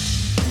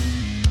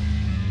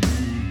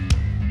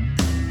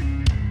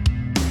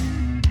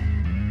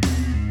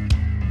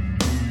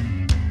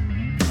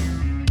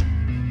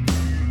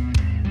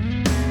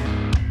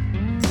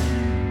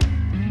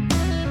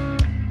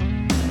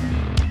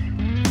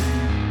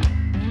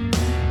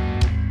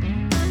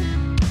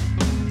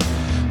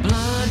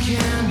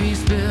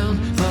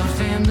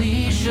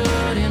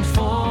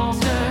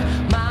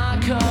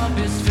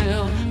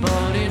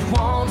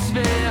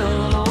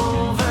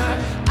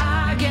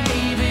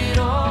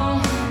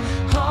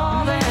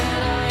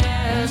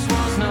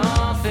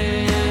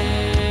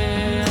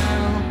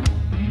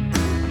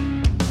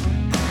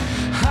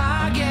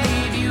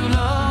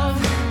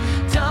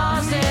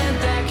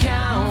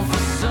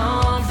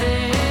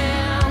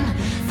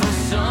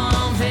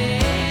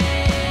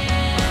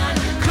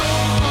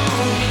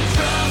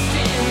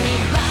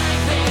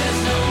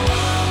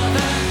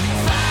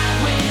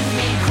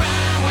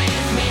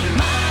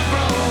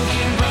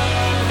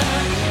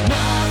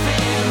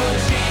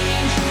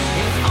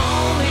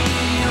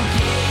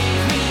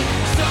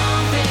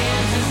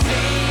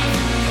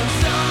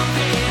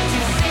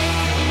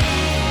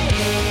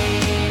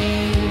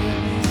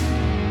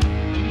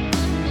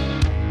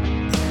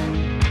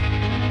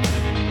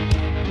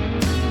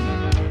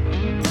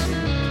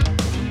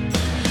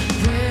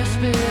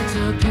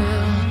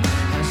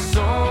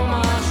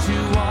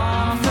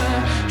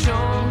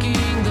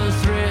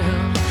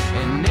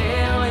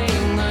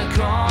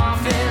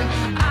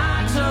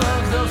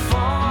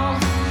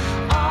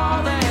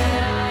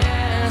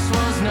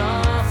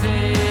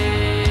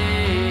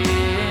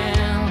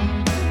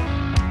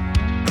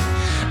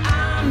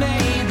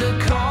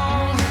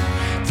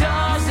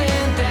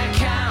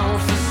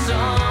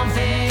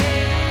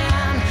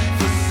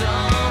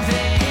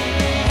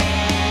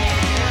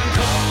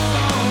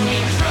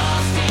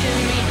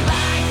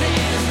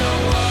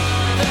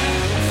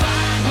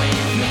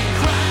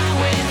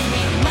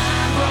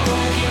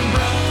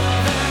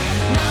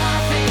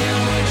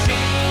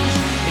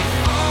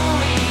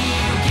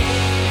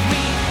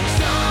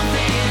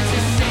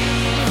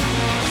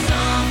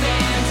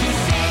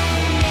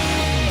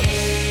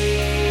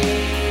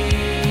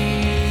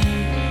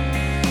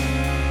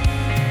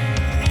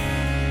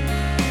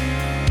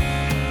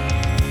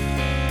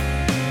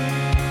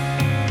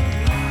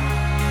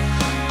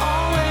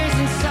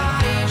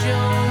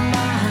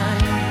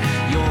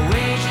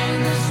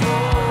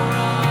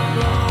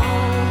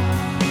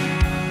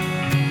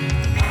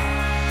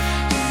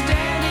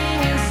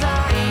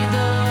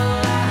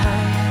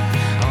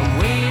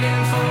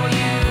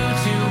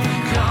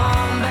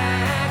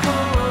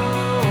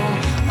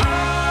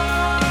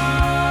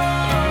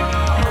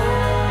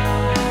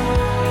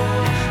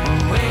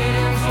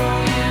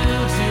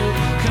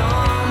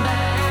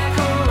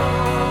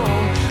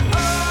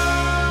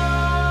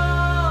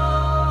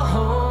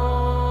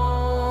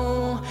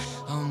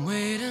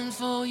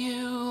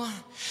 you.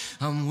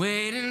 I'm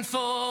waiting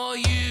for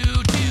you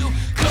to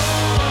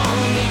call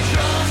me,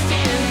 trust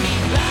in me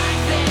like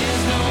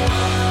there's no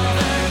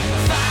other.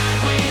 Fight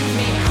with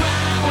me,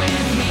 cry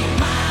with me,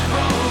 my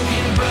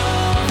broken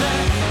brother.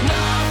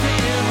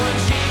 Nothing would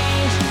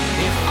change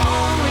if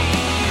only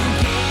you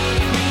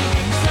gave me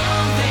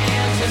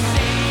something to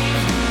save,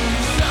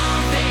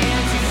 something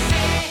to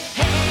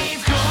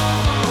save.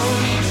 Call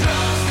me,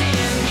 trust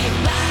in me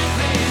like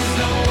there's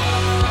no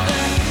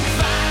other.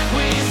 Fight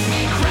with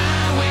me,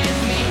 cry with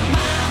me,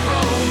 my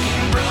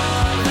broken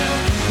brother.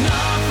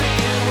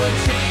 Nothing would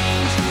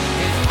change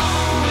if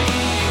only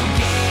you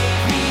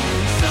gave me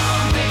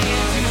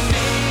something to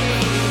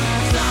save,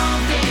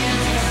 something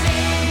to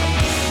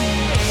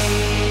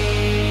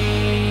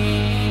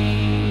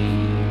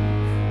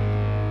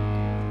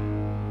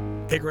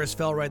Icarus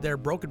fell right there.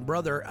 Broken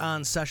Brother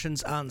on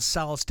Sessions on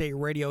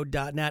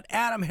SolidStateRadio.net.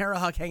 Adam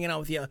Harahuk hanging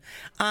out with you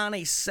on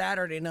a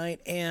Saturday night,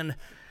 and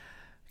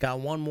got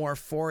one more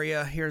for you.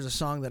 Here's a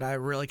song that I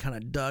really kind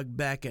of dug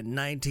back in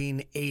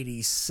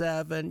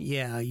 1987.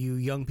 Yeah, you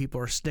young people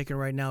are sticking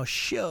right now.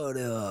 Shut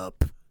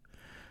up.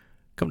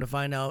 Come to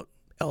find out,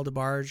 El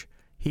DeBarge,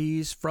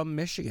 he's from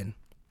Michigan,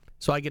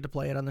 so I get to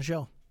play it on the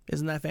show.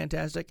 Isn't that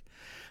fantastic?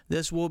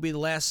 This will be the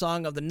last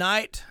song of the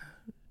night.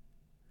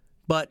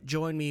 But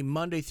join me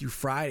Monday through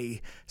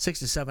Friday, 6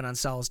 to 7 on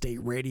Solid State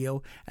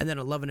Radio, and then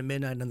 11 to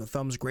midnight on the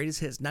Thumb's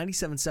Greatest Hits,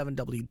 97.7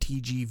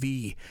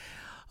 WTGV.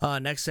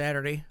 Next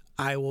Saturday,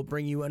 I will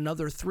bring you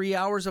another 3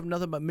 hours of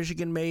nothing but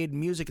Michigan-made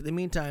music. In the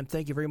meantime,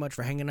 thank you very much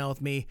for hanging out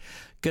with me.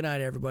 Good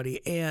night,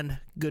 everybody, and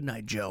good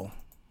night, Joe.